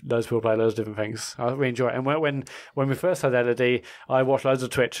of people play loads of different things. I really enjoy it. And when we first had LED, I watched loads of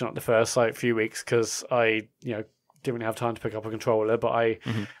Twitch, not the first few weeks, because I didn't really have time to pick up a controller, but I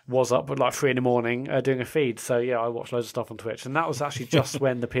was up at 3 a.m. Doing a feed. So I watched loads of stuff on Twitch, and that was actually just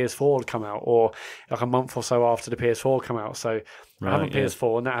when the PS4 had come out, or a month or so after the PS4 come out. So I had a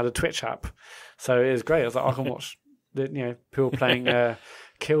PS4 and that had a Twitch app, so it was great. I was like, I can watch people playing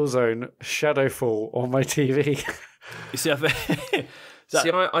Killzone, Shadowfall on my TV. You see, I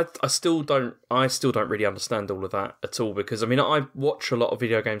still don't really understand all of that at all, because I watch a lot of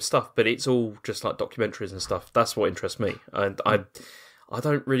video game stuff, but it's all just like documentaries and stuff. That's what interests me, and I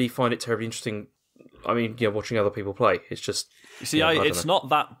don't really find it terribly interesting. Watching other people play, it's just it's not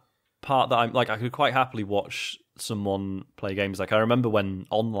that part that I'm like. I could quite happily watch someone play games. Like I remember when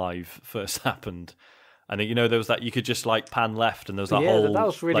OnLive first happened, and there was that you could just pan left, and there was that whole that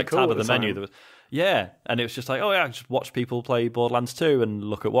was really cool tab of the menu. There was. Yeah, and it was just like, just watch people play Borderlands 2 and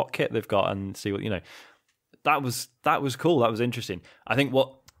look at what kit they've got and see what That was cool. That was interesting. I think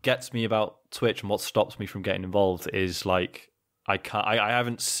what gets me about Twitch and what stops me from getting involved is I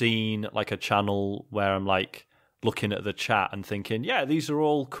haven't seen a channel where I'm looking at the chat and thinking, these are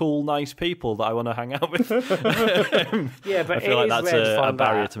all cool, nice people that I want to hang out with. But I feel like that's a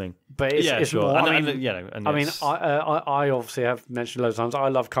barrier to me. But it's sure. more. I obviously have mentioned loads of times, I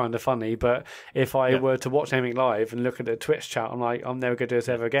love Kind of Funny, but if I were to watch anything live and look at the Twitch chat, I'm like, I'm never going to do this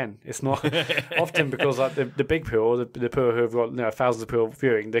ever again. It's not often because the big people, the people who have got thousands of people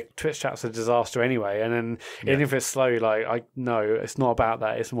viewing, the Twitch chat's a disaster anyway. And then even if it's slow, it's not about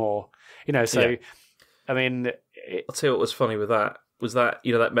that. It's more, so. I'll tell you what was funny with that was that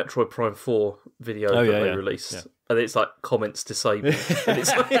that Metroid Prime 4 video that they released, and it's comments disabled, and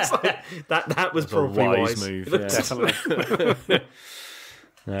it's like that was probably a wise wise move. Definitely.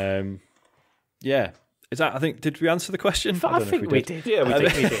 Is that? I think did we answer the question? I think we did. Yeah, we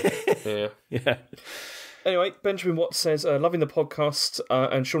did. Yeah. Anyway, Benjamin Watts says, loving the podcast,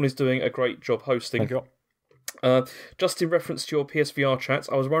 and Sean is doing a great job hosting. Thank you. Just in reference to your PSVR chats,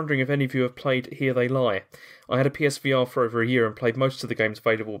 I was wondering if any of you have played Here They Lie. I had a PSVR for over a year and played most of the games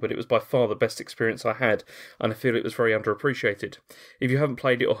available, but it was by far the best experience I had, and I feel it was very underappreciated. If you haven't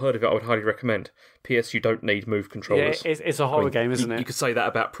played it or heard of it, I would highly recommend. PS, you don't need Move controllers. Yeah, it's a horror game, isn't it? You could say that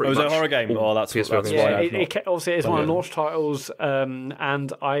about pretty much. Was it a horror game? Oh, that's why. Obviously, it's one of the launch titles,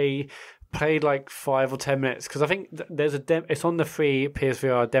 and I played like 5 or 10 minutes because I think there's it's on the free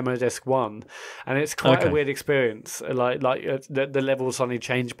PSVR demo disc 1, and it's quite a weird experience. Like the levels suddenly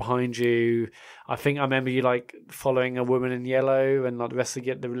change behind you. I think I remember you like following a woman in yellow, and like the rest of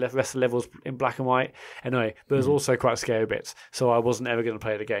the levels in black and white. Anyway, but there's also quite scary bits, so I wasn't ever going to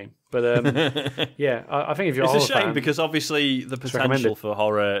play the game. But yeah, I think if you're it's a shame because obviously the potential for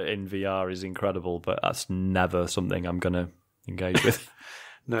horror in VR is incredible, but that's never something I'm going to engage with.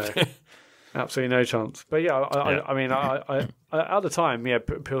 No. Absolutely no chance. But yeah, I mean, I at the time, yeah,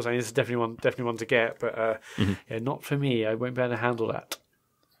 people saying this is definitely one to get, but yeah, not for me. I won't be able to handle that.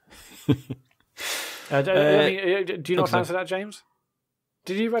 Do you not fancy that, James?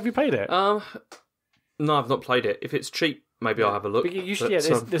 Have you played it? No, I've not played it. If it's cheap, maybe I'll have a look. But you should,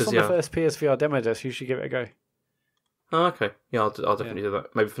 this on the first PSVR demo disc. You should give it a go. Oh, okay. Yeah, I'll definitely do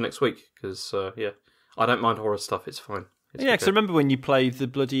that. Maybe for next week, because yeah, I don't mind horror stuff. It's fine. Because I remember when you played the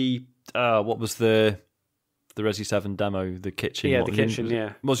bloody what was the Resi 7 demo, the kitchen? Yeah, the kitchen. Yeah,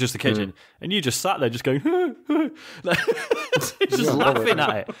 it was just the kitchen, and you just sat there, just going, just laughing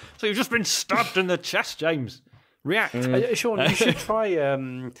at it. So you've just been stabbed in the chest, James. React, Sean. You should try.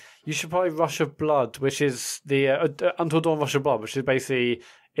 You should probably Rush of Blood, which is the Until Dawn Rush of Blood, which is basically.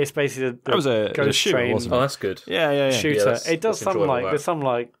 It's basically the was a ghost shooter, train. wasn't it? Oh, that's good. Yeah. Shooter. Yeah, it does some like there's some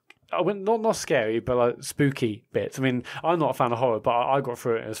like. I mean, not scary, but like spooky bits. I mean, I'm not a fan of horror, but I got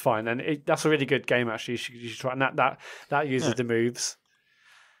through it and it was fine. And that's a really good game, actually. You should try. And that uses the moves.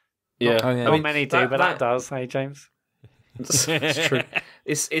 Yeah, not many do, but that does. Hey, James. It's true.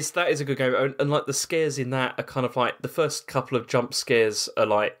 That is a good game, and like the scares in that are kind of like the first couple of jump scares are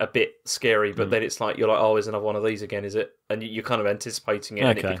like a bit scary, but then it's like you're like, oh, is another one of these again? Is it? And you're kind of anticipating it,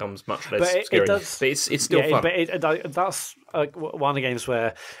 and it becomes much less scary. But it's still fun. But that's one of the games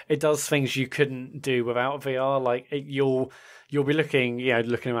where it does things you couldn't do without VR. Like you'll be looking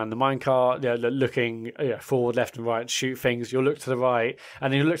around the minecart, looking forward, left, and right, shoot things. You'll look to the right,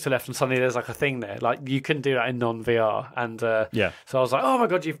 and then you look to the left, and suddenly there's like a thing there. Like you couldn't do that in non-VR. And so I was like, oh my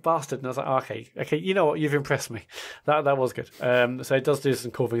god, you've bastard! And I was like, oh, okay, you know what? You've impressed me. That was good. So it does do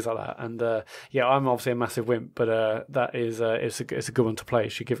some cool things like that. And I'm obviously a massive wimp, but that is it's a good one to play.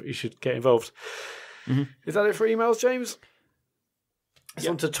 You should get involved. Mm-hmm. Is that it for emails, James? It's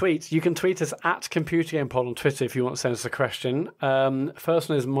on to tweets. You can tweet us at Computer Game Pod on Twitter if you want to send us a question. First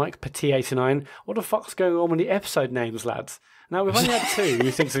one is Mike Petit89. What the fuck's going on with the episode names, lads? Now, we've only had 2 who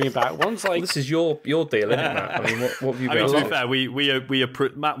think something about. One's like... This is your deal, isn't it, Matt? I mean, what have you been to be fair,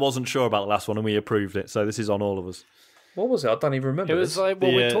 we Matt wasn't sure about the last one and we approved it, so this is on all of us. What was it? I don't even remember. It was like,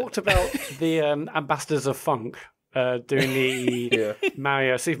 we talked about the Ambassadors of Funk. Doing the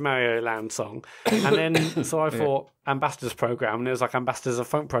Super Mario Land song, and then so I thought Ambassadors Program, and it was like Ambassadors of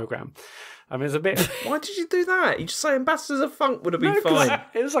Funk Program. I mean, it's a bit. Why did you do that? You just say Ambassadors of Funk would have been fine.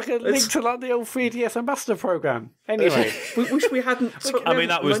 It was like a link to like the old 3DS Ambassador Program. Anyway, we wish we hadn't.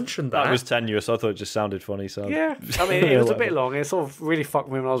 That was tenuous. I thought it just sounded funny. So yeah, I mean, it was a bit long. It sort of really fucked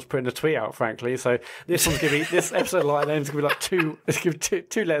me when I was putting the tweet out, frankly. So this episode like name's gonna be like 2. It's gonna be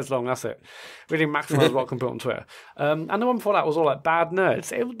 2 letters long. That's it. Really maximise what I can put on Twitter. And the one before that was all like bad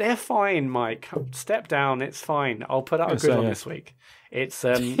nerds. They're fine, Mike. Step down. It's fine. I'll put out a good one this week. It's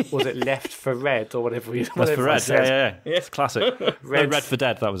was it Left for Red or whatever? Left for Red, yeah. It's classic. Red for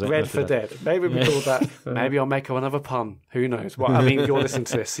Dead. That was it. Red for Dead. Maybe we called that. Maybe I'll make another pun. Who knows? Well, I mean, you're listening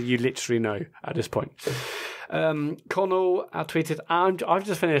to this, so you literally know at this point. Connell tweeted, I've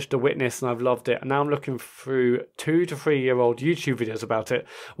just finished The Witness and I've loved it, and now I'm looking through 2 to 3 year old YouTube videos about it.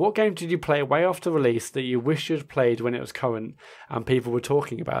 What game did you play way after release that you wish you'd played when it was current and people were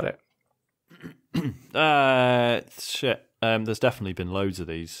talking about it? Shit. There's definitely been loads of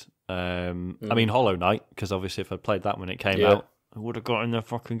these. I mean, Hollow Knight, because obviously if I'd played that when it came out, I would have got in the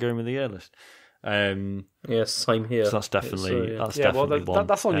fucking Game of the Year list. Same here. So that's definitely one.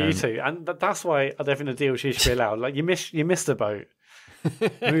 That's on you two, and that's why I don't think the DLC should be allowed. Like you missed the boat.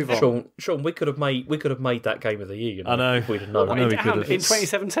 Move on, Sean. We could have made that Game of the Year. You know, I know. If we'd have known. I know we could have. In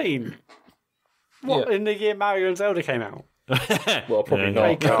 2017. What in the year Mario and Zelda came out? Well, probably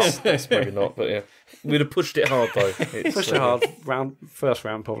not. That's maybe not, but yeah, we'd have pushed it hard though. Pushed it hard. First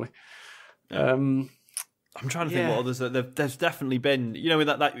round probably. I'm trying to think what others. There's definitely been,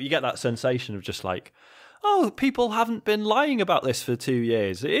 that you get that sensation of just like, oh, people haven't been lying about this for 2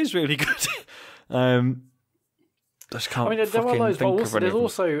 years. It is really good. just can't. I mean, there are those, but also, there's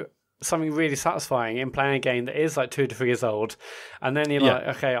also something really satisfying in playing a game that is like 2 to 3 years old, and then you're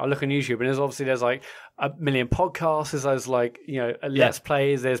like, okay, I look on YouTube, and there's like a million podcasts, there's those like, you know, let's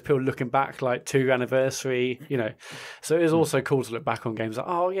plays, there's people looking back like 2 anniversary, you know, so it is also cool to look back on games like,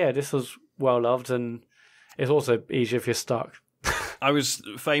 oh yeah, this was well loved, and it's also easier if you're stuck. I was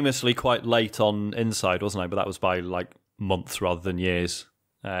famously quite late on Inside, wasn't I? But that was by like months rather than years.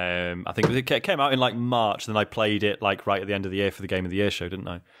 I think it came out in like March, then I played it like right at the end of the year for the Game of the Year show, didn't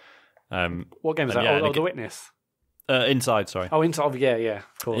I? What game is that? Yeah, The Witness? Inside, sorry. Oh, Inside, yeah,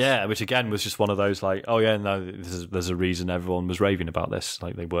 of course. Yeah, which again was just one of those like, oh yeah, no, there's a reason everyone was raving about this.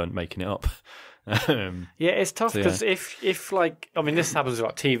 Like they weren't making it up. Yeah, it's tough because if like, I mean, this happens with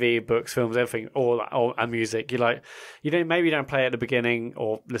like TV, books, films, everything, and music. You don't play it at the beginning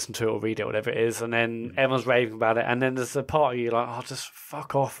or listen to it or read it, whatever it is, and then everyone's raving about it, and then there's a part of you like, oh, just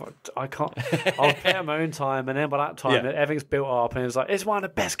fuck off, I can't. I'll play it at my own time, and then by that time, everything's built up, and it's like it's one of the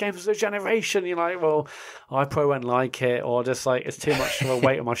best games of the generation. You're like, well, I probably won't like it, or just like it's too much of a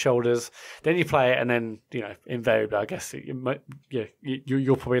weight on my shoulders. Then you play it, and then invariably, I guess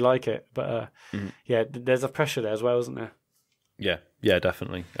you'll probably like it, but. Yeah, there's a pressure there as well, isn't there? Yeah,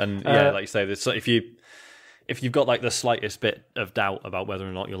 definitely. And like you say, if you've got like the slightest bit of doubt about whether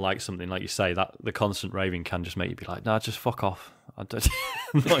or not you'll like something, like you say, that the constant raving can just make you be like, nah, just fuck off. I'm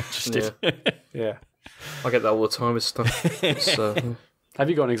not interested. Yeah. I get that all the time with stuff. Have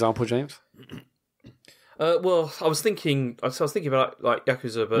you got an example, James? Well, I was thinking about like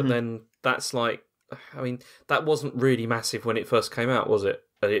Yakuza, but then that's like, I mean, that wasn't really massive when it first came out, was it?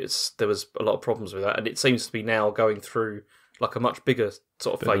 There was a lot of problems with that, and it seems to be now going through like a much bigger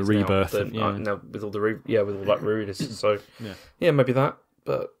sort of phase rebirth now with all the with all that re-releases. So maybe that.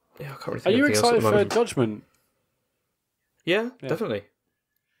 But I can't really think. Are you excited for moment. Judgment? Yeah, definitely.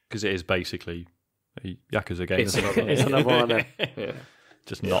 Because it is basically a Yakuza game. It's another one. Yeah.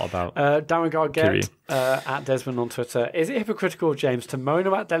 Just not about. Darren Gargett at Desmond on Twitter. Is it hypocritical of James to moan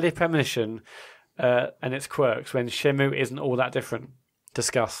about Deadly Premonition and its quirks when Shenmue isn't all that different?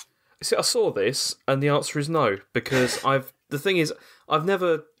 Discuss. See, I saw this, and the answer is no, because the thing is, I've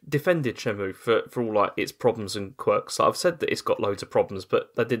never defended Shenmue for all like its problems and quirks. I've said that it's got loads of problems,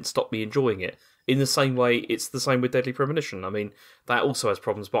 but that didn't stop me enjoying it. In the same way, it's the same with Deadly Premonition. I mean, that also has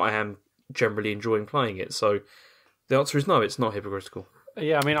problems, but I am generally enjoying playing it. So the answer is no, it's not hypocritical.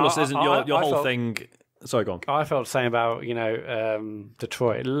 Yeah, I mean, plus, isn't your whole thing? Sorry, go on. I felt the same about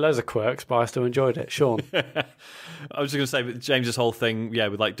Detroit. Loads of quirks, but I still enjoyed it. Sean, I was just going to say, with James's whole thing,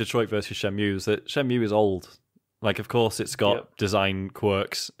 with like Detroit versus Shenmue, is that Shenmue is old. Like, of course, it's got design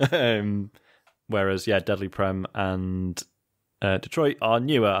quirks, whereas Deadly Prem and Detroit are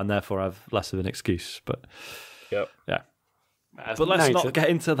newer and therefore have less of an excuse. But but let's not get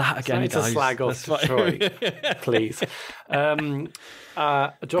into that again, guys. To slag off Detroit, please.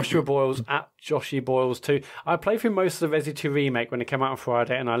 Joshua Boyles at Joshy Boyles 2. I played through most of the Resi 2 remake when it came out on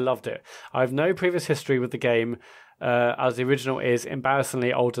Friday, and I loved it. I have no previous history with the game, as the original is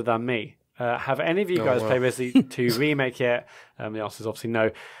embarrassingly older than me. Have any of you guys played Resi 2 remake yet? The answer is obviously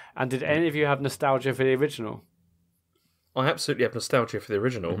no. And did any of you have nostalgia for the original? I absolutely have nostalgia for the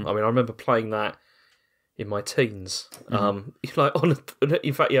original. I mean, I remember playing that in my teens, like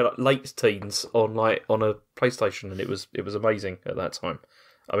late teens on a PlayStation, and it was amazing at that time.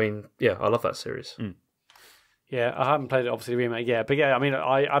 I mean, I love that series. Yeah, I haven't played it obviously remake yet, but I mean,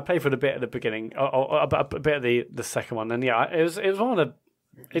 I played for the bit at the beginning, a bit of the second one, and it was one of the.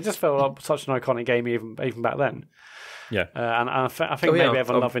 It just felt like such an iconic game even back then. Yeah, and I think maybe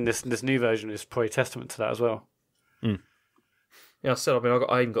everyone loving this new version is probably a testament to that as well. Yeah, I said. I mean,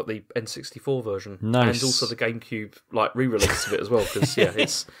 I even got the N64 version, nice. And also the GameCube re-release of it as well.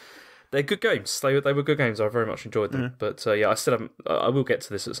 Because they're good games. They were good games. I very much enjoyed them. But I still haven't. I will get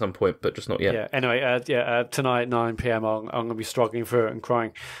to this at some point, but just not yet. Yeah. Anyway, tonight 9 p.m. I'm going to be struggling through it and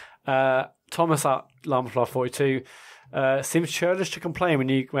crying. Thomas at Lamflar42 seems churlish to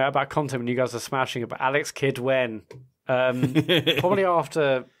complain about content when you guys are smashing it. But Alex Kidd when probably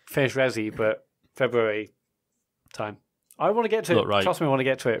after finish Resi, but February time. I want to get to it. Right. Trust me, I want to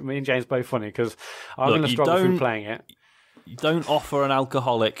get to it. Me and James both funny because I'm going to struggle through playing it. You don't offer an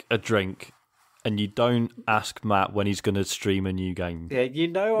alcoholic a drink, and you don't ask Matt when he's going to stream a new game. Yeah,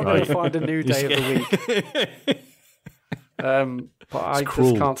 I'm going to find a new day of the week. But I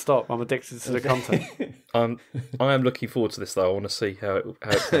just can't stop. I'm addicted to the content. I am looking forward to this though. I want to see how it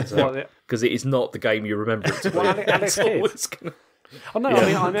turns out because it is not the game you remember it to be. Alex Kidd. Oh no! I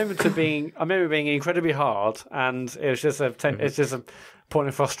mean, I remember being incredibly hard, and it was just a point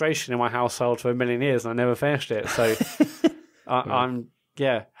of frustration in my household for a million years, and I never finished it. So, I'm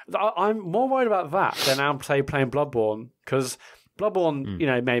I'm more worried about that than I'm playing Bloodborne, because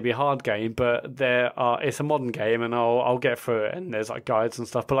Bloodborne, may be a hard game, but it's a modern game, and I'll get through it, and there's like guides and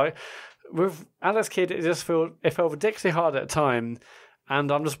stuff. But like with Alex Kidd, it felt ridiculously hard at the time,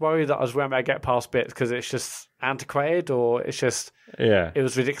 and I'm just worried that I won't be able to get past bits because it's just antiquated, or it's just it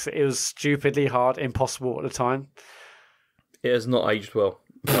was ridiculous. It was stupidly hard, impossible at the time. It has not aged well.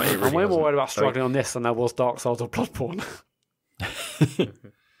 Like, I'm way more worried about struggling on this than I was Dark Souls or Bloodborne.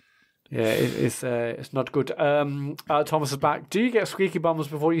 Yeah, it's not good. Thomas is back. Do you get squeaky bums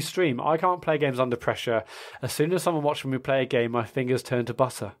before you stream? I can't play games under pressure. As soon as someone watching me play a game, my fingers turn to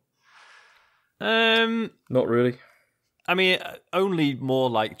butter. Not really. I mean, only more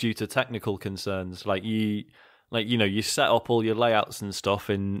like due to technical concerns. Like you set up all your layouts and stuff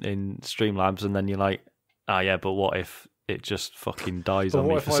in Streamlabs, and then you're like, but what if it just fucking dies on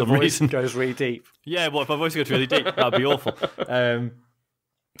me for some reason? Goes really deep. Yeah, what if my voice goes really deep? That'd be awful.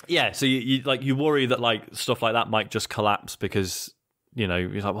 So you worry that like stuff like that might just collapse because you're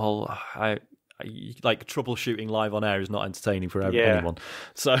like, well, like troubleshooting live on air is not entertaining for anyone.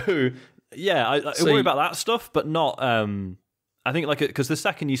 So I worry about that stuff, but not. I think like because the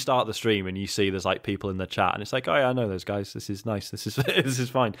second you start the stream and you see there's like people in the chat and it's like, oh yeah, I know those guys. This is nice. This is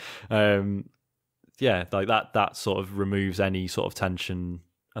fine. Like that sort of removes any sort of tension.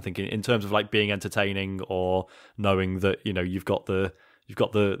 I think in terms of like being entertaining or knowing that you've got the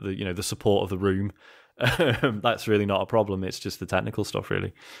support of the room. That's really not a problem. It's just the technical stuff,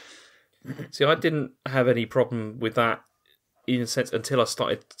 really. See, I didn't have any problem with that in a sense until I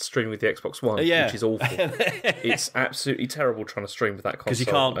started streaming with the Xbox One, which is awful. It's absolutely terrible trying to stream with that console. Because you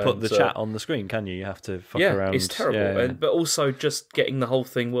can't put the chat on the screen, can you? You have to fuck around. It's terrible. But also just getting the whole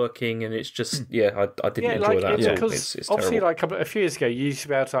thing working, and it's just, I didn't enjoy that at all. It's obviously, terrible. like a few years ago, you used to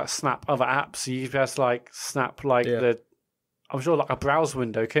be able to like, snap other apps. You used to be able to like snap I'm sure like a browser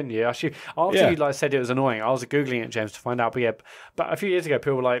window, couldn't you? Actually, after you like said it was annoying, I was googling it, James, to find out. But a few years ago,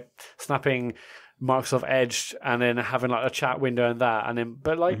 people were like snapping Microsoft Edge and then having like a chat window and that, and then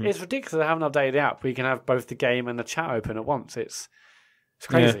it's ridiculous they haven't updated the app where you can have both the game and the chat open at once. It's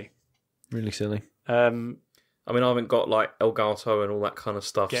crazy, really silly. I mean, I haven't got like Elgato and all that kind of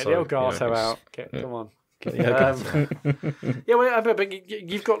stuff. Get the Elgato out. Come on. Get the Elgato. But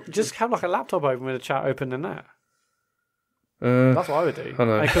you've got just have like a laptop open with the chat open and that. That's what I would do.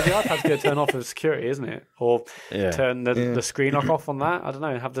 Because the iPad's going to turn off with security, isn't it? Or turn the screen lock off on that. I don't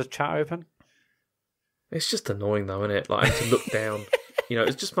know. Have the chat open. It's just annoying, though, isn't it? Like having to look down.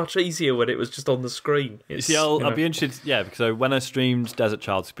 It's just much easier when it was just on the screen. I'll be interested. Yeah, because when I streamed Desert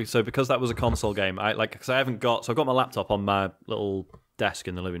Child, because that was a console game, I've got my laptop on my little desk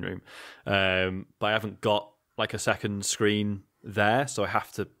in the living room, but I haven't got like a second screen there, so I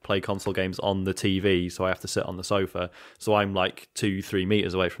have to play console games on the TV, so I have to sit on the sofa, so I'm like 2-3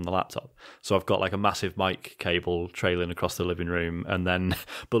 meters away from the laptop, so I've got like a massive mic cable trailing across the living room, and then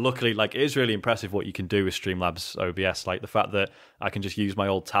but luckily like it is really impressive what you can do with Streamlabs OBS, like the fact that I can just use my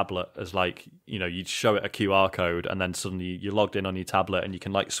old tablet as like you'd show it a QR code and then suddenly you're logged in on your tablet and you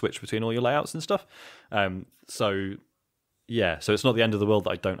can like switch between all your layouts and stuff. So it's not the end of the world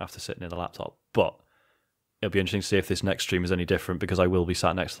that I don't have to sit near the laptop, but it'll be interesting to see if this next stream is any different because I will be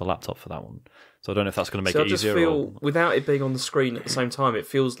sat next to the laptop for that one. So I don't know if that's going to make it easier. I just feel, without it being on the screen at the same time, I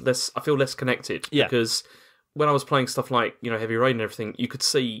feel less connected. Yeah. Because when I was playing stuff like, Heavy Rain and everything, I could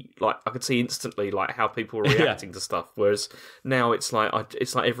see instantly like how people were reacting to stuff. Whereas now it's like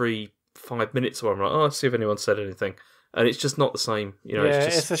every 5 minutes where I'm like, let's see if anyone said anything. And it's just not the same.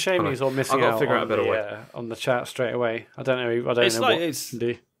 It's a shame you're missing out figure out a better way. On the chat straight away. I don't know what to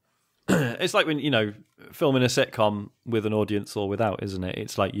do. It's like when filming a sitcom with an audience or without, isn't it?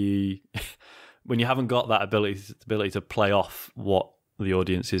 It's like when you haven't got that ability to play off what the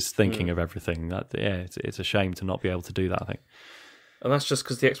audience is thinking of everything. It's a shame to not be able to do that, I think. And that's just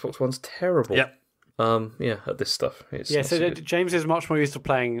because the Xbox One's terrible. Yep. At this stuff. So James is much more used to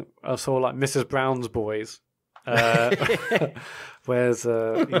playing sort of like Mrs. Brown's Boys. Whereas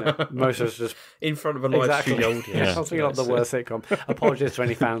most of us just in front of a live studio audience. Something like the worst sitcom. Apologies to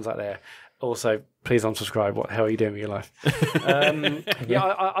any fans out there. Also, please unsubscribe. What the hell are you doing with your life? I mean,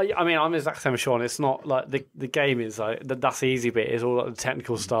 I'm exactly the same as Sean. It's not like the game is like that's the easy bit. It's all like the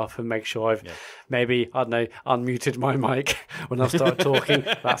technical stuff and make sure I've maybe unmuted my mic when I started talking.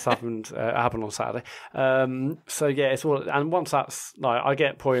 That's happened on Saturday. It's all. And once that's like, I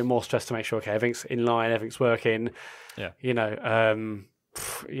get probably more stressed to make sure everything's in line, everything's working. Yeah.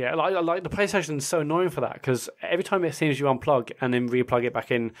 Yeah, like the PlayStation is so annoying for that because every time it seems you unplug and then replug it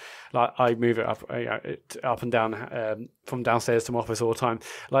back in, like I move it up and down from downstairs to my office all the time.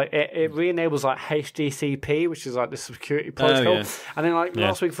 Like it re-enables like HDCP, which is like the security protocol. And then like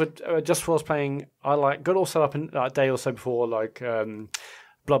last week for just for us playing, I like got all set up in a day or so before like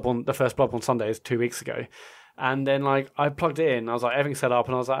Bloodborne, the first Bloodborne Sundays 2 weeks ago. And then, like, I plugged it in. I was like, everything's set up.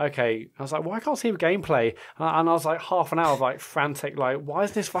 And I was like, okay. I was like, well, I can't see the gameplay. And I was like, half an hour of, like, frantic, like, why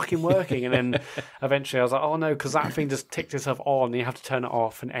is this fucking working? And then eventually I was like, oh, no, because that thing just ticked itself on. And you have to turn it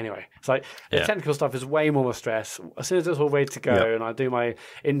off. And anyway, it's like, the technical stuff is way more stress. As soon as it's all ready to go and I do my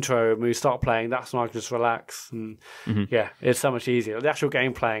intro and we start playing, that's when I can just relax. And, it's so much easier. The actual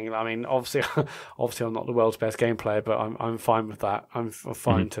game playing, I mean, obviously I'm not the world's best game player, but I'm fine with that. I'm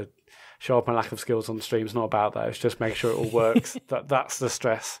fine to show up my lack of skills on the stream. It's not about that. It's just making sure it all works. That's the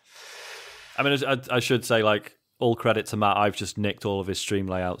stress. I mean, I should say, like, all credit to Matt. I've just nicked all of his stream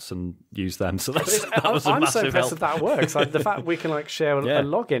layouts and used them. So that was a I'm so massive impressed help. that works. Like, the fact we can like share a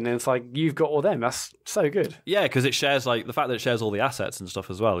login and it's like you've got all them. That's so good. Yeah, because it shares like the fact that it shares all the assets and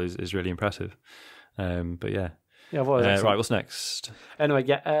stuff as well is really impressive. But yeah. Yeah, well, right, what's next? Anyway,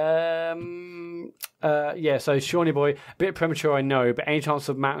 so Shawnee Boy, a bit premature, I know, but any chance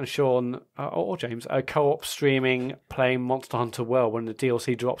of Matt and Sean, or James, co-op streaming playing Monster Hunter World when the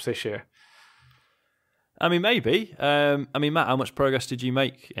DLC drops this year? I mean, maybe. I mean, Matt, how much progress did you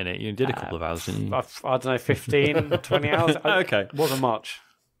make in it? You did a couple of hours, didn't you? I don't know, 15, 20 hours? Okay. Wasn't much.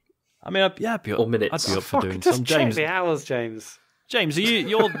 I mean, I'd be up, or minutes. I'd be up for doing just some. check James, the hours, James. James,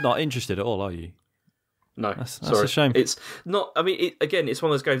 you're not interested at all, are you? No, that's sorry. a shame. It's not. I mean, it's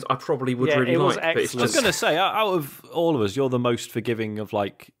one of those games I probably would really like. But it's just... I was going to say, out of all of us, you're the most forgiving of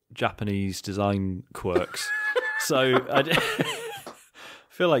like Japanese design quirks. So I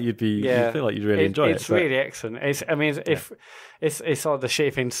feel like you'd really enjoy it. It's really excellent. It's like the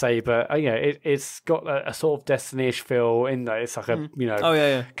shitty thing to say, but it's got a sort of Destiny-ish feel in there. It's like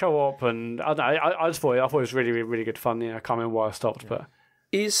a co-op, and I don't know. I thought it was really, really, really good fun. I can't remember why I stopped, but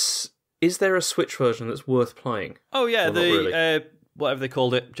Is there a Switch version that's worth playing? Oh yeah, the whatever they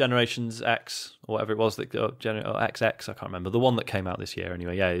called it, Generations X or whatever it was, or XX, I can't remember. The one that came out this year,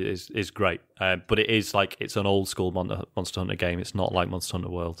 anyway. Yeah, it is great, but it is like it's an old school Monster Hunter game. It's not like Monster Hunter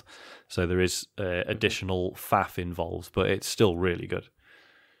World, so there is additional faff involved, but it's still really good.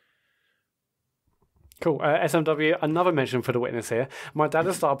 Cool. SMW, another mention for The Witness here. My dad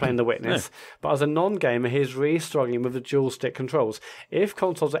has started playing The Witness, but as a non-gamer, he's really struggling with the dual stick controls. If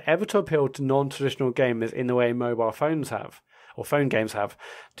consoles are ever to appeal to non-traditional gamers in the way mobile phones have, or phone games have,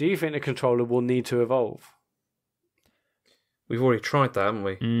 do you think the controller will need to evolve? We've already tried that, haven't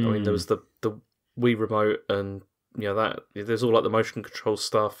we? I mean, there was the Wii remote, and that there's all like the motion control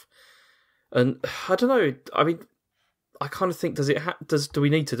stuff, and I don't know. I mean, I kind of think do we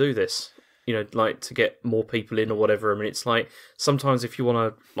need to do this? Like to get more people in or whatever. I mean, it's like sometimes if you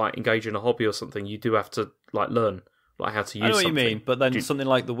want to like engage in a hobby or something, you do have to like learn like how to use. I know what something. you mean, but then something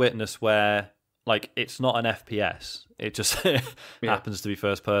like The Witness, where like it's not an FPS, it just happens to be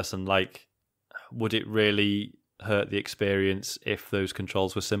first person. Like, would it really hurt the experience if those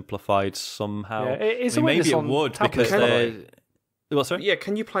controls were simplified somehow? Yeah, maybe it would because they're. What, sorry? Yeah,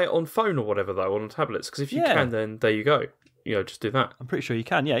 can you play it on phone or whatever though, on tablets? Because if you can, then there you go. Just do that. I'm pretty sure you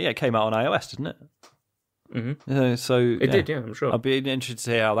can. Yeah, it came out on iOS, didn't it? Mm-hmm. So it did. Yeah, I'm sure. I'd be interested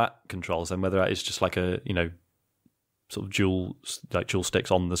to hear how that controls and whether that is just like a sort of dual sticks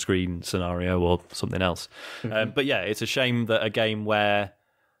on the screen scenario or something else. Mm-hmm. But yeah, it's a shame that a game where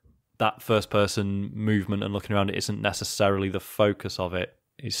that first person movement and looking around it isn't necessarily the focus of it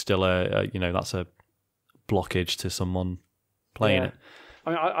is still that's a blockage to someone playing it. I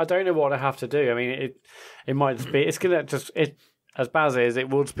mean, I don't know what I have to do. I mean, it might just be. It's gonna just as bad as it is.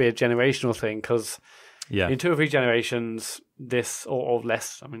 It will just be a generational thing because in 2 or 3 generations, this or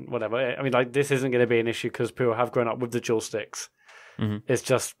less. I mean, whatever. I mean, like this isn't going to be an issue because people have grown up with the dual sticks. Mm-hmm. It's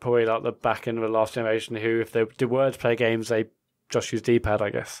just probably like the back end of the last generation who, if they were to play games, they just use D-pad, I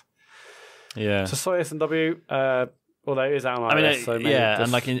guess. Yeah. So sorry, SMW. Although it is out on iOS, so maybe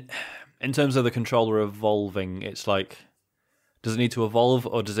and like in terms of the controller evolving, it's like. Does it need to evolve,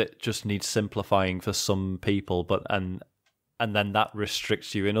 or does it just need simplifying for some people? But and then that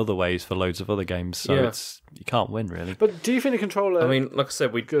restricts you in other ways for loads of other games. So you can't win really. But do you think the controller? I mean, like I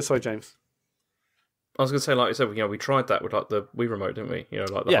said, Sorry, James. I was going to say, like I said, we tried that with like the Wii remote, didn't we?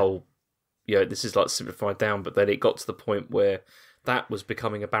 Like the whole. This is like simplified down, but then it got to the point where that was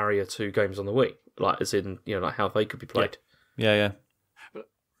becoming a barrier to games on the Wii, like as in like how they could be played. Yeah.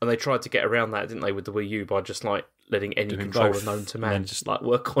 And they tried to get around that, didn't they, with the Wii U by just like letting any controller known to man just like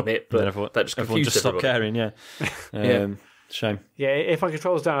work on it, but that just confused everyone just stopped caring. Shame. Yeah, if my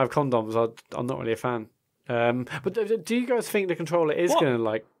controllers don't have condoms, I'm not really a fan. But do you guys think the controller is going to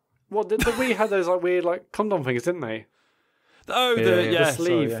like? What the Wii had those like weird like condom things, didn't they? Oh, the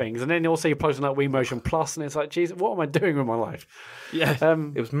sleeve things, and then also you're posting that Wii Motion Plus, and it's like, geez, what am I doing with my life? Yeah,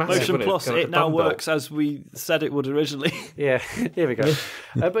 it was massive. Motion Plus, it now works as we said it would originally. Yeah, here we go.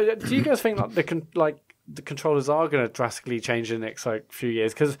 But do you guys think the controllers are going to drastically change in the next few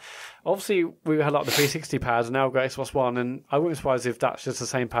years? Because obviously we had the 360 pads, and now we've got Xbox One, and I wouldn't be surprised if that's just the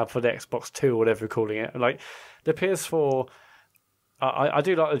same pad for the Xbox 2 or whatever we're calling it. Like the PS4. I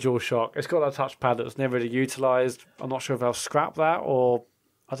do like the DualShock. It's got that touchpad that's never really utilised. I'm not sure if they'll scrap that or...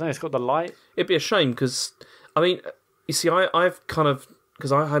 I don't know, it's got the light. It'd be a shame because, I mean, you see, I've kind of...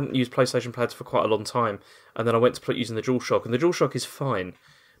 Because I hadn't used PlayStation pads for quite a long time, and then I went to using the DualShock, and the DualShock is fine,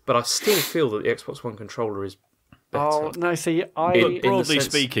 but I still feel that the Xbox One controller is better. Oh, no, see, broadly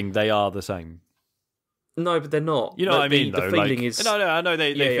speaking, they are the same. No, but they're not. You know what I mean, though? The feeling is... No, I know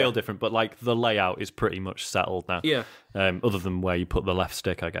they feel different, but the layout is pretty much settled now. Yeah. Other than where you put the left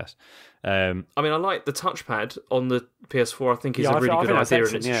stick, I guess. I mean, I like the touchpad on the PS4. I think is a really good idea,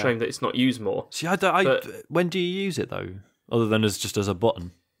 and it's a shame that it's not used more. See, when do you use it, though? Other than just as a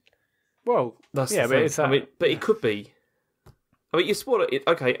button? Well, that's but it's... but it could be... I mean,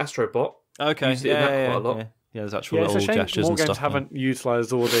 okay, Astrobot. Okay, used it in that quite a lot. Yeah, there's actual little gestures and stuff. More games haven't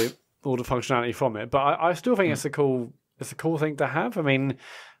utilised all the functionality from it, but I still think it's a cool thing to have. I mean,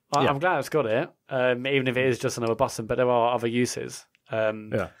 I'm glad it's got it, even if it is just another button. But there are other uses.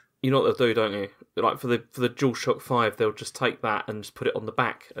 You know what they'll do, don't you? Like for the DualShock 5, they'll just take that and just put it on the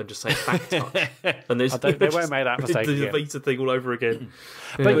back and just say back touch. And they won't make that mistake the again. Vita thing all over again.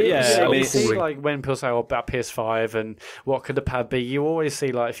 But you see when people say about PS5 and what could the pad be, you always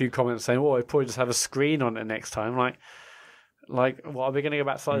see a few comments saying, "Oh, it'd probably just have a screen on it next time." Like, what are we going to go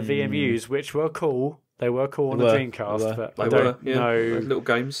back to VMUs, which were cool? They were cool on the Dreamcast, but I don't know. Little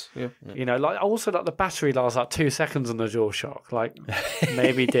games, yeah. You know, also the battery lasts 2 seconds on the DualShock. Like,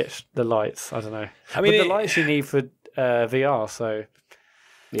 maybe ditch the lights. I don't know. I mean, but the lights you need for VR, so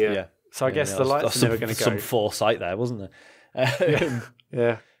yeah. So I guess the lights are never going to go. Some foresight there, wasn't there?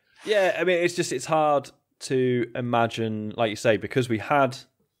 Yeah. Yeah. I mean, it's hard to imagine, like you say, because we had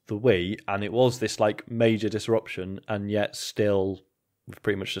the Wii and it was this major disruption, and yet still we've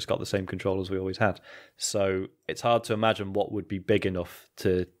pretty much just got the same controllers we always had. So it's hard to imagine what would be big enough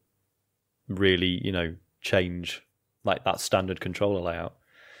to really, change that standard controller layout.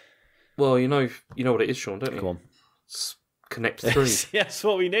 Well, you know what it is, Sean, don't you? Come on. It's Connect 3. Yes,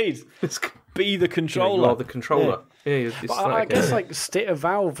 what we need. Be the controller. You are the controller. Yeah, but I guess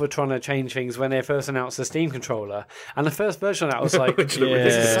Valve were trying to change things when they first announced the Steam controller, and the first version of that was this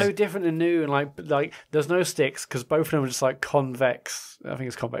is so different and new, and like there's no sticks because both of them are just convex. I think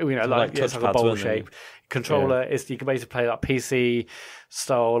it's convex. It's like a bowl shape. Controller is you can basically play PC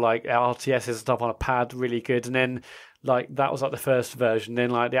style RTS and stuff on a pad, really good, and then. That was the first version. Then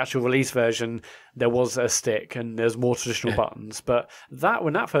the actual release version, there was a stick and there's more traditional buttons. But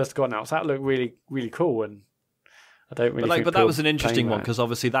when that first got announced, that looked really, really cool. And I don't really. But that was an interesting one because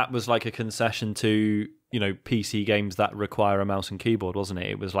obviously that was a concession to PC games that require a mouse and keyboard, wasn't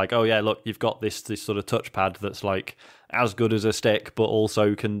it? It was oh yeah, look, you've got this sort of touchpad that's as good as a stick, but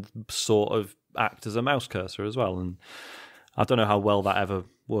also can sort of act as a mouse cursor as well. And I don't know how well that ever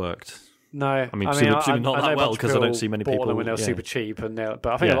worked. No, I mean not that well because I don't see many people when they're super cheap, but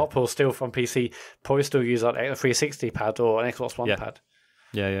I think a lot of people still from PC probably still use a 360 pad or an Xbox One pad.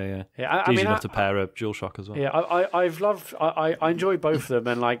 Yeah. It's easy enough to pair a DualShock as well. Yeah, I enjoy both of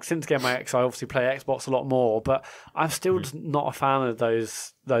them, and since Game X, I obviously play Xbox a lot more, but I'm still just not a fan of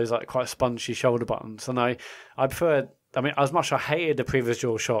those quite spongy shoulder buttons, and I prefer. I mean, as much as I hated the previous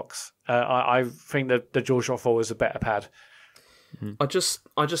DualShocks, I think that the DualShock 4 was a better pad. I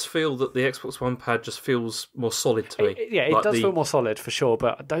just feel that the Xbox One pad just feels more solid to me. It does feel more solid for sure.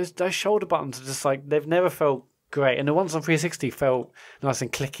 But those shoulder buttons are just they've never felt great, and the ones on 360 felt nice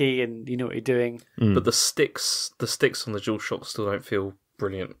and clicky, and you know what you're doing. But the sticks on the DualShock still don't feel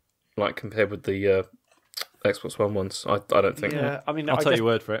brilliant, compared with the Xbox One ones. I don't think. Yeah, I mean, I'll take your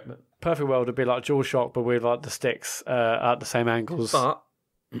word for it. But... Perfect world would be like DualShock, but with the sticks at the same angles. But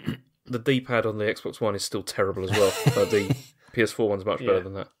the D-pad on the Xbox One is still terrible as well. The PS4 one's much better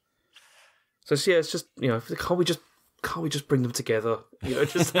than that. So it's just can't we just bring them together?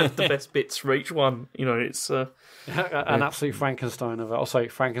 Just have the best bits for each one. It's an absolute Frankenstein of it. Also,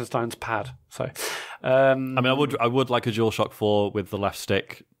 Frankenstein's pad. So, I mean, I would like a DualShock 4 with the left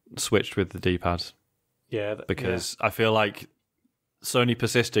stick switched with the D-pad. Yeah, because I feel like Sony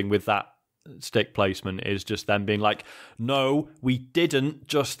persisting with that stick placement is just them being no, we didn't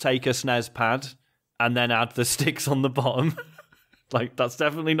just take a SNES pad and then add the sticks on the bottom. Like, that's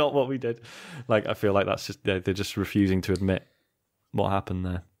definitely not what we did. Like, I feel like that's just they're just refusing to admit what happened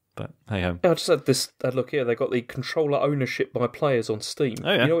there. But hey ho. I just had this. Look here, they got the controller ownership by players on Steam. Oh,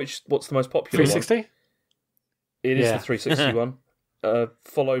 yeah. You know what's the most popular 360? one? It is the 360 one,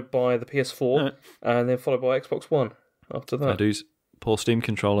 followed by the PS4, and then followed by Xbox One after that. Dudes, poor Steam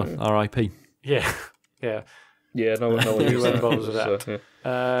controller, RIP. Yeah. Yeah, no one uses that. With that. So,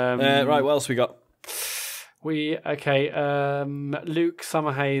 yeah. Right, what else we got? Luke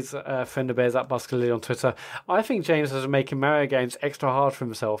Summerhays, friend of Bears at Buskerly on Twitter. I think James is making Mario games extra hard for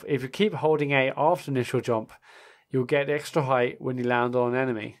himself. If you keep holding A after initial jump, you'll get extra height when you land on an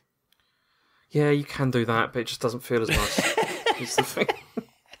enemy. Yeah, you can do that, but it just doesn't feel as nice. It's the thing.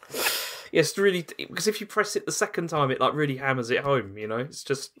 Yes, really, because if you press it the second time, it like really hammers it home. You know, it's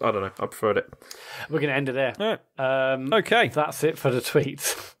just I don't know. I preferred it. We're going to end it there. All right. Okay, that's it for the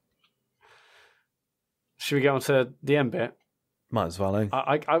tweets. Should we get on to the end bit? Might as well, eh?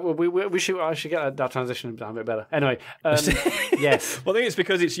 I should get that transition down a bit better. Anyway, yes. Well, I think it's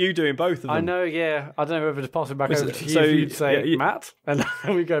because it's you doing both of them. I know, yeah. I don't know whether to pass it back over to you. So you'd say, Matt, and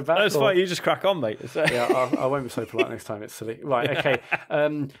then we go back. That's fine. You just crack on, mate. Yeah, I won't be so polite next time. It's silly. Right, okay.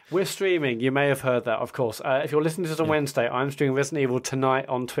 We're streaming. You may have heard that, of course. If you're listening to this on Wednesday, I'm streaming Resident Evil tonight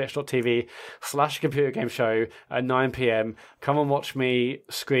on twitch.tv/Computer Game Show at 9 p.m. Come and watch me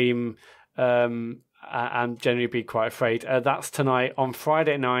scream and generally be quite afraid. That's tonight. On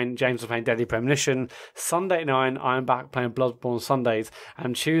Friday at 9, James is playing Deadly Premonition. Sunday at 9, I'm back playing Bloodborne Sundays.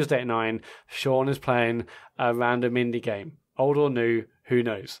 And Tuesday at 9, Sean is playing a random indie game. Old or new, who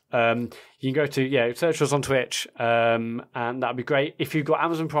knows? You can go to, search us on Twitch, and that'd be great. If you've got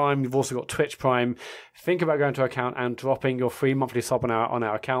Amazon Prime, you've also got Twitch Prime, think about going to our account and dropping your free monthly sub on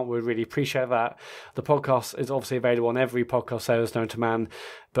our account. We'd really appreciate that. The podcast is obviously available on every podcast service known to man.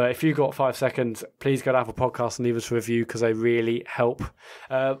 But if you've got 5 seconds, please go to Apple Podcasts and leave us a review because they really help.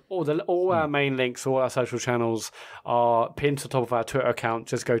 All our main links, all our social channels are pinned to the top of our Twitter account.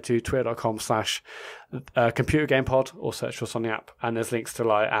 Just go to twitter.com/computergamepod or search us on the app. And there's links to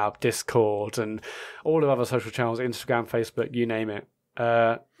like our Discord and all the other social channels, Instagram, Facebook, you name it.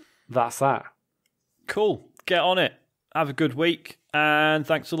 That's that. Cool. Get on it. Have a good week. And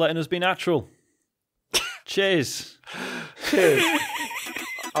thanks for letting us be natural. Cheers. Cheers.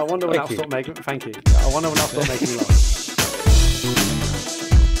 I wonder when I'll stop making. Thank you. I wonder when I'll stop making love.